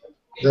know,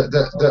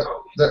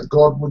 that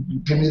God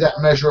would give me that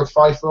measure of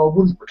faith or I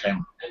wouldn't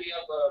recount.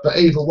 But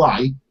either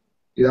way,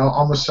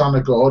 I'm a son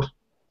of God,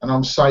 and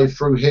I'm saved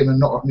through Him and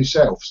not of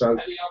myself. So,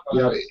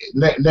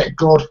 let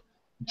God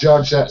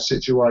judge that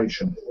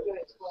situation.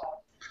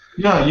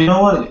 Yeah, you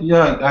know what?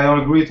 Yeah,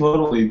 I agree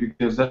totally,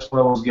 because that's what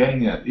I was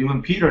getting at.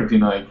 Even Peter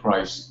denied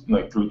Christ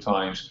like 3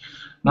 times,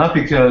 not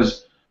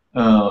because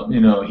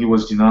he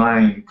was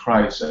denying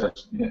Christ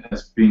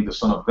as being the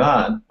Son of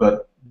God,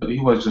 but he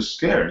was just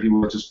scared. He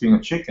was just being a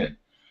chicken.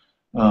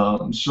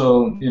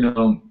 So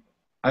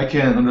I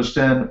can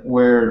understand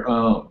where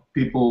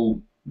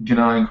people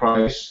denying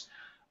Christ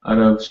out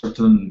of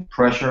certain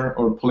pressure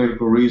or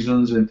political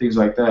reasons and things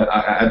like that.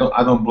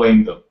 I don't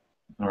blame them.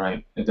 All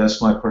right, and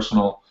that's my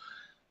personal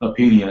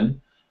opinion.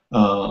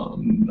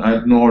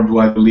 Nor do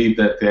I believe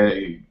that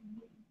they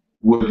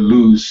would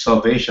lose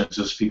salvation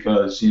just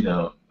because,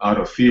 out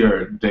of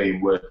fear, they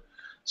would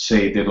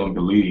say they don't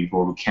believe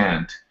or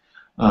can't.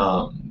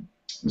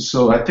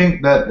 So I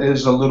think that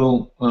is a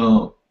little,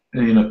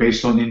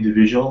 based on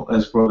individual,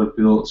 as Brother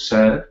Bill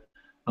said,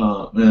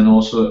 and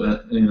also,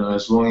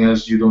 as long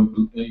as you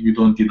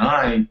don't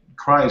deny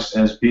Christ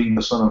as being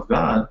the Son of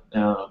God,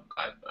 God,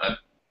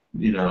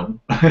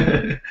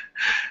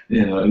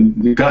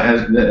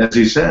 as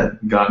he said,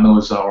 God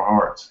knows our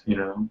hearts.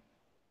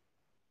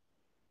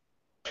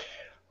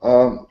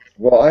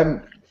 Well,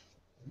 I'm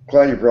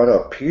glad you brought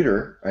up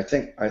Peter. I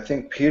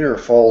think Peter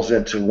falls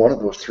into one of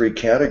those 3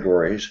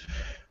 categories: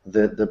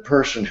 the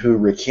person who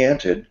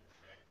recanted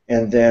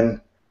and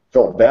then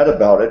felt bad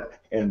about it,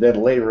 and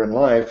then later in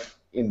life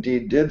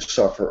indeed did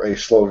suffer a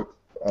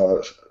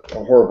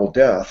horrible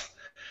death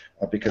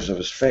because of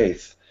his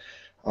faith.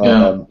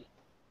 Yeah.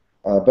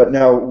 But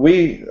now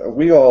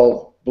we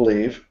all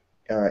believe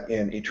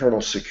in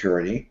eternal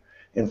security.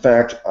 In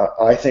fact,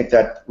 I think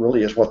that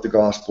really is what the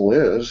gospel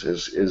is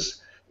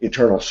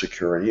eternal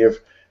security.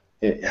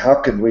 How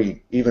can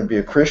we even be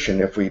a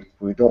Christian if we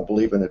don't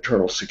believe in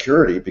eternal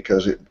security?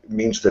 Because it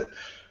means that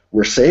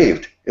we're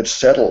saved. It's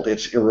settled.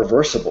 It's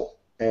irreversible.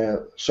 And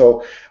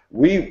so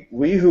we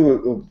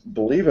who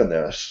believe in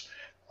this,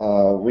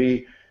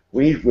 we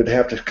would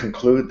have to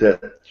conclude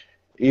that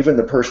even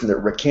the person that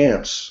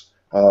recants,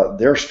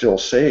 they're still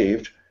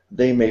saved.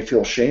 They may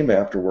feel shame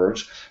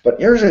afterwards. But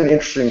here's an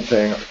interesting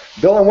thing.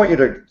 Bill, I want you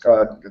to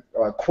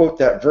quote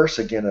that verse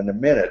again in a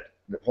minute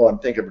while I'm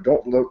thinking, but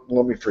don't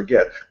let me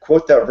forget.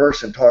 Quote that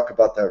verse and talk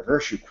about that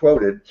verse you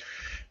quoted.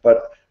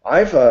 But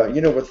I've,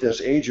 with this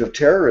age of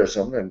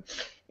terrorism,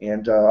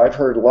 and I've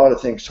heard a lot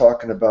of things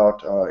talking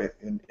about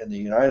in the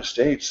United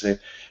States. A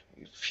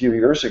few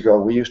years ago,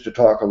 we used to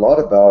talk a lot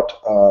about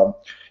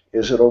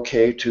is it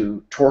okay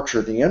to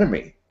torture the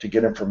enemy to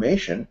get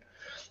information?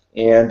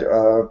 And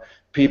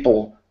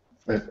people,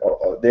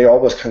 they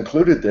always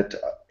concluded that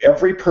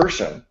every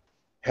person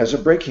has a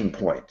breaking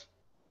point.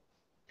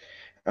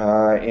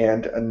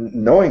 And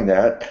knowing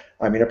that,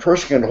 I mean, a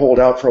person can hold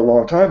out for a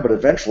long time, but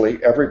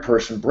eventually every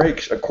person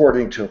breaks,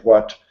 according to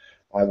what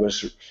I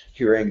was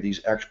hearing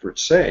these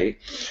experts say.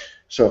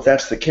 So if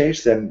that's the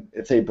case, then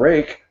if they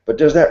break, but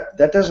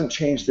that doesn't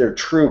change their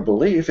true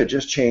belief. It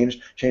just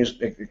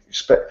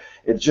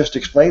it just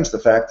explains the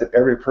fact that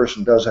every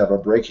person does have a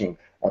breaking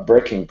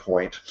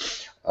point.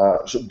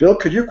 So Bill,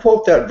 could you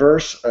quote that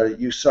verse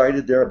you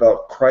cited there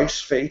about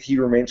Christ's faith? He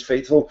remains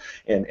faithful,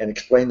 and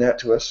explain that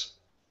to us.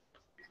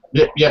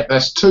 Yeah,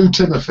 that's 2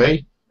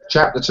 Timothy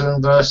chapter 2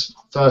 and verse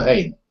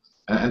 13,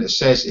 and it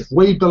says, if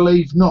we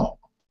believe not,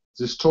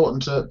 just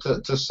talking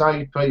to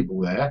save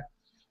people there,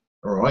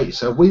 all right,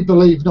 so we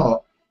believe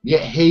not,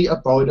 yet he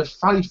abideth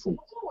faithful.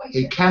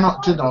 He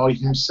cannot deny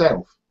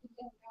himself.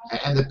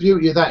 And the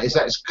beauty of that is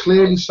that it's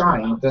clearly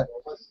saying that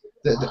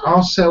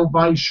our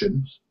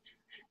salvation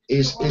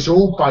is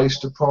all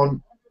based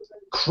upon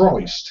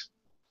Christ,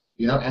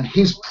 and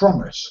his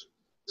promise.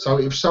 So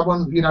if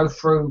someone,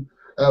 through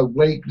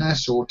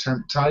weakness or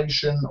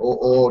temptation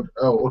or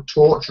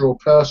torture or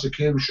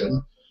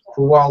persecution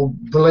for a while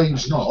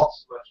believes not,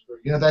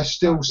 they're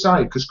still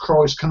saved, because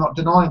Christ cannot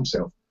deny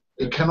himself.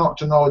 He cannot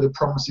deny the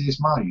promise he has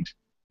made.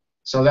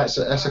 So that's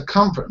a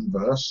comforting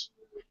verse.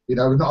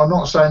 I'm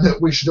not saying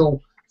that we should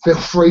all feel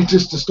free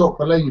just to stop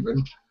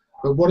believing,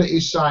 but what it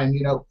is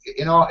saying,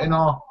 in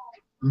our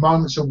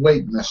moments of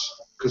weakness,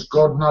 because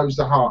God knows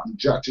the heart and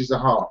judges the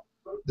heart.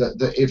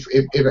 That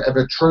if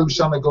a true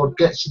son of God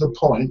gets to the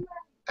point,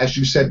 as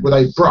you said, where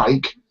they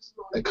break,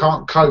 they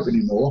can't cope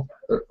anymore,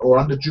 or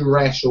under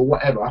duress or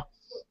whatever,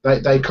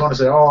 they kind of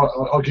say,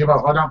 oh, I give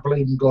up, I don't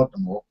believe in God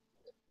no more.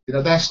 You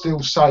know, they're still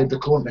saved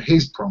according to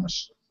His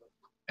promise.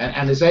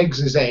 And as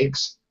eggs is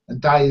eggs, and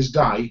day is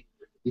day,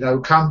 you know,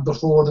 come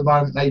before the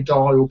moment they die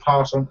or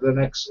pass on to the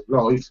next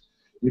life,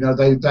 you know,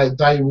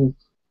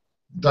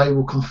 they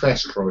will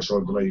confess Christ, I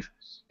believe,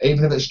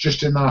 even if it's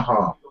just in their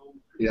heart.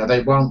 You know,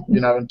 they won't, you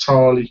know,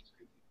 entirely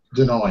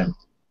deny Him.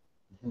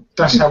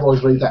 That's how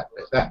I read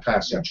that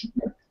passage.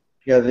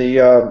 Yeah,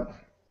 that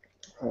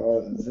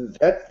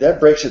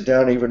breaks it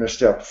down even a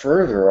step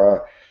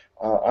further.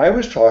 I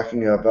was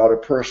talking about a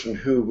person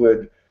who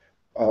would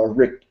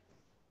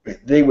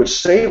they would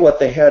say what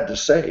they had to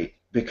say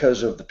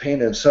because of the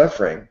pain and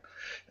suffering.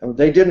 And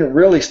they didn't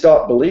really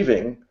stop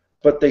believing,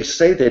 but they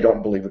say they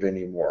don't believe it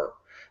anymore.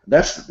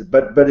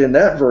 But in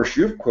that verse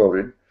you've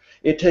quoted,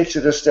 it takes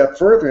it a step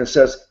further and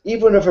says,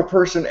 even if a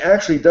person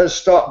actually does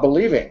stop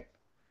believing,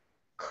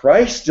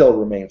 Christ still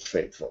remains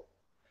faithful.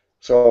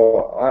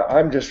 So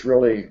I'm just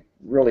really,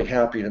 really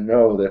happy to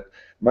know that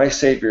my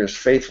Savior is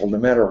faithful no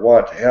matter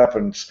what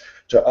happens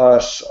to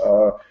us,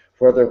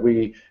 whether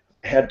we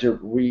had to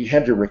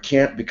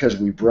recant because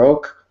we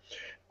broke,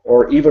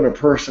 or even a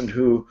person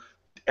who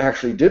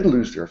actually did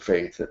lose their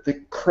faith,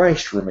 that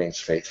Christ remains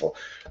faithful.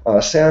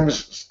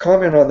 Sam's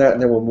comment on that,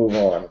 and then we'll move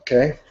on,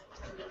 okay?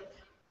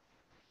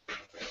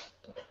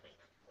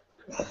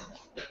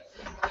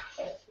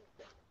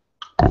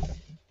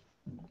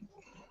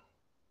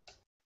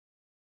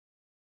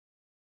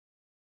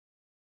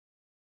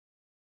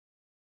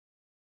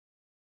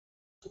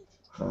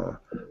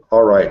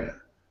 All right.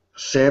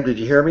 Sam, did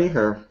you hear me?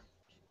 Or?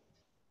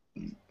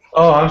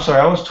 Oh, I'm sorry.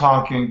 I was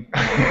talking.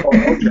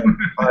 Okay.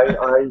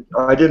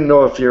 I didn't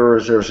know if there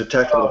was a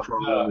technical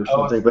problem or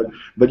something,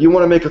 but you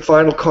want to make a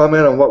final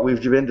comment on what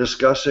we've been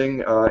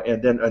discussing,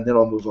 and then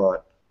I'll move on.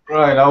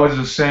 Right. I was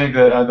just saying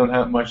that I don't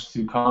have much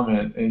to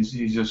comment.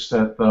 He's just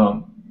that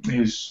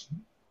he's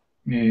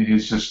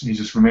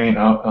just remain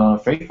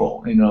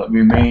faithful. You know,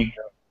 we may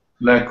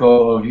let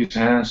go of His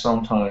hands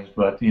sometimes,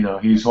 but you know,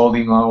 He's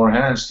holding our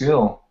hands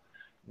still.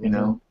 You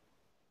know.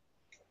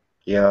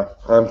 Yeah,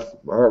 aren't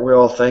we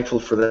all thankful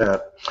for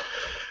that?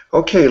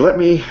 Okay, let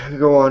me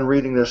go on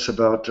reading this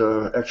about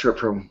excerpt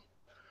from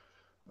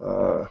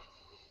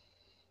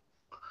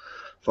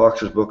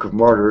Fox's Book of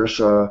Martyrs.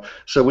 So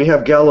we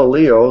have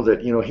Galileo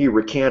that, you know, he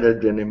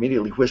recanted and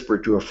immediately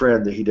whispered to a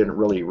friend that he didn't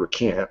really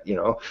recant, you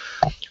know.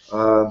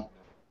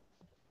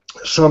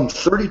 Some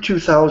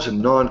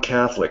 32,000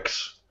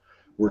 non-Catholics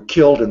were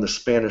killed in the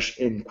Spanish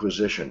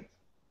Inquisition.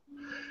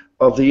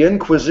 Of the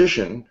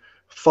Inquisition,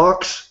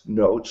 Fox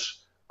notes,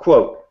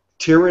 quote,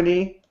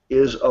 tyranny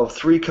is of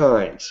three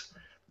kinds: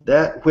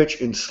 that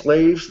which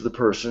enslaves the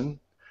person,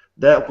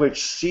 that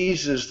which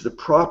seizes the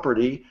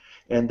property,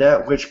 and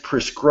that which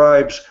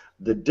prescribes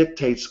the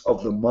dictates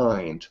of the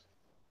mind.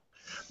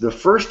 The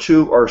first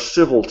two are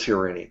civil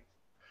tyranny.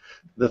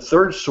 The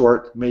third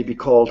sort may be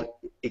called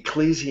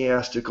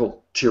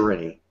ecclesiastical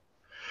tyranny.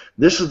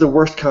 This is the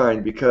worst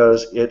kind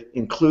because it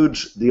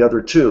includes the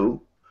other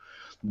two.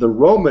 The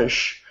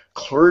Romish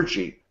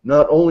clergy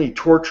not only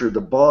torture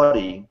the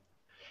body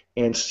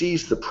and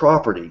seize the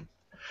property,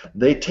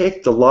 they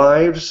take the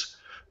lives,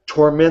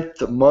 torment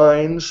the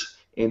minds,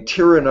 and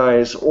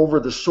tyrannize over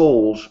the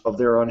souls of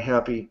their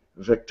unhappy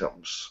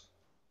victims.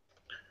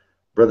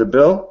 Brother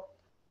Bill?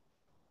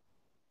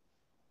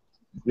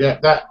 Yeah,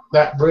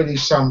 that really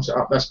sums it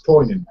up. That's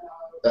poignant.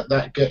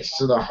 That gets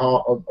to the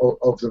heart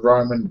of the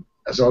Roman,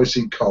 as I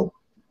see, cult.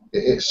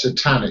 It's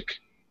satanic.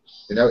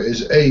 You know, it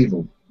is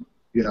evil.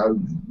 You know,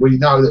 we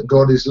know that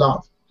God is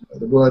love.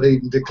 The word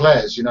even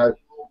declares, you know,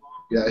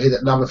 he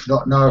that loveth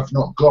not knoweth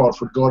not God,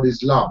 for God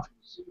is love.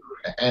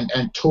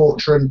 And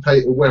torturing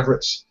people, whether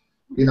it's,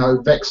 you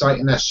know,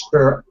 vexating their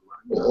spirit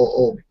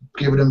or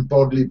giving them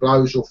bodily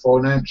blows or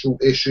financial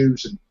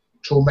issues and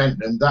tormenting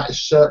them, that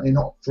is certainly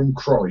not from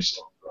Christ.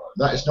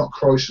 That is not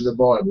Christ of the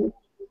Bible,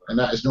 and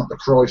that is not the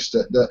Christ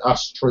that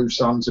us true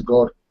sons of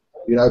God,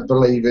 you know,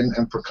 believe in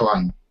and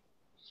proclaim.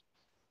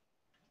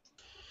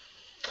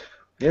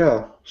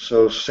 Yeah,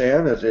 so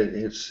Sam,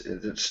 it's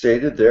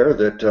stated there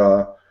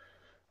that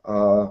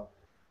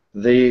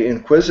the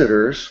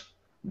inquisitors,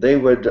 they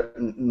would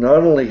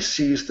not only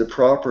seize the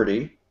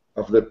property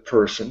of the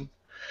person,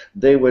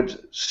 they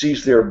would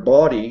seize their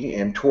body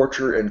and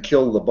torture and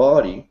kill the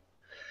body,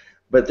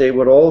 but they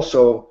would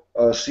also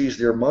seize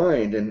their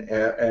mind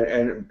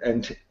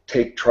and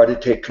try to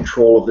take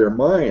control of their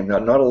mind,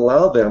 not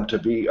allow them to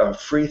be a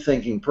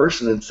free-thinking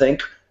person and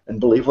think and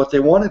believe what they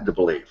wanted to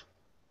believe.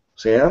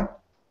 Sam?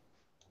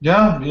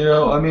 Yeah, you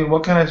know, I mean,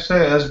 what can I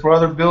say? As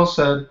Brother Bill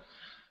said,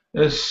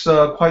 it's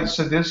quite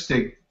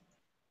sadistic.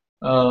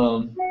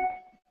 And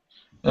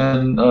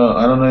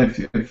I don't know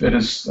if it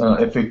is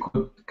if it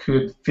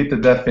could fit the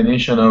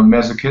definition of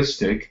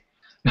masochistic,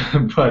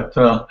 but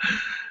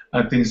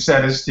I think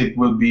sadistic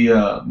would be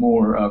a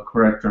more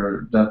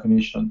correcter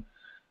definition.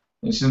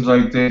 It seems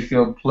like they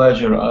feel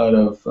pleasure out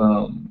of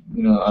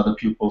other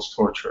people's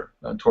torture,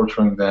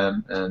 torturing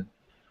them, and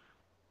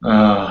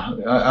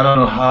I don't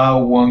know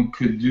how one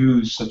could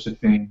do such a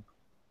thing,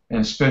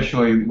 and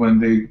especially when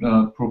they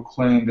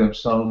proclaim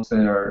themselves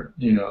they are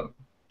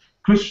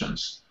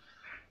Christians.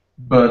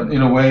 But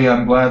in a way,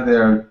 I'm glad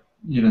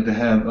they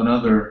have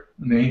another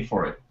name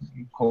for it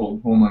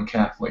called Roman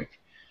Catholic.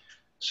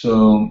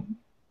 So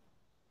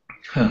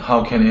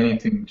how can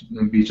anything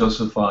be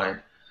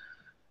justified?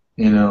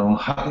 I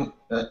don't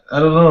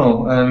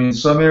know. I mean,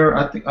 somewhere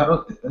I think I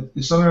don't.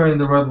 It's somewhere in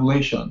the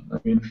Revelation. I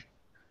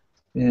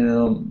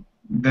mean,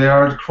 they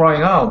are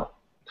crying out,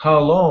 "How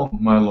long,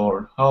 my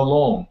Lord? How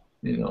long?"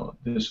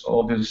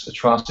 All this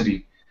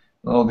atrocity,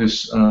 all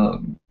this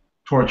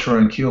torture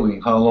and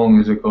killing. How long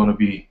is it going to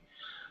be?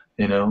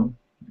 You know,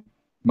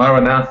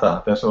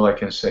 Maranatha. That's all I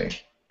can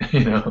say.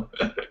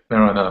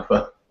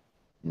 Maranatha.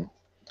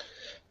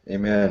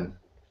 Amen.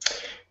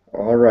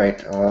 All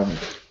right.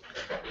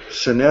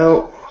 So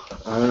now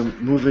I'm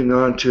moving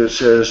on to, it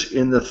says,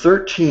 in the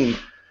 13,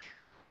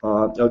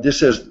 this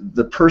says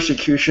the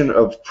persecution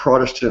of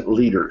Protestant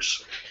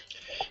leaders.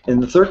 In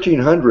the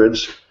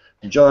 1300s,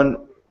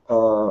 John,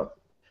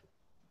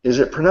 is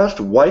it pronounced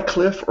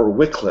Wycliffe or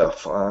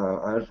Wycliffe?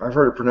 I've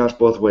heard it pronounced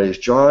both ways.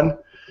 John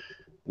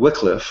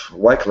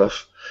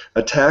Wycliffe,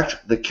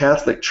 attacked the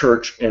Catholic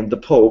Church and the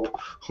Pope,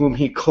 whom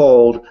he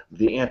called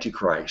the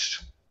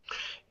Antichrist,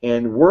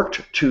 and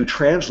worked to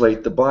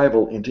translate the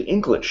Bible into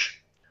English.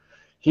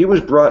 He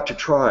was brought to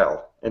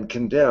trial and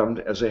condemned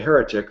as a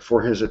heretic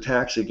for his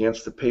attacks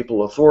against the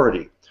papal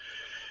authority.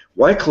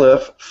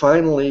 Wycliffe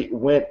finally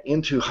went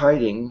into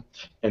hiding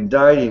and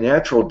died a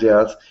natural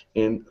death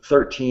in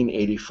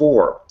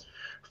 1384.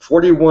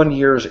 41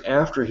 years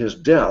after his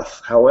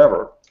death,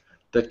 however,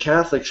 the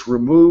Catholics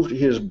removed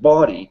his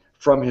body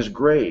from his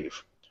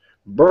grave,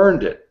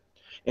 burned it,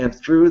 and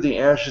threw the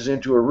ashes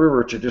into a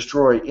river to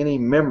destroy any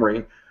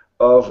memory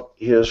of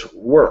his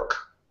work.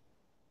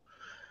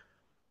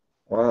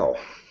 Wow.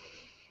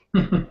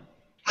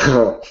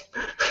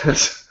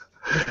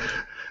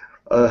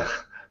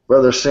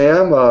 Brother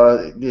Sam,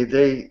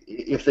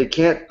 if they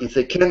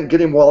can't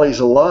get him while he's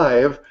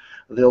alive,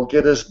 they'll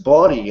get his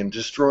body and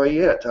destroy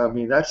it. I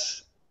mean,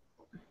 that's.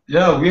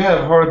 Yeah, we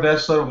have heard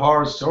that sort of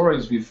horror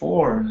stories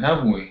before,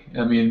 haven't we?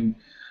 I mean,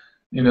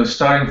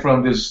 starting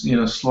from this,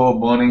 slow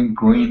burning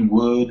green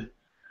wood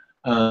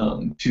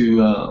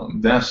to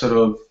that sort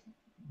of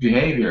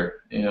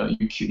behavior.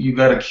 You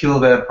got to kill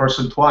that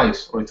person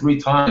twice or three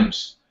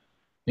times.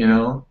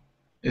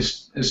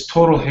 It's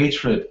total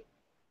hatred.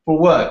 For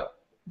what?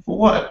 For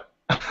what?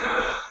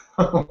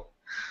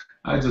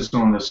 I just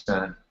don't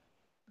understand.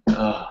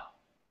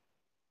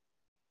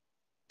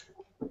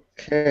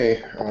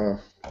 Okay,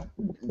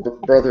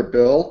 Brother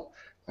Bill,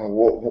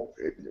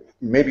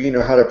 maybe you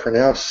know how to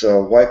pronounce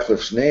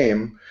Wycliffe's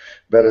name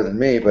better than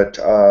me, but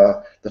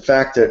the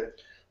fact that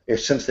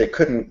since they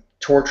couldn't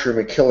torture him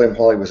and kill him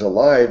while he was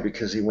alive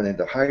because he went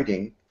into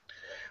hiding,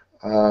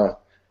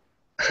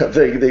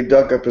 they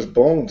dug up his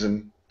bones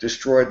and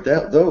destroyed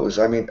those.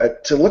 I mean,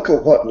 to look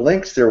at what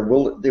lengths they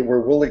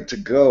were willing to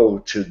go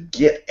to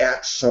get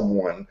at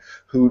someone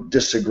who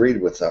disagreed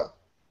with them.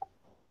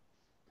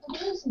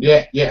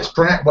 Yeah, it's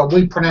well,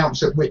 we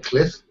pronounce it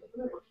Wycliffe.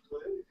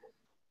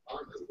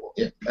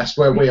 Yeah, that's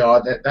where we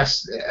are.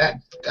 That's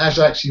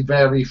actually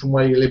vary from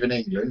where you live in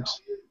England.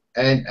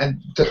 And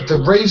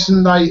the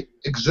reason they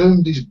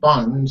exhumed his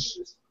bones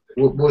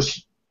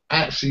was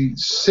actually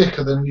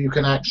sicker than you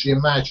can actually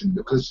imagine,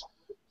 because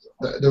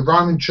the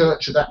Roman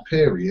Church at that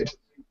period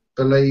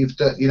believed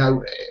that,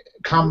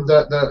 come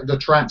the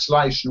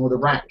translation or the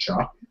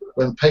rapture,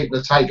 when people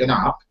are taken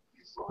up,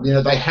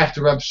 they have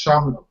to have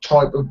some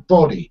type of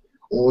body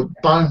or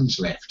bones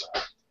left.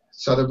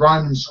 So the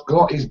Romans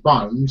got his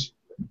bones,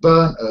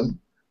 burnt them,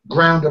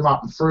 ground them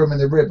up and threw them in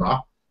the river,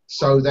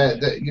 so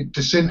that you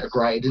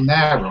disintegrated in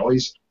their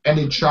eyes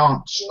any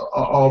chance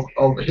of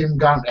him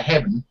going to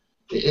heaven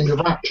in the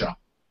rapture.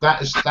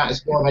 That is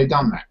why they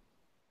done that.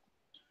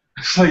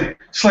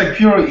 It's like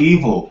pure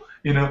evil,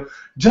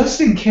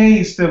 Just in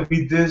case that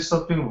we did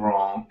something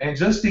wrong, and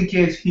just in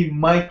case he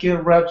might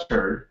get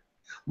raptured,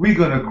 we're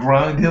gonna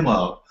grind him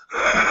up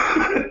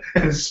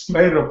and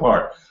split it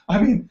apart.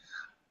 I mean,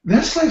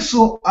 that's like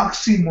so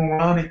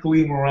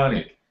oxymoronically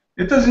moronic.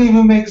 It doesn't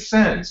even make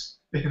sense.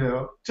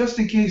 Just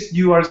in case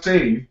you are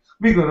saved,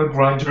 we're gonna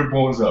grind your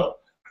bones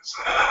up.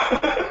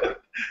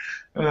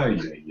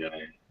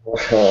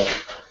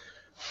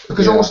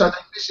 Because also they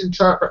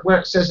misinterpret where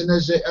it says in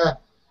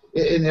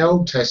the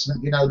Old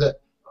Testament,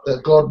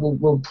 that God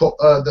will put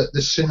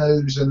the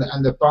sinews and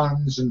the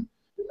bones and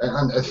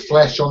the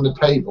flesh on the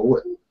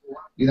people.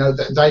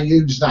 They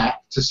use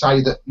that to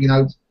say that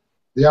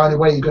the only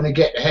way you're going to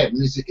get to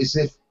heaven is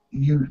if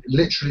you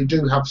literally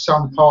do have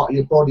some part of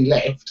your body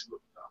left.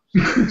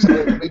 So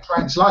it can be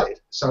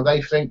translated. So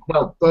they think,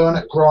 well, burn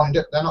it, grind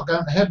it, they're not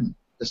going to heaven.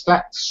 It's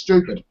that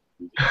stupid.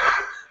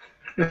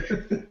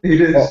 It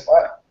is.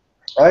 Well,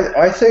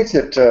 I think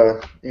that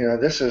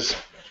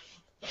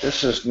this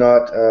is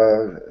not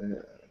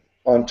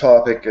on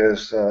topic,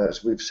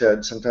 as we've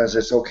said. Sometimes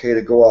it's okay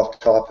to go off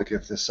topic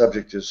if the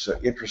subject is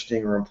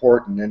interesting or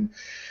important. And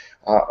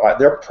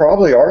there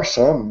probably are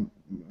some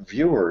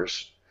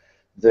viewers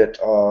that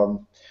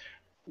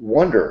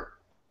wonder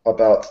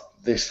about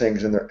these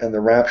things and the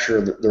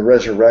rapture, the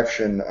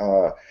resurrection.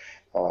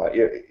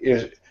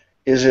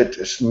 Is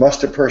it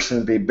must a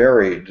person be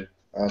buried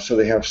so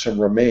they have some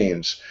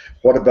remains?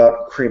 What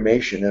about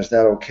cremation? Is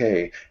that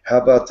okay? How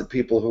about the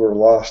people who are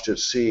lost at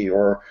sea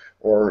or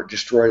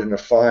destroyed in a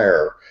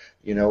fire?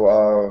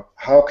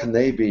 How can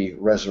they be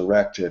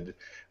resurrected?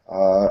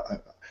 Uh,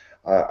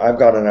 I've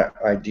got an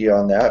idea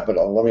on that, but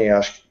let me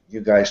ask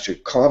you guys to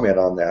comment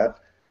on that.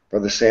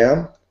 Brother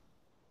Sam?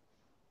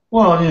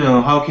 Well,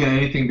 how can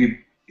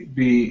anything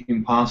be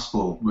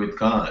impossible with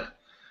God?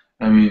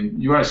 I mean,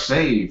 you are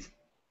saved.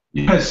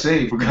 You are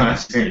saved for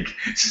God's sake.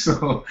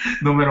 So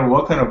no matter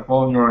what kind of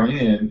form you're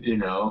in,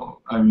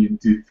 I mean,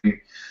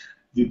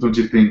 don't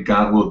you think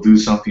God will do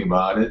something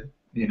about it?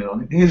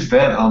 He's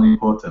that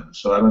omnipotent.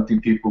 So I don't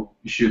think people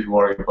should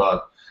worry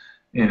about,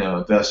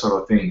 that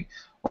sort of thing.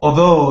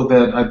 Although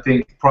that I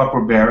think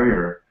proper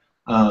barrier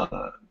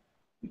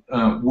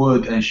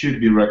would and should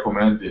be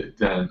recommended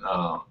than,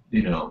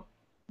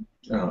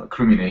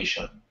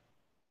 cremation.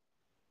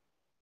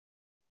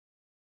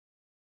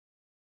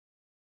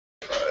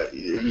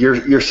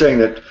 You're saying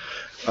that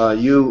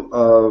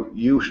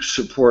you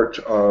support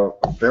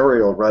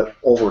burial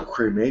over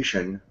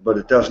cremation, but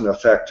it doesn't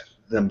affect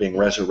them being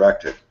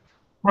resurrected.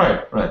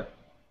 Right, right.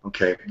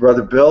 Okay,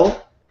 Brother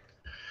Bill,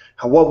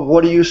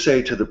 what do you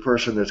say to the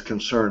person that's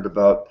concerned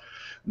about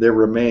their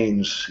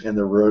remains and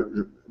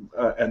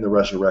the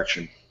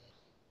resurrection?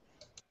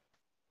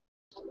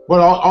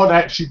 Well, I'd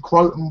actually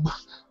quote them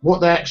what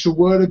the actual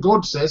Word of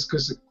God says,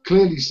 because it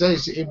clearly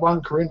says in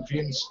 1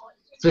 Corinthians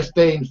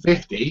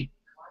 15:50,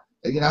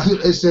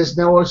 it says,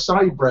 "Now I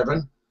say,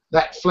 brethren,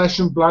 that flesh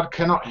and blood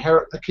cannot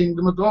inherit the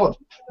kingdom of God,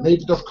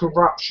 neither doth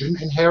corruption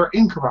inherit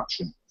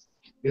incorruption."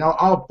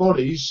 Our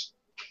bodies,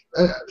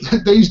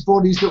 these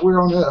bodies that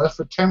we're on earth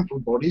are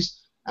temporal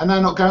bodies, and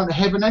they're not going to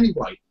heaven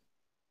anyway.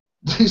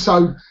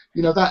 So,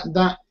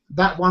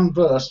 that one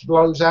verse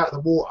blows out the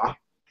water.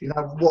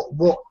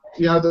 What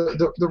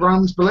the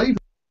Romans believe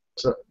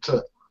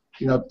to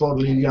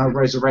bodily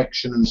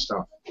resurrection and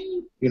stuff.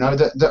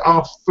 That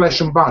our flesh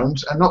and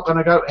bones are not going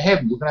to go to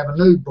heaven. We're going to have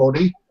a new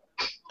body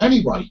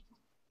anyway.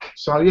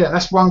 So yeah,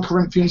 that's 1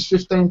 Corinthians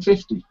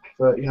 15:50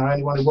 for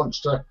anyone who wants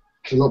to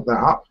look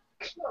that up.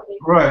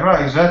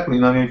 Right,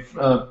 exactly. I mean,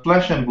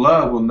 flesh and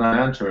blood will not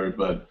enter,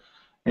 but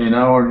in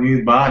our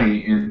new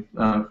body, in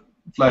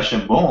flesh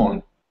and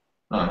bone,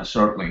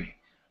 certainly.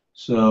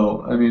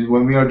 So, I mean,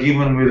 when we are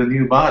given with a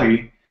new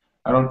body,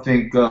 I don't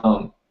think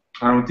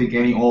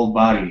any old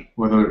body,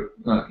 whether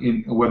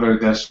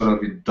that's sort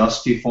of in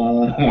dusty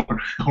form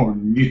or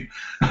new,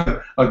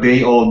 a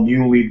day old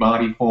newly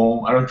body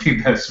form, I don't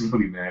think that's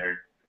really mattered.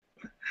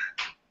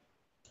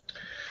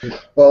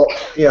 Well,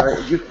 yeah,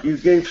 you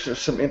gave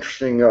some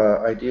interesting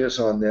ideas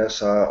on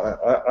this.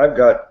 I've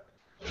got,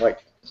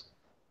 like,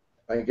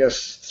 I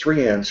guess,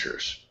 3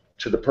 answers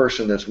to the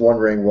person that's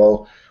wondering,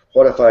 well,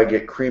 what if I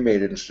get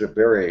cremated instead of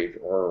buried?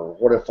 Or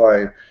what if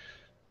I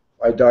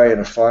die in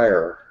a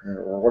fire?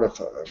 Or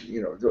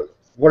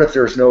what if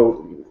there's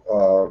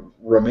no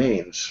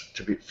remains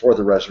for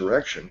the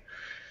resurrection?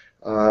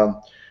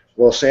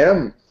 Well,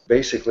 Sam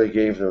basically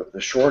gave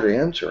the short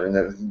answer, and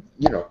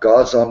that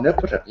God's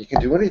omnipotent. He can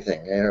do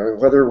anything,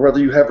 whether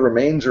you have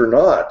remains or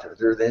not, if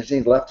there's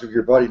anything left of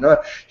your body or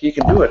not, He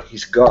can do it.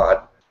 He's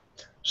God.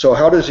 So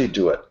how does He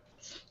do it?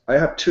 I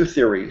have 2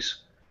 theories.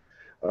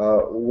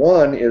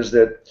 One is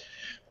that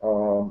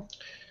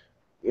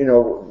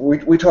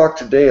we talked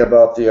today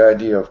about the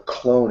idea of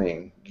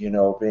cloning,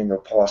 being a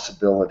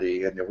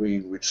possibility, and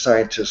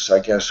scientists,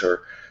 I guess,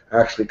 are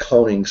actually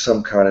cloning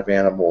some kind of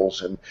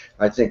animals, and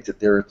I think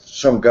that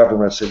some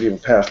governments have even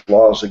passed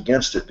laws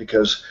against it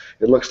because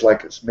it looks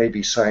like it's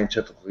maybe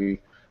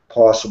scientifically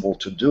possible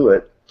to do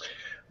it.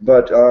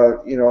 But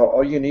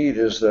all you need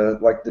is the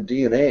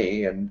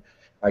DNA, and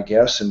I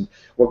guess, and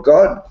well,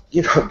 God,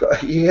 He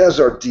has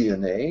our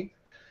DNA.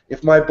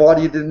 If my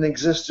body didn't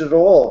exist at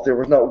all, if there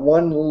was not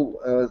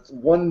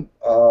one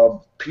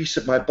piece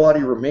of my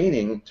body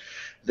remaining,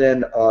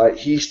 then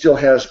He still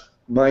has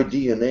my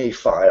DNA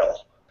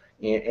file.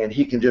 And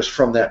He can just,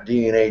 from that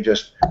DNA,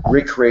 just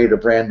recreate a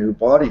brand new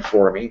body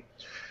for me.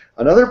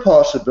 Another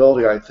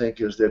possibility, I think,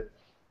 is that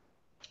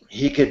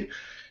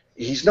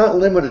He's not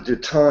limited to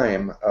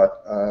time,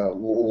 a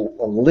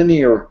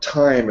linear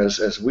time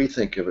as we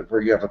think of it, where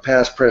you have a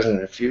past, present,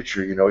 and a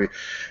future.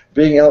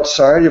 Being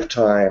outside of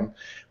time,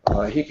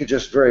 He could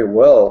just very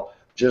well,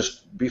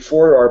 just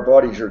before our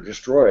bodies are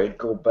destroyed,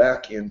 go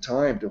back in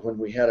time to when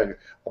we had a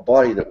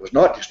body that was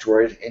not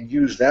destroyed and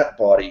use that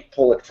body,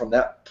 pull it from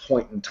that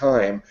point in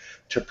time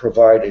to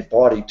provide a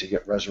body to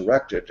get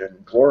resurrected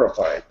and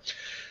glorified.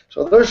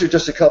 So those are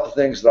just a couple of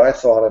things that I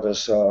thought of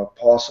as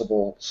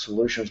possible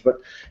solutions.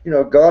 But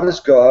God is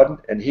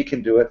God, and He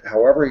can do it.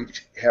 However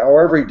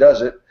He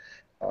does it,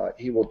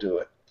 He will do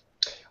it.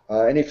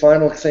 Any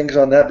final things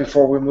on that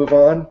before we move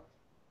on?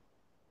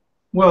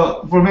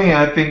 Well, for me,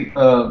 I think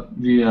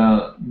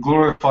the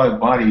glorified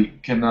body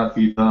cannot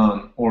be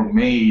done or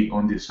made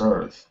on this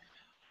earth.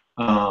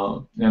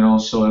 And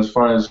also, as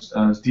far as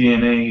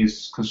DNA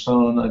is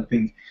concerned, I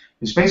think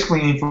it's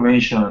basically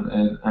information,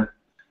 and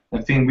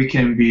I think we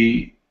can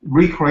be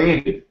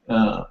recreated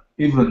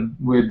even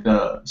with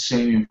the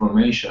same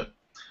information.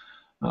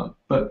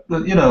 But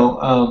you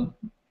know,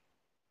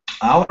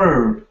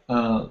 our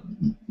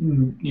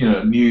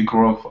new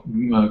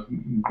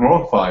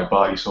glorified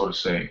body, so to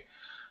say.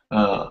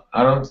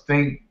 I don't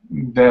think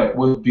that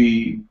will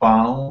be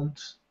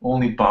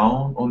only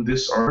bound on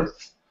this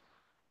earth,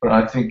 but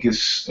I think it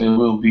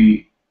will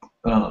be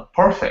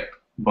perfect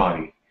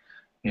body,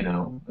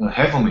 a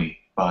heavenly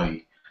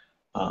body.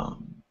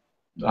 Um,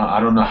 I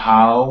don't know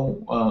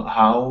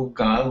how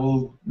God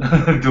will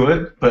do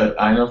it, but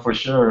I know for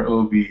sure it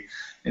will be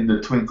in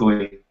the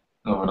twinkling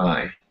of an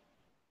eye.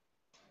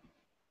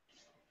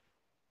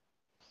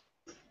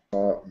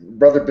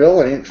 Brother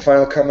Bill, any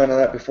final comment on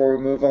that before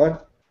we move on?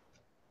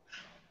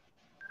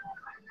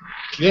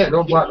 Yeah,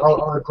 no,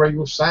 I agree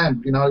with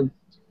Sam.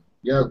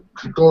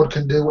 God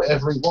can do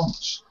whatever He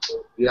wants.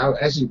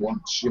 As He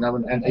wants.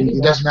 And He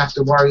doesn't have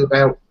to worry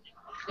about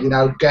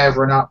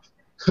gathering up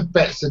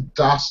bits of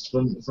dust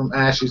from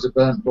ashes of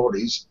burnt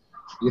bodies.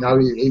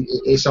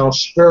 It's our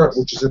spirit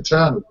which is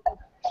eternal.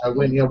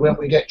 When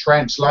we get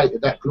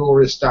translated that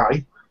glorious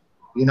day,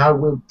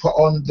 we'll put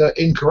on the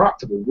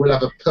incorruptible. We'll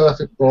have a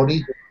perfect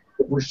body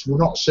which will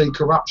not see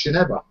corruption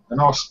ever,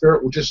 and our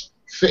spirit will just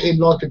fit in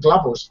like a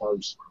glove, I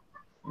suppose.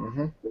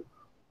 Mm-hmm.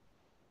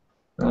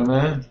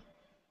 Amen.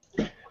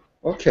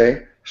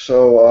 Okay,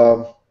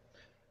 so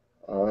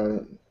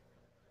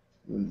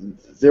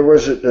there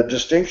was a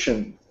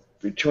distinction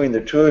between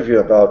the two of you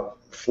about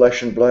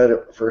flesh and blood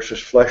versus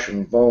flesh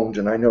and bones,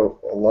 and I know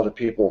a lot of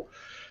people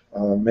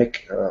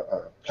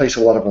place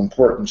a lot of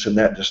importance in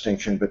that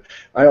distinction, but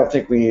I don't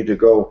think we need to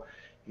go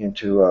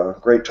into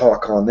great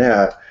talk on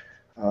that.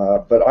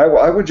 But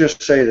I would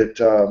just say that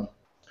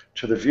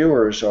to the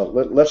viewers,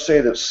 let's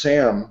say that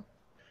Sam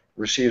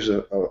receives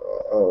a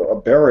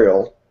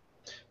burial,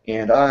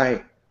 and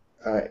I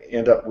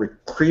end up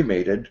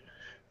cremated,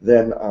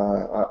 then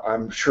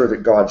I'm sure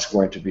that God's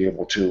going to be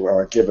able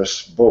to give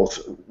us both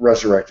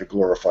resurrected,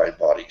 glorified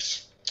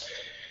bodies.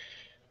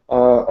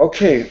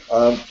 Okay,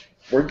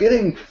 we're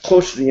getting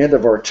close to the end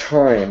of our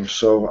time,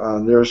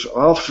 so there's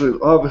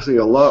obviously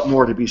a lot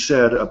more to be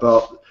said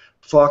about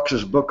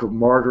Fox's Book of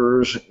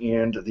Martyrs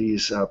and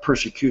these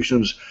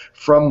persecutions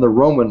from the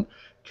Roman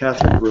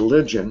Catholic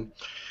religion.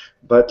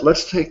 But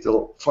let's take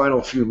the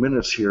final few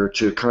minutes here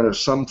to kind of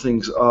sum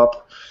things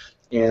up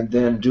and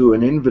then do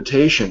an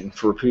invitation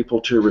for people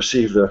to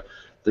receive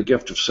the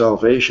gift of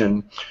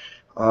salvation.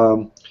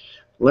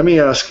 Let me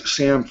ask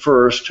Sam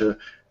first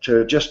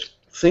to just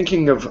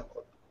thinking of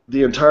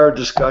the entire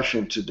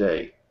discussion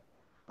today.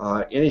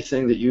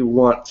 Anything that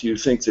you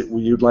think that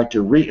you'd like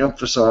to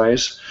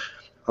re-emphasize,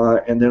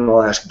 and then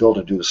I'll ask Bill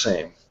to do the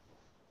same.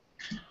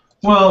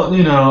 Well,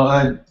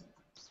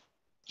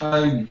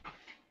 I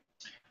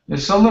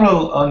it's a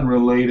little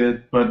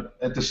unrelated, but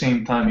at the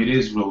same time, it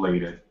is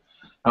related.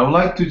 I would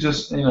like to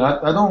just,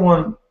 I don't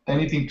want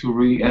anything to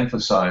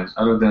re-emphasize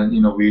other than,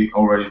 we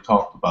already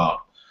talked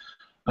about.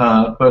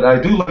 But I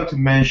do like to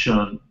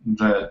mention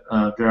that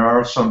there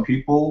are some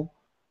people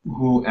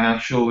who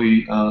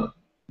actually, kind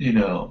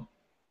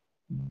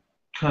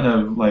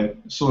of like,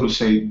 so to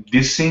say,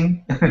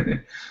 dissing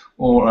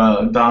or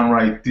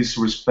downright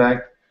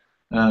disrespect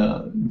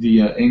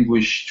the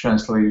English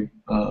translated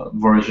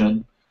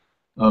version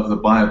of the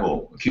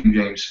Bible, King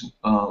James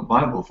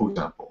Bible, for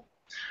example.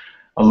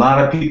 A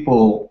lot of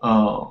people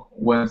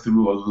went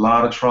through a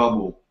lot of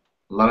trouble.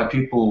 A lot of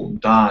people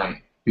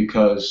died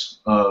because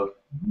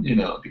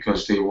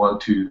because they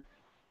want to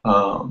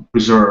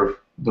preserve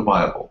the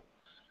Bible.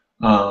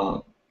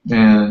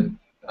 And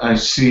I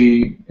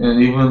see,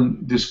 and even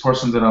this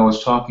person that I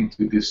was talking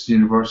to, this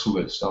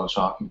universalist I was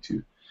talking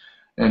to,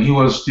 and he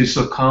was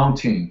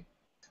disaccounting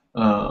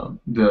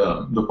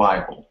the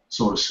Bible,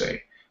 so to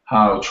say,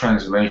 how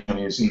translation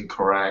is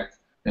incorrect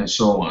and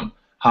so on,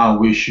 how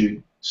we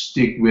should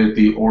stick with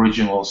the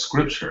original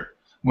scripture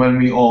when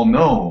we all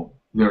know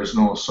there's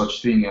no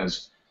such thing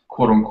as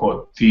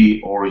quote-unquote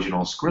the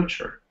original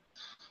scripture.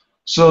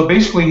 So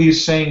basically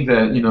he's saying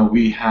that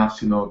we have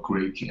to know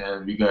Greek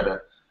and we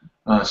gotta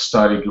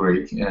study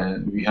Greek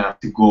and we have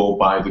to go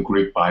by the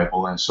Greek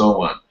Bible and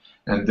so on,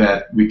 and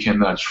that we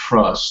cannot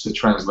trust the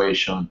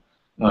translation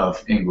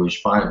of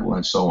English Bible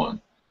and so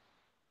on.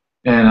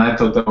 And I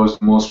thought that was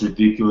the most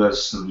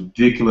ridiculous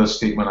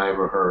statement I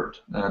ever heard.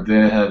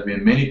 There have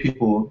been many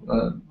people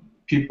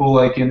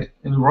like in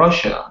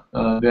Russia,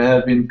 that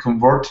have been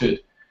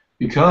converted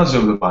because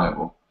of the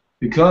Bible,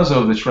 because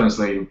of the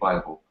translated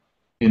Bible.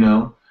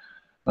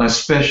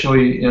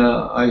 Especially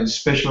I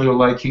especially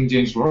like King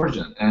James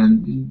Version,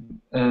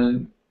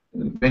 and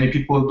many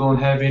people don't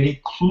have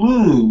any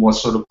clue what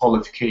sort of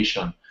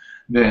qualification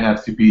they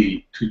have to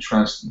be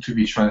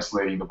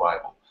translating the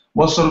Bible.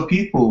 What sort of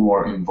people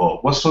were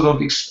involved? What sort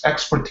of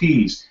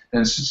expertise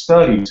and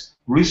studies,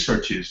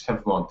 researches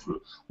have gone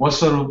through? What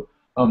sort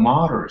of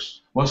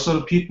martyrs? What sort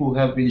of people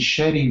have been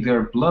shedding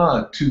their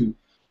blood to,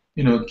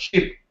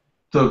 keep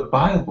the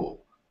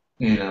Bible,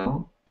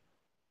 to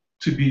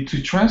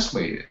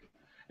translate it?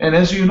 And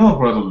as you know,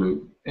 Brother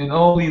Luke, in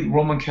all the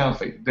Roman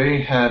Catholic,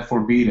 they had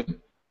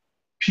forbidden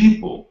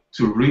people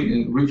to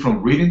read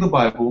from reading the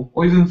Bible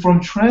or even from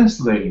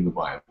translating the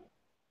Bible.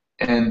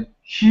 And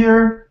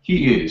here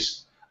he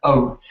is,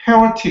 a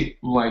heretic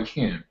like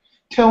him,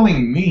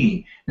 telling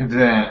me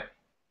that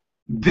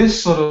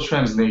this sort of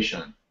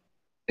translation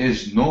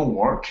is no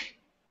work.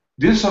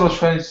 This sort of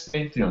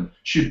translation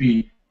should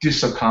be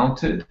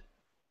disaccounted.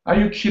 Are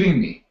you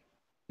kidding me?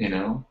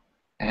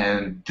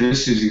 And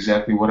this is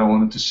exactly what I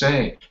wanted to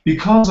say.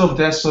 Because of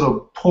that sort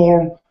of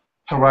poor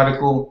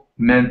heretical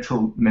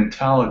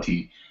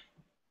mentality,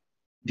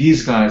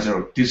 these guys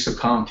are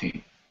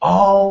disaccounting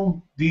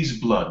all these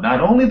blood, not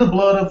only the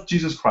blood of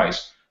Jesus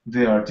Christ,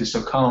 they are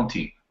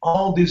disaccounting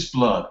all this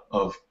blood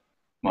of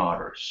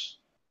martyrs.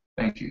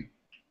 Thank you.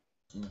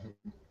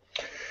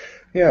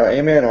 Yeah,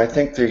 amen. I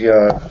think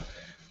the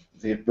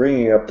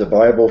bringing up the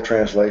Bible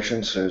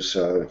translations is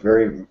a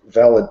very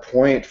valid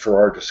point for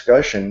our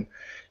discussion.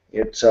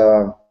 It's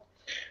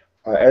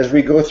as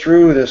we go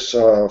through this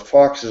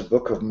Fox's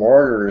Book of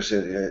Martyrs,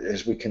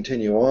 as we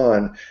continue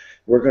on,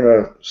 we're going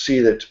to see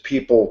that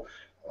people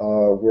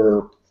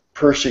were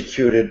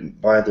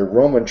persecuted by the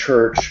Roman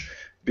Church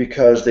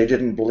because they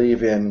didn't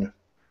believe in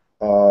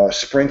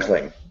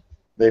sprinkling;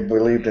 they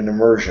believed in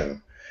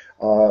immersion,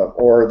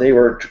 or they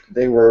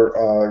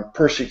were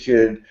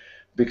persecuted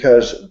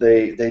because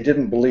they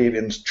didn't believe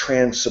in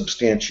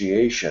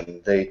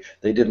transubstantiation. They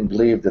didn't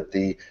believe that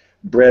the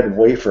bread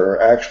wafer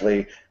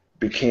actually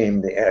became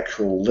the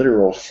actual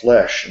literal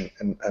flesh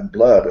and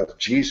blood of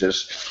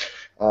Jesus,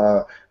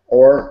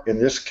 or in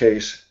this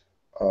case,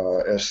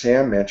 as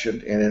Sam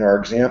mentioned, and in our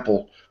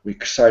example we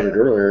cited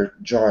earlier,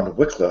 John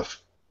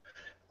Wycliffe,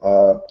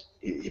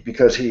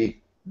 because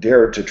he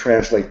dared to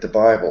translate the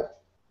Bible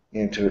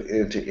into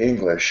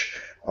English,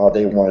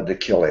 they wanted to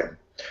kill him.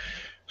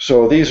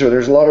 So there's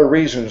a lot of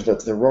reasons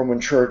that the Roman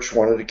Church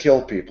wanted to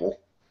kill people.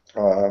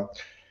 So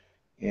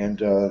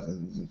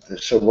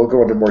we'll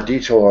go into more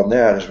detail on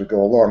that as we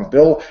go along.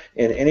 Bill,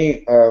 and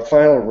any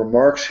final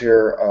remarks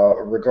here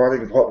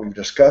regarding what we've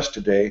discussed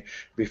today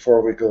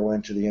before we go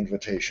into the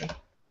invitation?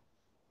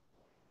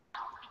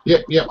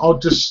 Yeah.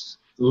 I'd just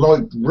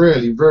like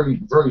really very,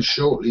 very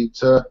shortly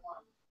to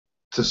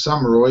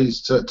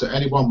summarise to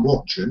anyone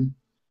watching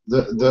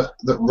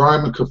that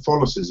Roman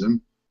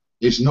Catholicism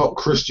is not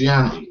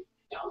Christianity.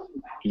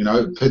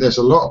 There's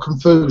a lot of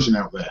confusion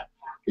out there.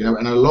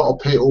 And a lot of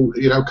people,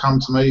 come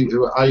to me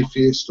who are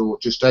atheists or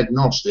just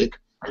agnostic,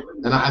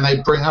 and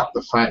they bring up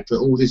the fact that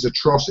all these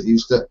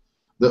atrocities that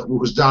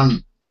was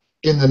done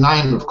in the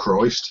name of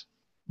Christ,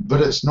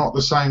 but it's not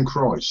the same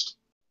Christ.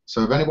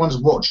 So if anyone's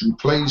watching,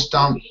 please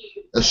don't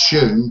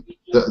assume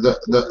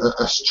that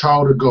a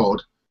child of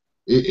God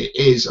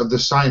is of the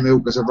same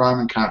ilk as a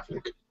Roman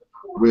Catholic.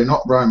 We're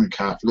not Roman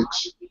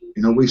Catholics.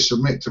 We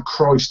submit to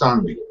Christ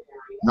only.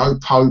 No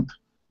Pope,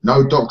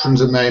 no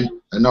doctrines of men,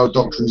 and no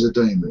doctrines of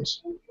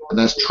demons. And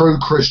as true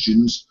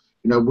Christians,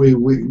 we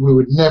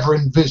would never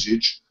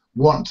envisage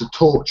wanting to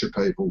torture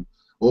people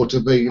or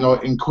to be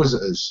like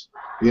inquisitors,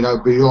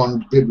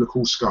 beyond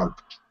biblical scope.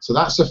 So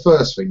that's the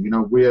first thing.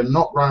 We are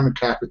not Roman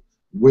Catholic.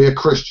 We're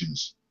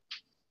Christians.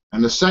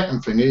 And the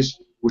second thing is,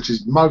 which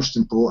is most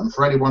important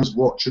for anyone's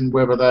watching,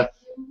 whether they're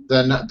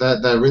in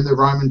the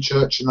Roman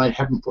Church and they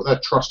haven't put their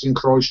trust in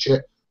Christ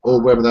yet,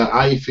 or whether they're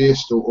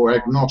atheist or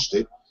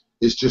agnostic,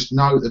 is just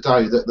know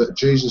today that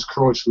Jesus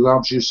Christ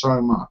loves you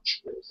so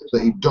much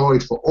that he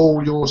died for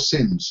all your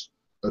sins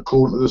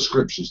according to the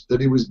scriptures,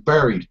 that he was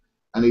buried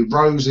and he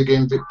rose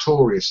again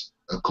victorious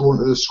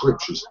according to the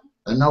scriptures.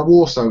 And know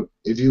also,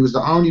 if he was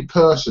the only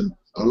person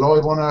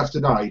alive on earth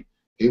today,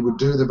 he would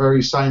do the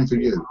very same for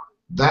you.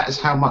 That is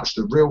how much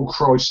the real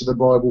Christ of the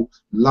Bible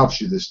loves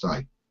you this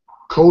day.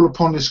 Call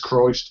upon this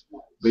Christ,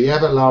 be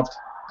ever loved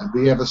and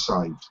be ever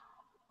saved.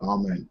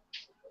 Amen.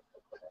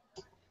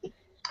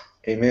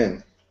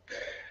 Amen.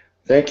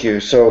 Thank you.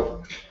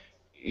 So,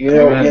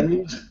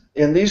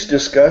 in these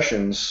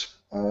discussions,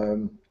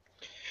 the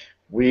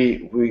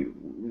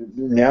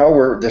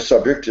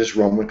subject is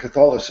Roman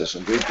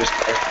Catholicism. We've just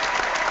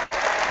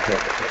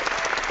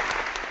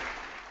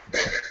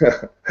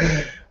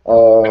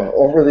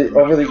over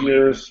the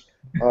years,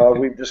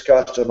 we've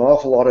discussed an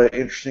awful lot of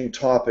interesting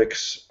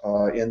topics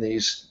in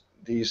these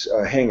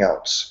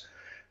hangouts.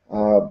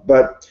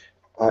 But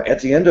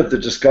at the end of the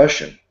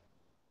discussion,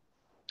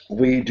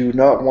 we do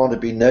not want to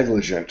be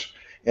negligent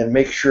and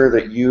make sure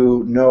that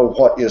you know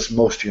what is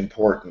most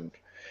important.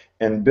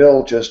 And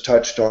Bill just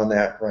touched on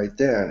that right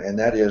then, and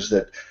that is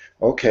that,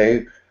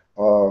 okay,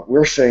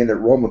 we're saying that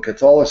Roman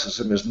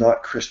Catholicism is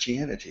not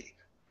Christianity.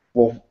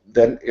 Well,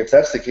 then, if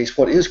that's the case,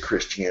 what is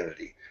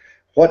Christianity?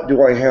 What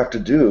do I have to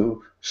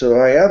do so that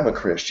I am a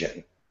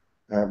Christian?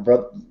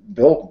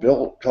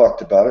 Bill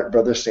talked about it.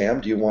 Brother Sam,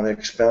 do you want to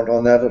expound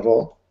on that at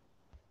all?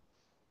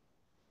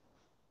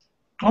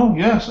 Oh,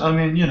 yes. I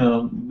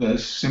mean,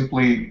 that's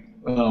simply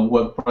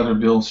what Brother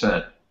Bill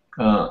said.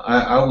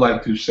 I would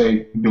like to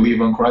say,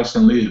 believe on Christ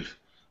and live,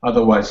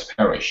 otherwise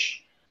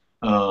perish.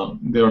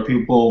 There are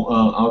people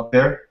out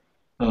there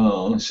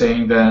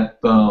saying that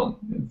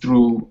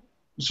through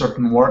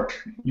certain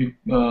work you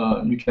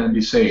can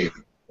be saved,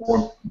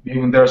 or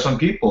even there are some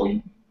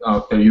people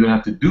out there you don't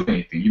have to do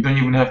anything. You don't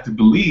even have to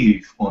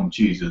believe on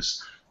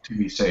Jesus to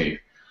be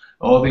saved.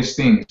 All these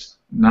things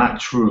not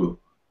true.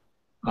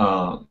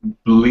 Uh,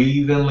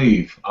 Believe and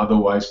leave,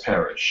 otherwise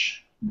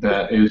perish.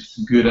 That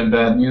is good and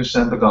bad news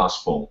and the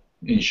gospel,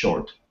 in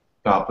short.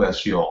 God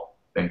bless you all.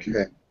 Thank you.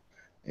 Okay.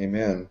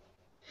 Amen.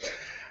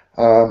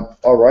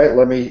 All right,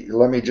 let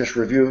me just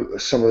review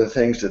some of the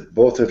things that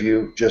both of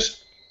you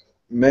just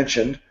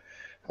mentioned.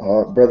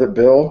 Brother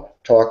Bill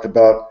talked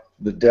about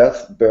the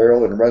death,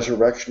 burial, and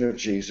resurrection of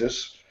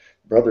Jesus.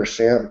 Brother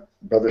Sam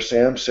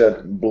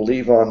said,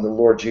 "Believe on the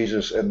Lord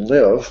Jesus and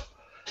live,"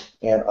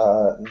 and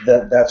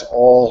that's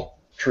all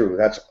true.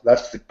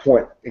 That's the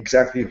point.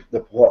 Exactly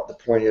what the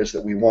point is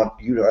that we want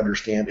you to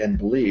understand and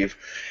believe.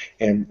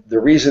 And the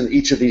reason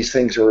each of these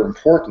things are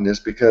important is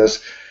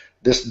because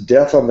this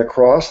death on the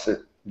cross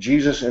that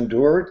Jesus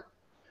endured,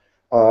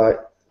 uh,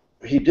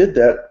 he did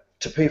that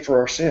to pay for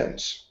our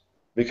sins,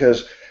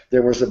 because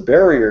there was a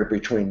barrier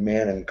between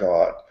man and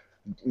God.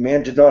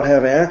 Man did not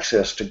have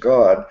access to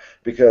God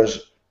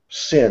because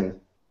sin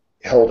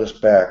held us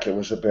back. It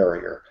was a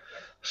barrier.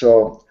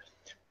 So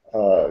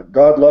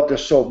God loved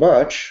us so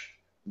much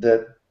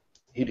that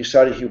he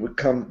decided he would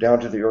come down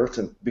to the earth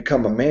and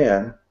become a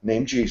man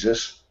named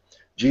Jesus.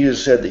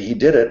 Jesus said that he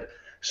did it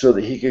so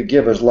that he could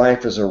give his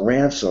life as a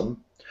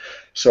ransom.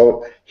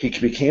 So he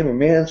became a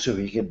man so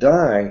he could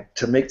die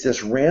to make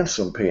this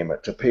ransom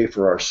payment to pay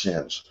for our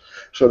sins.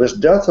 So this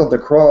death on the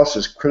cross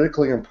is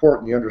critically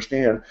important. You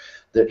understand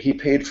that he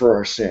paid for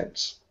our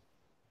sins.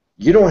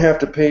 You don't have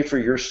to pay for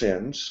your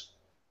sins.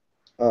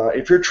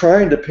 If you're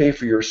trying to pay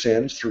for your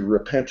sins through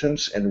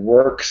repentance and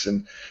works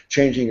and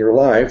changing your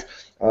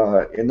life,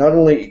 and not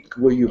only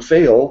will you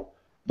fail,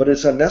 but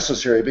it's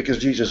unnecessary because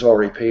Jesus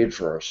already paid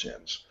for our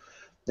sins.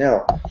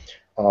 Now,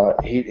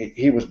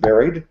 he was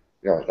buried.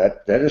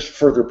 That is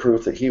further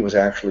proof that he was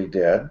actually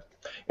dead,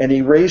 and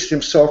he raised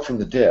himself from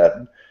the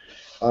dead.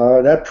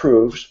 That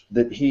proves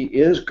that he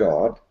is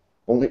God.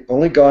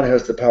 Only God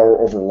has the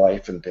power over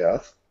life and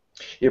death.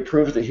 It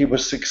proves that he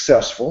was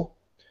successful.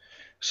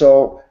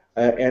 So,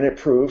 and it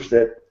proves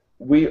that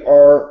we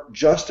are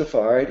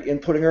justified in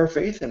putting our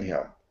faith in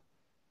him.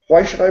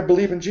 Why should I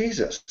believe in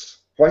Jesus?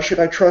 Why should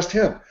I trust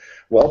him?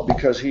 Well,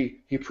 because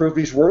he proved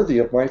he's worthy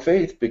of my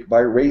faith by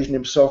raising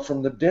himself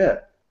from the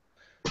dead.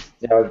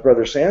 Now, as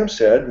Brother Sam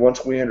said,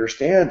 once we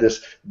understand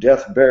this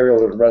death,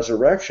 burial, and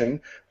resurrection,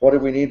 what do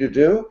we need to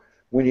do?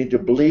 We need to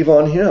believe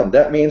on him.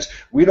 That means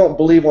we don't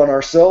believe on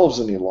ourselves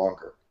any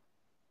longer.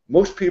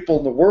 Most people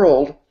in the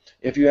world,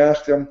 if you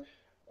ask them,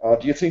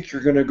 do you think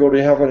you're going to go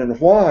to heaven and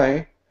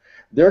why?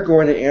 They're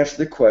going to answer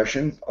the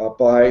question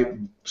by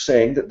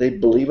saying that they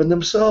believe in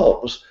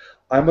themselves.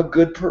 I'm a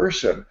good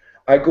person.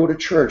 I go to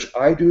church.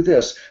 I do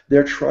this.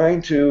 They're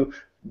trying to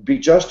be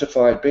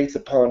justified based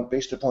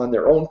upon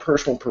their own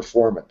personal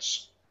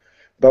performance.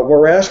 But what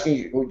we're asking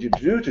you to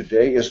do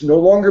today is no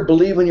longer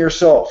believe in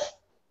yourself.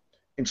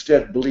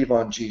 Instead, believe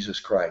on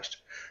Jesus Christ.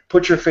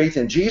 Put your faith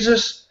in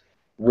Jesus.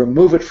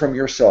 Remove it from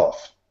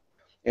yourself.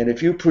 And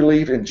if you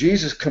believe in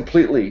Jesus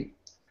completely,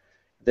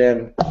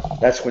 then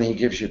that's when he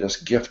gives you this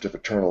gift of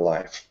eternal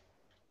life.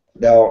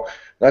 Now,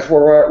 that's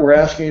what we're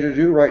asking you to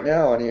do right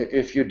now. And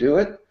if you do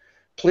it,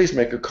 please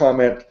make a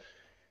comment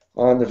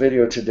on the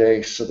video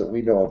today so that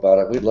we know about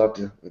it. We'd love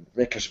to. It'd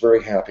make us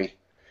very happy.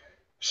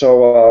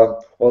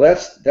 So, well,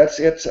 that's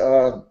it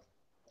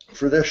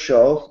for this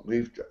show.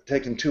 We've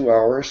taken 2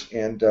 hours,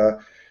 and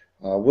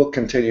we'll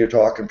continue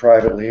talking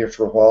privately here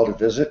for a while to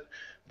visit.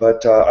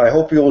 But I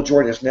hope you will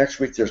join us next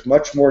week. There's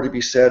much more to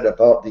be said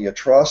about the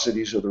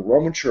atrocities of the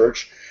Roman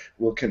Church.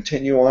 We'll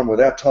continue on with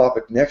that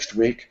topic next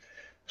week.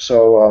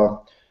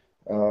 So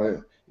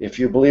if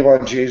you believe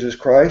on Jesus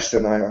Christ,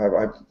 then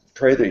I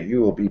pray that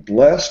you will be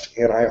blessed,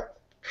 and I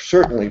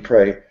certainly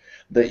pray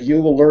that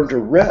you will learn to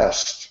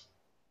rest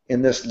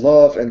in this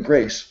love and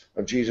grace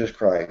of Jesus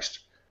Christ.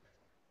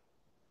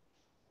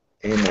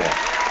 Amen.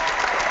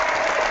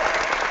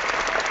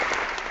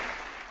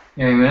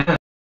 Amen.